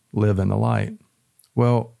cannot live in the light.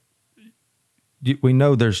 Well, we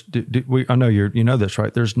know I know you know this,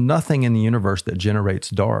 right? There's nothing in the universe that generates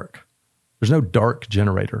dark. There's no dark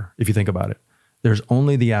generator, if you think about it. There's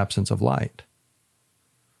only the absence of light.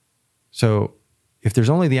 So if there's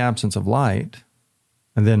only the absence of light,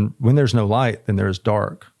 and then when there's no light, then there's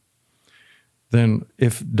dark. Then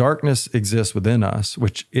if darkness exists within us,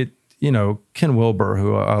 which Ken Wilber,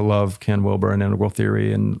 who I love, Ken Wilber and integral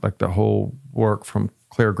theory, and like the whole work from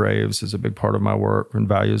Claire Graves is a big part of my work and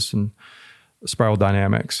values and spiral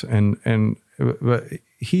dynamics. But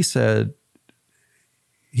he said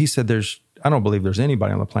I don't believe there's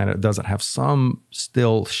anybody on the planet that doesn't have some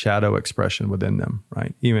still shadow expression within them,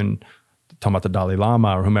 right? Even talking about the Dalai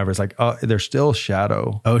Lama or whomever, it's like, there's still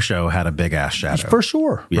shadow. Osho had a big ass shadow. For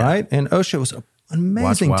sure, right? And Osho was an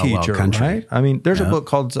amazing teacher, right? I mean, there's a book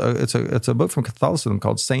called, it's a book from Catholicism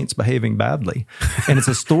called Saints Behaving Badly. And it's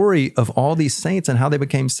a story of all these saints and how they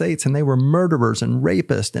became saints. And they were murderers and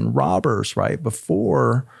rapists and robbers, right?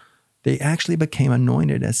 Before they actually became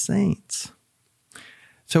anointed as saints.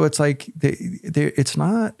 So it's like, it's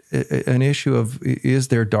not an issue of, is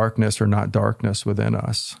there darkness or not darkness within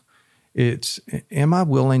us? It's, am I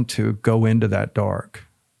willing to go into that dark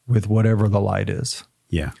with whatever the light is?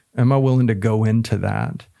 Yeah. Am I willing to go into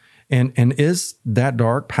that? And is that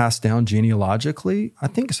dark passed down genealogically? I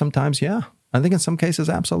think sometimes, yeah. I think in some cases,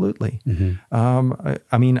 absolutely. Mm-hmm.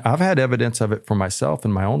 I mean, I've had evidence of it for myself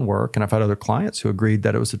in my own work, and I've had other clients who agreed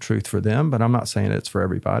that it was the truth for them, but I'm not saying it's for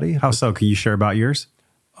everybody. How so? Can you share about yours?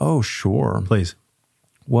 Oh, sure. Please.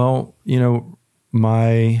 Well,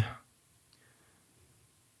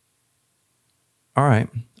 all right.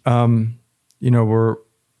 We're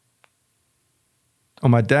on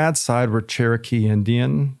my dad's side, we're Cherokee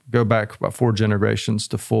Indian, go back about 4 generations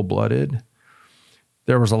to full-blooded.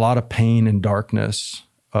 There was a lot of pain and darkness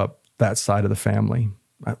up that side of the family.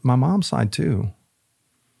 My mom's side too.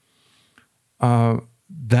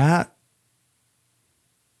 That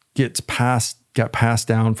got passed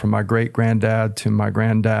down from my great-granddad to my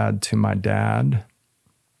granddad to my dad.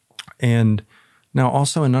 And now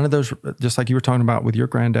also in none of those, just like you were talking about with your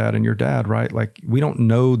granddad and your dad, right? Like we don't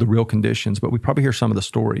know the real conditions, but we probably hear some of the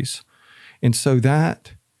stories. And so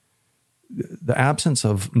that the absence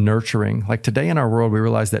of nurturing, like today in our world, we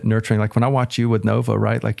realize that nurturing, like when I watch you with Nova,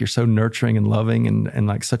 right? Like you're so nurturing and loving and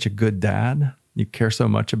like such a good dad. You care so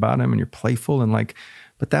much about him and you're playful and like,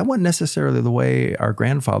 but that wasn't necessarily the way our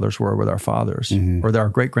grandfathers were with our fathers, mm-hmm. or our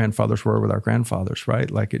great-grandfathers were with our grandfathers,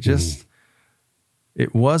 right? Like it just,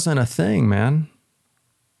 it wasn't a thing, man.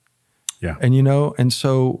 Yeah. And, and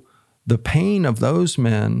so the pain of those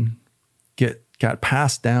men got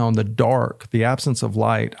passed down, the dark, the absence of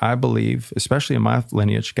light, I believe, especially in my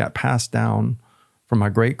lineage, got passed down from my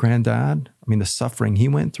great-granddad. I mean, the suffering he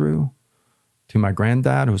went through, to my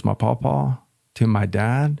granddad, who was my pawpaw, to my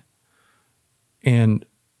dad. And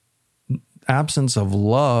absence of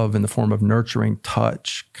love in the form of nurturing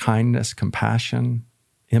touch, kindness, compassion,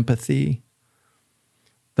 empathy,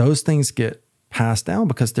 those things get passed down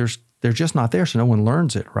because they're just not there, so no one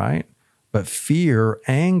learns it, right? But fear,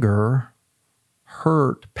 anger,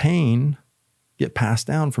 hurt, pain get passed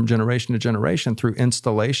down from generation to generation through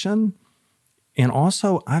installation. And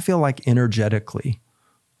also, I feel like energetically,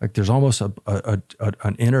 like there's almost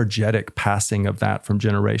an energetic passing of that from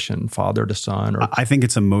generation, father to son. Or I think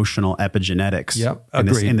it's emotional epigenetics. Yep,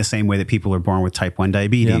 agreed. In the same way that people are born with type 1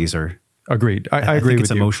 diabetes, or agreed. I agree. It's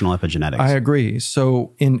emotional epigenetics. I agree.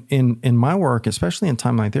 So in my work, especially in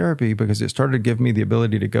timeline therapy, because it started to give me the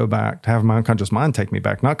ability to go back, to have my unconscious mind take me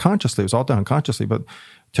back, not consciously, it was all done unconsciously, but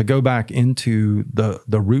to go back into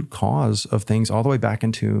the root cause of things, all the way back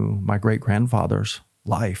into my great-grandfather's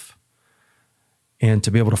life, and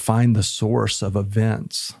to be able to find the source of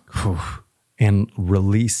events and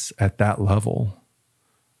release at that level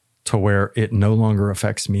to where it no longer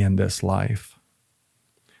affects me in this life.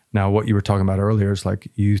 Now, what you were talking about earlier is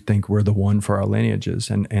like, you think we're the one for our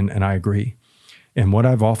lineages, and I agree. And what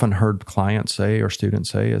I've often heard clients say or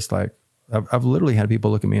students say is like, I've literally had people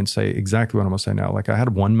look at me and say exactly what I'm going to say now. Like I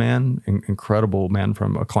had one man, incredible man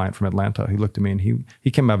from a client from Atlanta. He looked at me and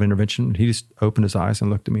he came out of intervention and he just opened his eyes and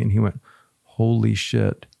looked at me and he went, holy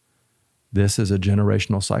shit, this is a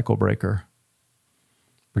generational cycle breaker.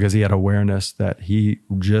 Because he had awareness that he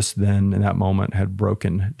just then in that moment had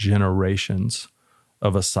broken generations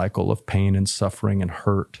of a cycle of pain and suffering and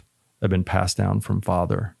hurt that had been passed down from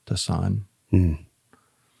father to son. Mm.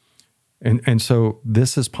 And so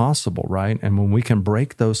this is possible, right? And when we can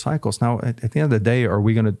break those cycles, now at the end of the day, are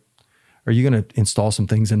you going to install some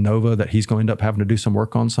things in Nova that he's going to end up having to do some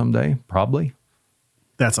work on someday? Probably.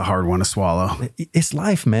 That's a hard one to swallow. It's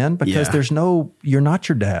life, man, because you're not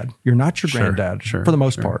your dad. You're not your granddad for the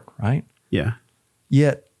most part, right? Yeah.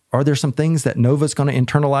 Yet, are there some things that Nova's going to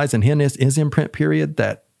internalize in his imprint period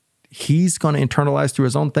that he's going to internalize through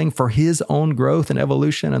his own thing for his own growth and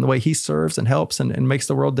evolution and the way he serves and helps and makes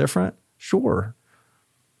the world different? Sure.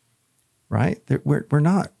 Right? We're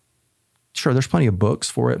not, sure, there's plenty of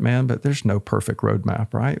books for it, man, but there's no perfect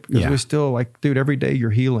roadmap, right? Because we still like, dude, every day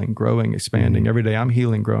you're healing, growing, expanding. Mm-hmm. Every day I'm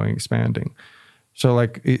healing, growing, expanding. So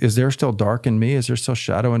like, is there still dark in me? Is there still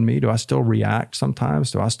shadow in me? Do I still react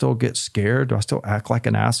sometimes? Do I still get scared? Do I still act like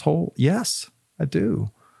an asshole? Yes, I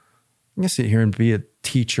do. I can sit here and be a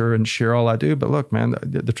teacher and share all I do. But look, man,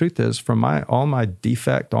 the truth is from all my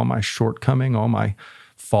defect, all my shortcoming, all my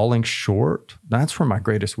falling short, that's where my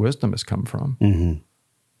greatest wisdom has come from.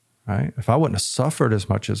 Mm-hmm. Right? If I wouldn't have suffered as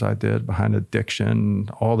much as I did behind addiction,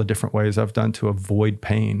 all the different ways I've done to avoid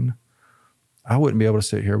pain, I wouldn't be able to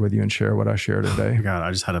sit here with you and share what I share today. Oh God,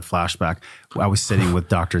 I just had a flashback. I was sitting with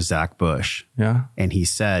Dr. Zach Bush. Yeah. And he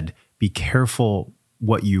said, be careful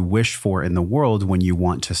what you wish for in the world when you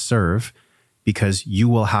want to serve, because you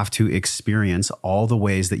will have to experience all the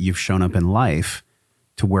ways that you've shown up in life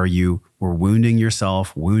to where you were wounding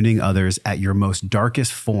yourself, wounding others at your most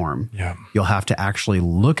darkest form. Yeah. You'll have to actually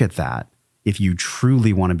look at that if you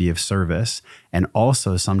truly want to be of service. And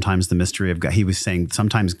also sometimes the mystery of God, he was saying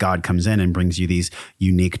sometimes God comes in and brings you these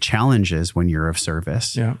unique challenges when you're of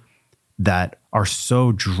service that are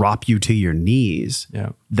so drop you to your knees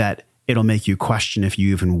that it'll make you question if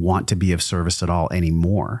you even want to be of service at all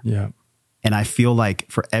anymore. Yeah. And I feel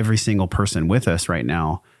like for every single person with us right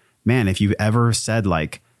now, man, if you've ever said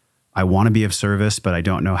like, I want to be of service, but I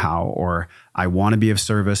don't know how, or I want to be of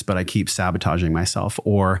service, but I keep sabotaging myself,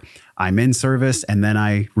 or I'm in service and then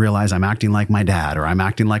I realize I'm acting like my dad, or I'm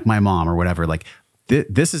acting like my mom, or whatever. Like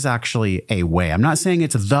this is actually a way. I'm not saying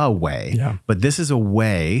it's the way, but this is a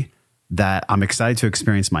way that I'm excited to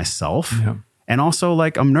experience myself. Yeah. And also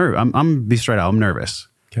like I'm gonna be straight out. I'm nervous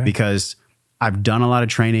because I've done a lot of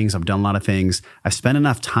trainings. I've done a lot of things. I've spent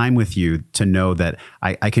enough time with you to know that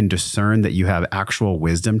I can discern that you have actual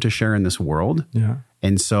wisdom to share in this world. Yeah.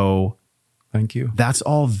 And so thank you. That's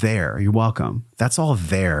all there. You're welcome. That's all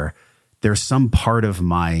there. There's some part of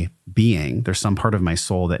my being, there's some part of my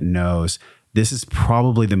soul that knows this is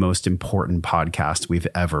probably the most important podcast we've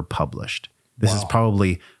ever published. This is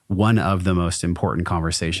probably one of the most important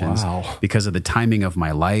conversations because of the timing of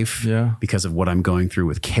my life, because of what I'm going through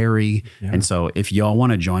with Carrie. Yeah. And so if y'all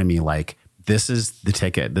want to join me, like this is the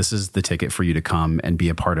ticket. This is the ticket for you to come and be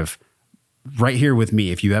a part of right here with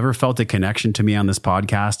me. If you ever felt a connection to me on this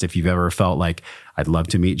podcast, if you've ever felt like I'd love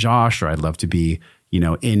to meet Josh, or I'd love to be,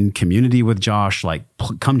 in community with Josh, like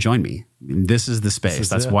come join me. This is the space.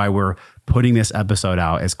 That's why we're putting this episode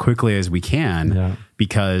out as quickly as we can,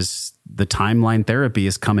 because the timeline therapy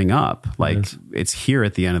is coming up. Like it's here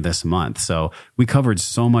at the end of this month. So we covered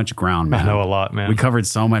so much ground, man. I know a lot, man. We covered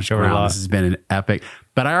so much ground. This has been an epic,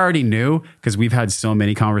 but I already knew because we've had so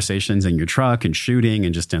many conversations in your truck and shooting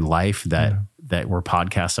and just in life that were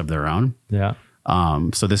podcasts of their own. Yeah.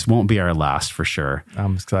 So this won't be our last for sure.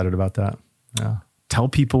 I'm excited about that. Yeah. Tell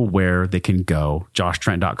people where they can go.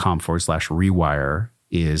 joshtrent.com/rewire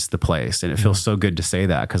is the place. And it feels so good to say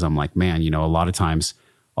that because I'm like, man, a lot of times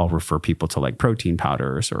I'll refer people to like protein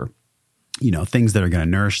powders or, things that are going to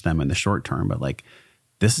nourish them in the short term. But like,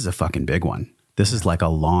 this is a fucking big one. This is like a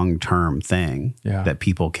long-term thing that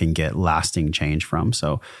people can get lasting change from.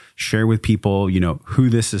 So share with people, who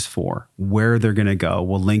this is for, where they're going to go.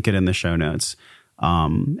 We'll link it in the show notes.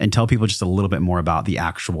 And tell people just a little bit more about the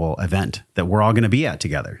actual event that we're all going to be at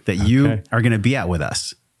together, that you are going to be at with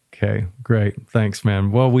us. Okay, great. Thanks,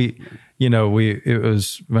 man. Well, it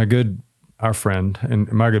was our friend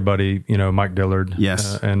and my good buddy, Mike Dillard.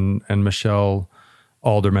 Yes. And Michelle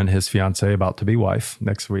Alderman, his fiance, about to be wife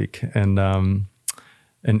next week. And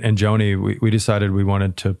Joni, we decided we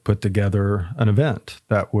wanted to put together an event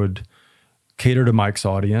that would cater to Mike's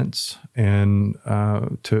audience and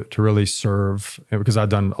to really serve, because I've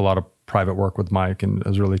done a lot of private work with Mike and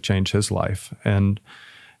has really changed his life. And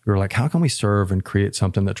we were like, how can we serve and create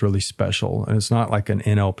something that's really special? And it's not like an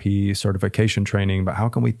NLP certification training, but how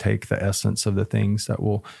can we take the essence of the things that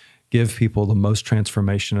will give people the most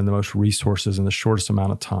transformation and the most resources in the shortest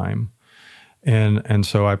amount of time? And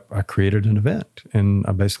so I created an event, and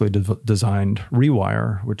I basically designed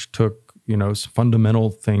Rewire, which took, some fundamental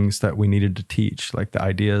things that we needed to teach, like the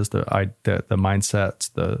ideas, the mindsets,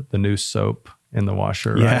 the new soap in the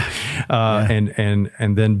washer, right?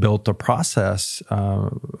 And then built a process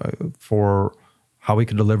for how we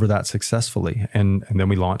could deliver that successfully. And then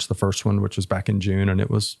we launched the first one, which was back in June, and it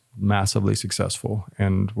was massively successful.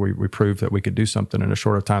 And we proved that we could do something in a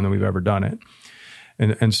shorter time than we've ever done it.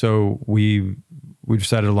 And so we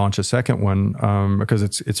decided to launch a second one because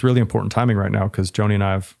it's really important timing right now, because Joni and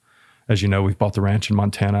I have, as you know, we've bought the ranch in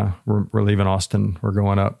Montana. We're leaving Austin. We're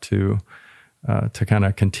going up to kind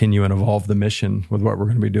of continue and evolve the mission with what we're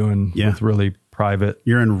going to be doing with really private.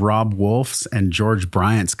 You're in Rob Wolf's and George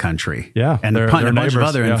Bryant's country. Yeah. And a bunch of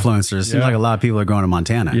other influencers. Seems like a lot of people are going to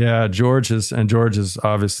Montana. Yeah. George is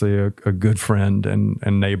obviously a good friend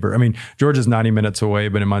and neighbor. I mean, George is 90 minutes away,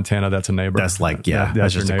 but in Montana, that's a neighbor. That's like,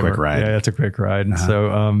 that's just a quick ride. Yeah, it's a quick ride. And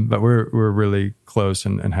so, but we're really close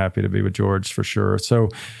and happy to be with George for sure. So,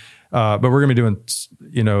 but we're going to be doing,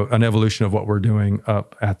 an evolution of what we're doing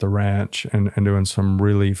up at the ranch and doing some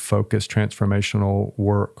really focused transformational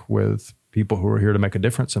work with people who are here to make a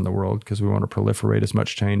difference in the world, because we want to proliferate as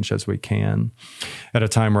much change as we can at a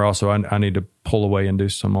time where also I need to pull away and do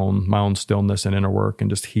my own stillness and inner work and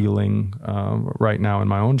just healing right now in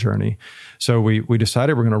my own journey. So we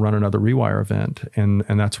decided we're going to run another Rewire event, and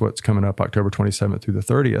that's what's coming up October 27th through the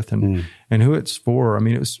 30th. And who it's for, I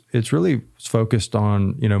mean, it's really focused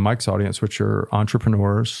on, Mike's audience, which are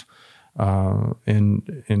entrepreneurs,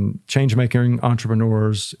 in change-making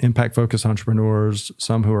entrepreneurs, impact-focused entrepreneurs,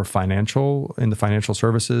 some who are in the financial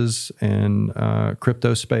services and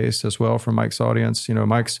crypto space as well from Mike's audience.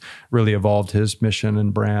 Mike's really evolved his mission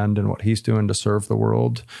and brand and what he's doing to serve the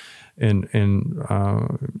world in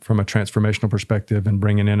from a transformational perspective, and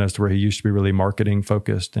bringing in as to where he used to be really marketing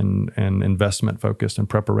focused and investment focused and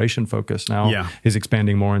preparation focused. Now he's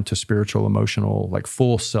expanding more into spiritual, emotional, like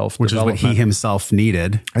full self, which is what he himself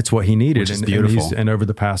needed. It's what he needed. Which is beautiful. And over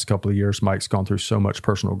the past couple of years, Mike's gone through so much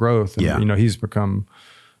personal growth. And, he's become,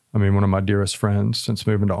 one of my dearest friends since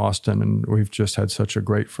moving to Austin, and we've just had such a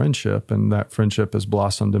great friendship, and that friendship has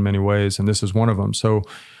blossomed in many ways, and this is one of them. So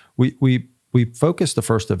we focused the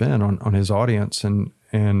first event on his audience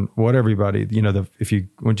and what everybody,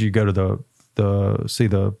 when you go to see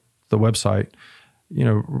the website,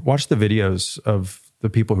 watch the videos of the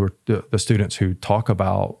people who are the students who talk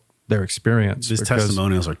about their experience. These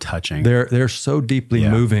testimonials are touching. They're so deeply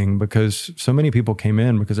moving, because so many people came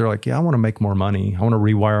in because they're like, I want to make more money. I want to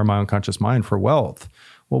rewire my unconscious mind for wealth.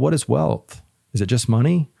 Well, what is wealth? Is it just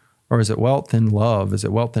money? Or is it wealth in love? Is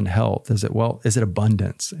it wealth in health? Is it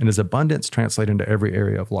abundance? And does abundance translate into every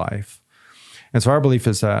area of life? And so our belief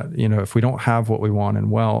is that, if we don't have what we want in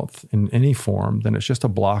wealth in any form, then it's just a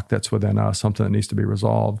block that's within us, something that needs to be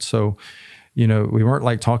resolved. So, we weren't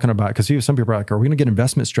like talking about, because some people are like, are we going to get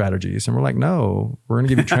investment strategies? And we're like, no, we're going to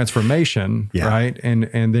give you transformation, right?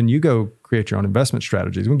 And then you go create your own investment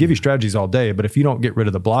strategies. We can give you strategies all day, but if you don't get rid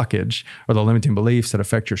of the blockage or the limiting beliefs that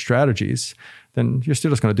affect your strategies, then you're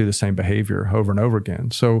still just going to do the same behavior over and over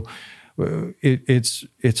again. So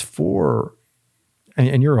it's for,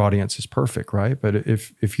 and your audience is perfect, right? But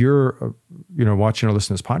if you're watching or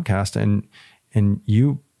listening to this podcast and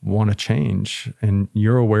you want to change, and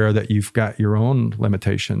you're aware that you've got your own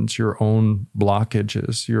limitations, your own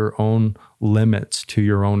blockages, your own limits to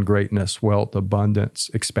your own greatness, wealth, abundance,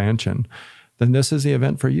 expansion, then this is the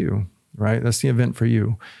event for you, right? That's the event for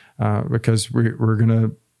you, because we're going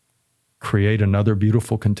to create another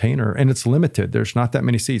beautiful container, and it's limited. There's not that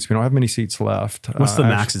many seats. We don't have many seats left. What's the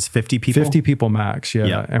max? It's 50 people? 50 people max,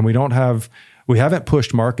 yeah. And we haven't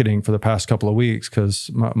pushed marketing for the past couple of weeks,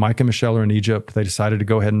 because Mike and Michelle are in Egypt. They decided to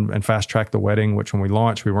go ahead and fast track the wedding, which when we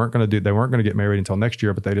launched, they weren't going to get married until next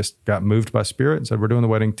year, but they just got moved by Spirit and said, we're doing the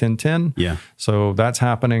wedding 10/10. Yeah. So that's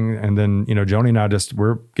happening. And then, Joni and I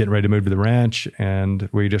we're getting ready to move to the ranch, and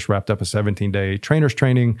we just wrapped up a 17-day trainers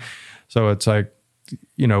training. So it's like,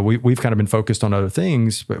 we've kind of been focused on other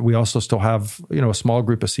things, but we also still have, a small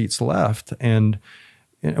group of seats left. And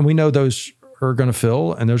we know those are going to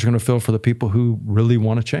fill, and those are going to fill for the people who really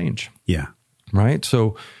want to change. Yeah. Right.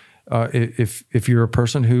 So if you're a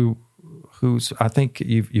person who's, I think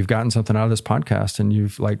you've gotten something out of this podcast, and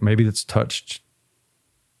you've maybe it's touched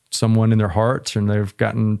someone in their hearts, and they've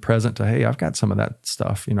gotten present to, hey, I've got some of that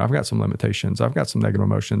stuff. I've got some limitations. I've got some negative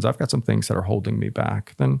emotions. I've got some things that are holding me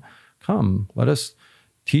back. Then come. Let us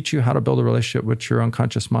teach you how to build a relationship with your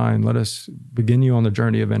unconscious mind. Let us begin you on the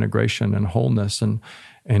journey of integration and wholeness,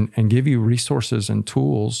 and give you resources and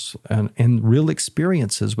tools and real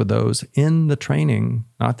experiences with those in the training.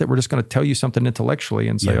 Not that we're just going to tell you something intellectually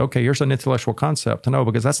and say, okay, here's an intellectual concept. No,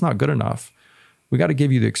 because that's not good enough. We got to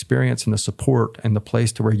give you the experience and the support and the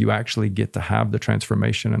place to where you actually get to have the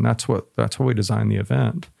transformation. And that's what we designed the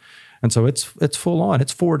event. And so it's full on.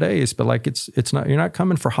 It's 4 days, but like it's not, you're not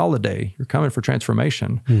coming for holiday. You're coming for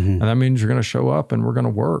transformation. And that means you're going to show up and we're going to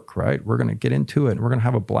work, right? We're going to get into it and we're going to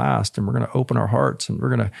have a blast and we're going to open our hearts and we're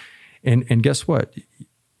going to, and guess what?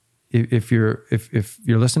 If you're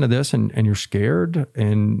listening to this and you're scared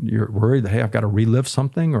and you're worried that, hey, I've got to relive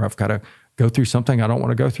something or I've got to go through something I don't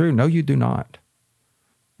want to go through. No, you do not.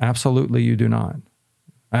 Absolutely, you do not.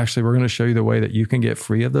 Actually, we're going to show you the way that you can get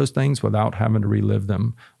free of those things without having to relive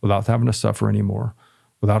them, without having to suffer anymore,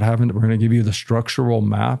 we're going to give you the structural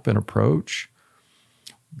map and approach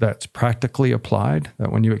that's practically applied,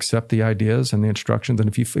 that when you accept the ideas and the instructions, and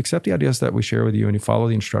if you accept the ideas that we share with you and you follow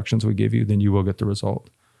the instructions we give you, then you will get the result.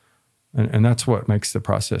 And that's what makes the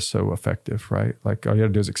process so effective, right? Like all you got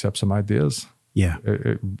to do is accept some ideas. Yeah.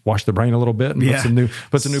 Wash the brain a little bit and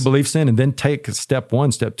put some new beliefs in, and then take step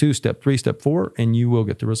 1, step 2, step 3, step 4, and you will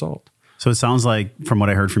get the result. So it sounds like, from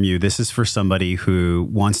what I heard from you, this is for somebody who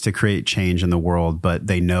wants to create change in the world, but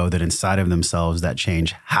they know that inside of themselves, that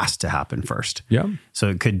change has to happen first. Yeah. So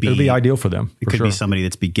it'll be ideal for them. It could be somebody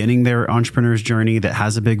that's beginning their entrepreneur's journey that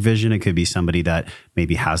has a big vision. It could be somebody that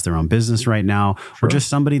maybe has their own business right now, or just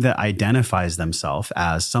somebody that identifies themselves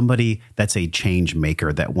as somebody that's a change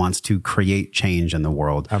maker that wants to create change in the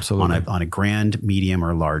world. Absolutely. On a grand, medium,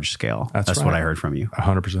 or large scale. That's right. what I heard from you.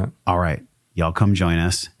 100%. All right. Y'all come join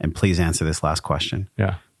us and please answer this last question.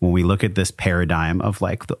 Yeah. When we look at this paradigm of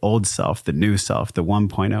like the old self, the new self, the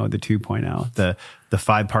 1.0, the 2.0, the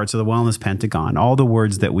 5 parts of the wellness pentagon, all the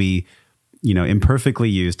words that we, imperfectly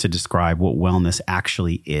use to describe what wellness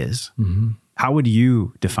actually is. How would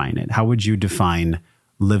you define it? How would you define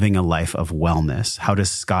living a life of wellness? How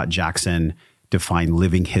does Scott Jackson define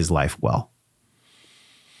living his life well?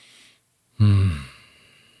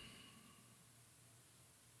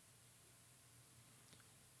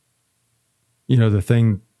 The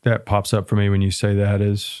thing that pops up for me when you say that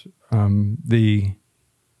is the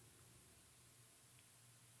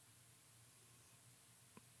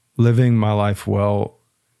living my life well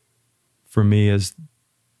for me is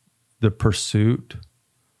the pursuit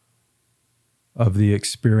of the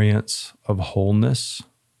experience of wholeness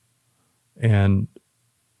and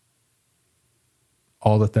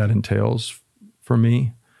all that entails for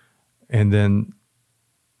me. And then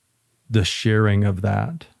the sharing of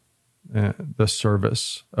that. The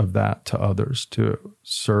service of that to others, to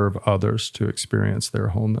serve others to experience their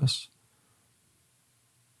wholeness.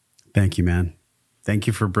 Thank you, man. Thank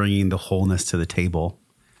you for bringing the wholeness to the table,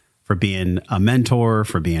 for being a mentor,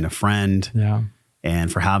 for being a friend,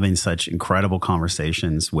 and for having such incredible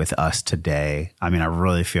conversations with us today. I mean, I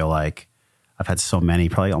really feel like I've had so many,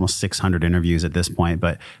 probably almost 600 interviews at this point,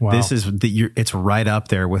 but this is it's right up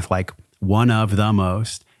there with like one of the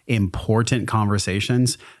most important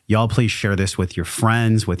conversations. Y'all please share this with your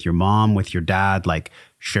friends, with your mom, with your dad. Like,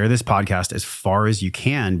 share this podcast as far as you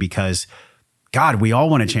can, because God, we all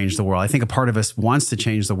want to change the world. I think a part of us wants to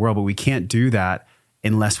change the world, but we can't do that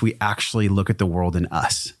unless we actually look at the world in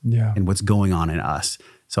us and what's going on in us.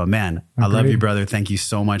 So man, I love you, brother. Thank you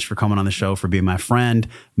so much for coming on the show, for being my friend,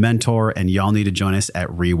 mentor, and y'all need to join us at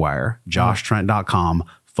Rewire,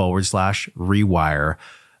 joshtrent.com/Rewire.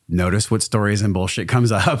 Notice what stories and bullshit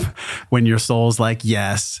comes up when your soul's like,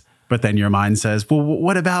 yes, but then your mind says, well,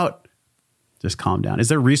 what about? Just calm down. Is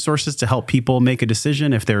there resources to help people make a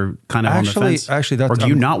decision if they're kind of on the fence? Or do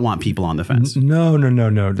you not want people on the fence? No.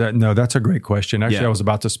 That's a great question. Actually, I was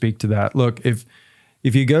about to speak to that. Look, if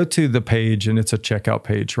you go to the page and it's a checkout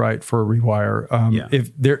page, right, for Rewire,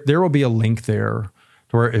 if there will be a link there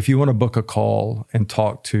to where if you want to book a call and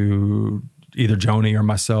talk to either Joni or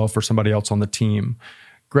myself or somebody else on the team.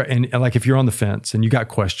 And like, if you're on the fence and you got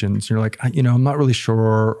questions and you're like, I'm not really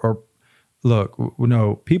sure, or look,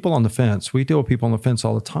 people on the fence, we deal with people on the fence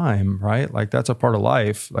all the time, right? Like, that's a part of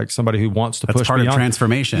life. Like, somebody who wants to push beyond. That's part of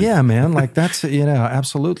transformation. Yeah, man. Like, that's,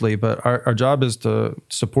 absolutely. But our job is to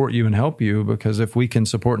support you and help you, because if we can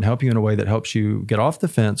support and help you in a way that helps you get off the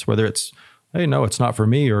fence, whether it's, hey, no, it's not for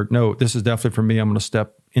me, or no, this is definitely for me, I'm going to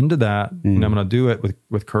step into that and I'm going to do it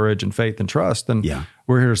with courage and faith and trust. And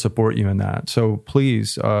we're here to support you in that. So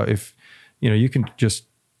please, if you can just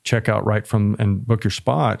check out right from and book your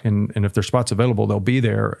spot, and if there's spots available, they'll be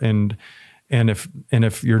there. And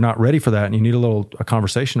if you're not ready for that and you need a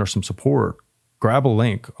conversation or some support, grab a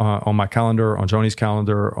link on my calendar, on Joni's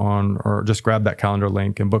calendar, or just grab that calendar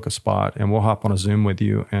link and book a spot, and we'll hop on a Zoom with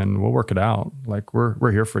you and we'll work it out. Like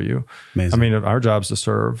we're here for you. Amazing. I mean, our job's to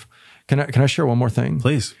serve. Can I share one more thing?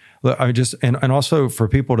 Please. I just and also for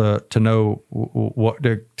people to know what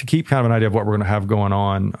to keep kind of an idea of what we're going to have going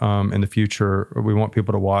on in the future. We want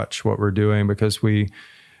people to watch what we're doing because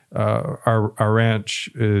our ranch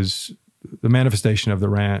is the manifestation of the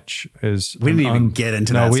ranch is. We didn't even get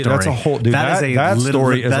into that story. That's a whole dude. That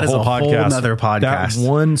story is a whole podcast. Another podcast. That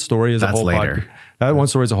one story is that's a whole later. That one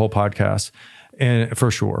story is a whole podcast, and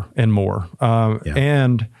for sure, and more.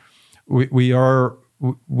 And we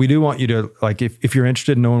do want you to, like, if you're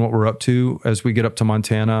interested in knowing what we're up to as we get up to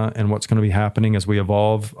Montana and what's going to be happening as we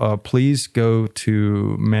evolve, please go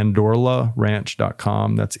to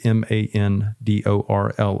mandorlaranch.com. That's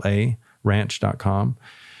MANDORLA ranch.com.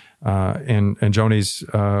 And Joni's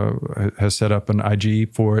has set up an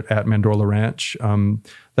IG for it at Mandorla Ranch.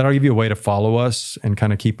 That'll give you a way to follow us and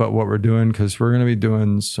kind of keep up what we're doing, because we're going to be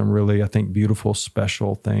doing some really, I think, beautiful,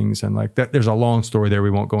 special things. And like that, there's a long story there we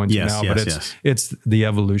won't go into now, but it's the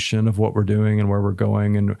evolution of what we're doing and where we're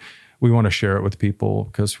going, and we want to share it with people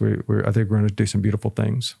because I think we're going to do some beautiful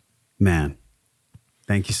things. Man.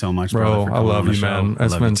 Thank you so much, bro. brother. I love you, man.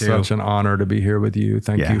 It's been such an honor to be here with you.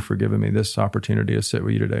 Thank you for giving me this opportunity to sit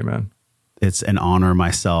with you today, man. It's an honor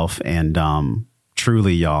myself. And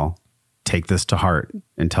truly, y'all, take this to heart.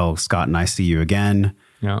 Until Scott and I see you again,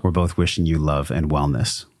 we're both wishing you love and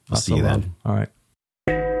wellness. We'll see you then. All right.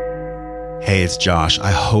 Hey, it's Josh.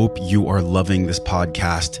 I hope you are loving this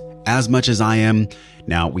podcast as much as I am.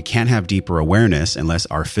 Now, we can't have deeper awareness unless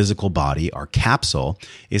our physical body, our capsule,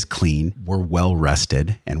 is clean, we're well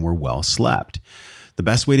rested, and we're well slept. The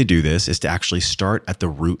best way to do this is to actually start at the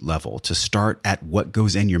root level, to start at what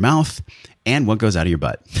goes in your mouth and what goes out of your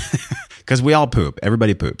butt. Because we all poop.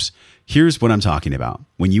 Everybody poops. Here's what I'm talking about.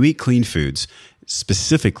 When you eat clean foods,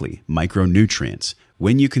 specifically micronutrients,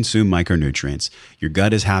 when you consume micronutrients, your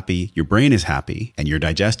gut is happy, your brain is happy, and your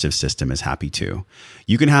digestive system is happy too.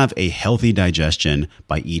 You can have a healthy digestion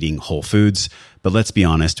by eating whole foods, but let's be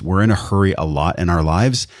honest, we're in a hurry a lot in our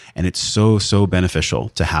lives, and it's so beneficial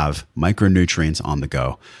to have micronutrients on the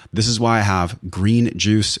go. This is why I have Green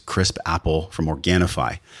Juice Crisp Apple from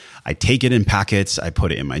Organifi. I take it in packets, I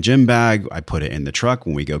put it in my gym bag, I put it in the truck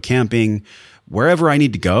when we go camping. Wherever I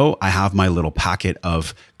need to go, I have my little packet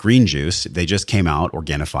of green juice. They just came out,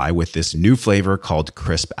 Organifi, with this new flavor called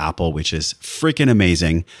Crisp Apple, which is freaking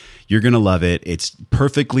amazing. You're going to love it. It's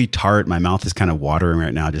perfectly tart. My mouth is kind of watering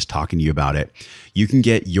right now just talking to you about it. You can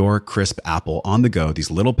get your Crisp Apple on the go, these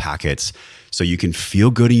little packets, so you can feel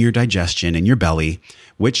good in your digestion and your belly,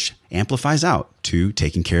 which amplifies out to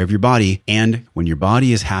taking care of your body. And when your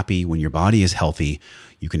body is happy, when your body is healthy,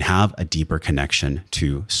 you can have a deeper connection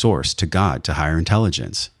to source, to God, to higher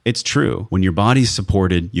intelligence. It's true. When your body is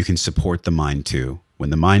supported, you can support the mind too.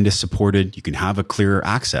 When the mind is supported, you can have a clearer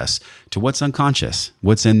access to what's unconscious,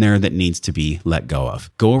 what's in there that needs to be let go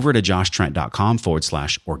of. Go over to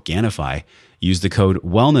joshtrent.com/Organifi. Use the code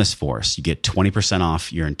WellnessForce. You get 20%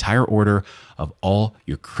 off your entire order of all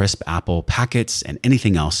your Crisp Apple packets and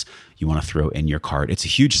anything else you want to throw in your cart. It's a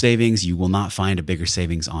huge savings. You will not find a bigger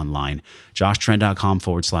savings online.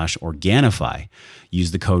 joshtrent.com/Organifi.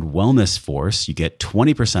 Use the code WellnessForce. You get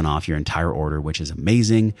 20% off your entire order, which is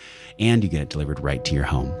amazing, and you get it delivered right to your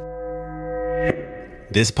home.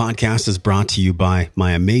 This podcast is brought to you by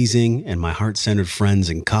my amazing and my heart-centered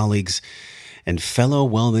friends and colleagues and fellow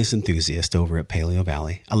wellness enthusiasts over at Paleo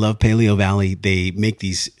Valley. I love Paleo Valley. They make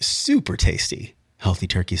these super tasty, healthy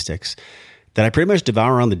turkey sticks that I pretty much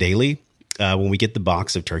devour on the daily. When we get the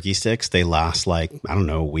box of turkey sticks, they last like, I don't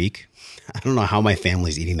know, a week. I don't know how my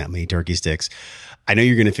family's eating that many turkey sticks. I know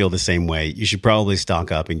you're going to feel the same way. You should probably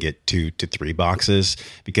stock up and get 2 to 3 boxes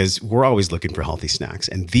because we're always looking for healthy snacks.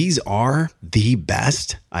 And these are the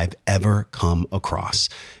best I've ever come across.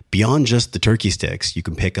 Beyond just the turkey sticks, you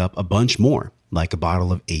can pick up a bunch more, like a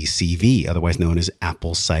bottle of ACV, otherwise known as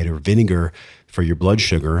apple cider vinegar for your blood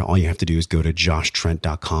sugar. All you have to do is go to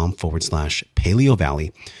joshtrent.com/Paleo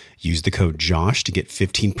Valley. Use the code JOSH to get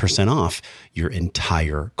 15% off your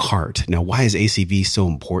entire cart. Now, why is ACV so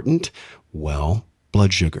important? Well,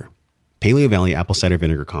 blood sugar. Paleo Valley Apple Cider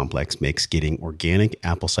Vinegar Complex makes getting organic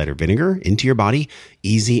apple cider vinegar into your body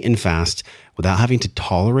easy and fast without having to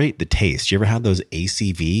tolerate the taste. You ever had those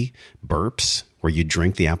ACV burps where you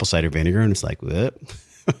drink the apple cider vinegar and it's like, what?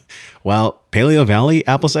 Well, Paleo Valley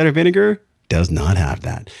Apple Cider Vinegar does not have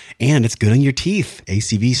that. And it's good on your teeth.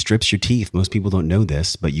 ACV strips your teeth. Most people don't know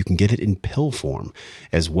this, but you can get it in pill form,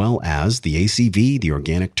 as well as the ACV, the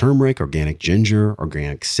organic turmeric, organic ginger,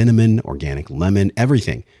 organic cinnamon, organic lemon,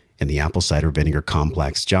 everything and the apple cider vinegar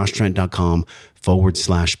complex.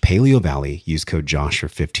 JoshTrent.com/Paleo Valley. Use code Josh for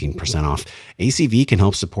 15% off. ACV can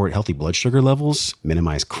help support healthy blood sugar levels,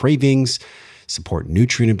 minimize cravings, support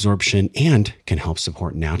nutrient absorption, and can help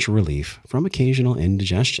support natural relief from occasional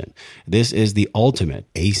indigestion. This is the ultimate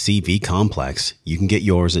ACV complex. You can get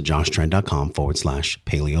yours at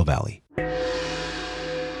JoshTrent.com/Paleo Valley.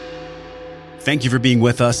 Thank you for being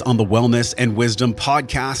with us on the Wellness and Wisdom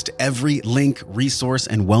podcast. Every link, resource,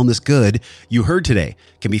 and wellness good you heard today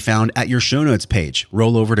can be found at your show notes page.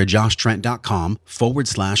 Roll over to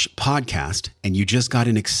JoshTrent.com/podcast, and you just got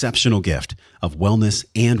an exceptional gift of wellness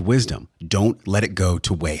and wisdom. Don't let it go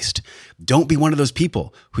to waste. Don't be one of those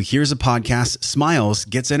people who hears a podcast, smiles,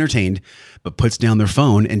 gets entertained, but puts down their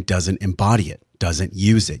phone and doesn't embody it, doesn't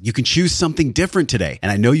use it. You can choose something different today.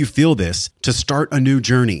 And I know you feel this. To start a new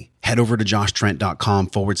journey, head over to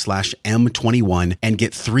JoshTrent.com/M21 and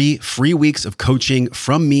get 3 free weeks of coaching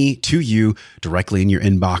from me to you directly in your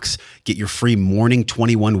inbox. Get your free Morning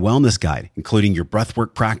 21 Wellness Guide, including your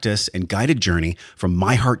breathwork practice and guided journey from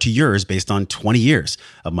my heart to yours based on 20 years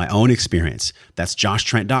of my own experience. That's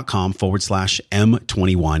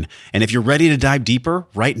JoshTrent.com/M21. And if you're ready to dive deeper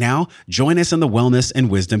right now, join us in the Wellness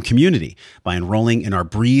and Wisdom community by enrolling in our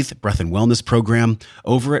Breathe, Breath and Wellness program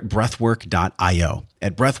over at breathwork.io.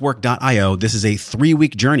 At breathwork.io, this is a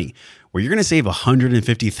 3-week journey where you're going to save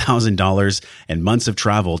 $150,000 and months of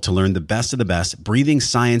travel to learn the best of the best breathing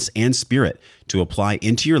science and spirit to apply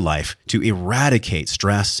into your life to eradicate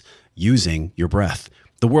stress using your breath.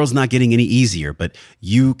 The world's not getting any easier, but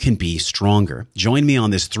you can be stronger. Join me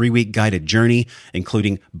on this 3-week guided journey,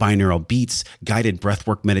 including binaural beats, guided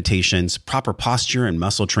breathwork meditations, proper posture and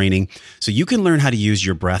muscle training, so you can learn how to use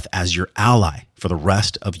your breath as your ally for the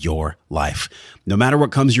rest of your life. No matter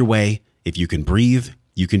what comes your way, if you can breathe,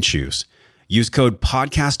 you can choose. Use code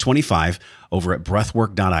podcast25 over at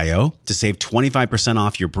breathwork.io to save 25%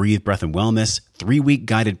 off your Breathe, Breath and Wellness 3-week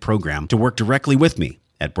guided program to work directly with me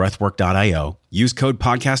at breathwork.io. Use code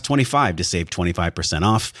podcast25 to save 25%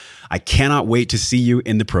 off. I cannot wait to see you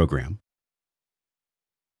in the program.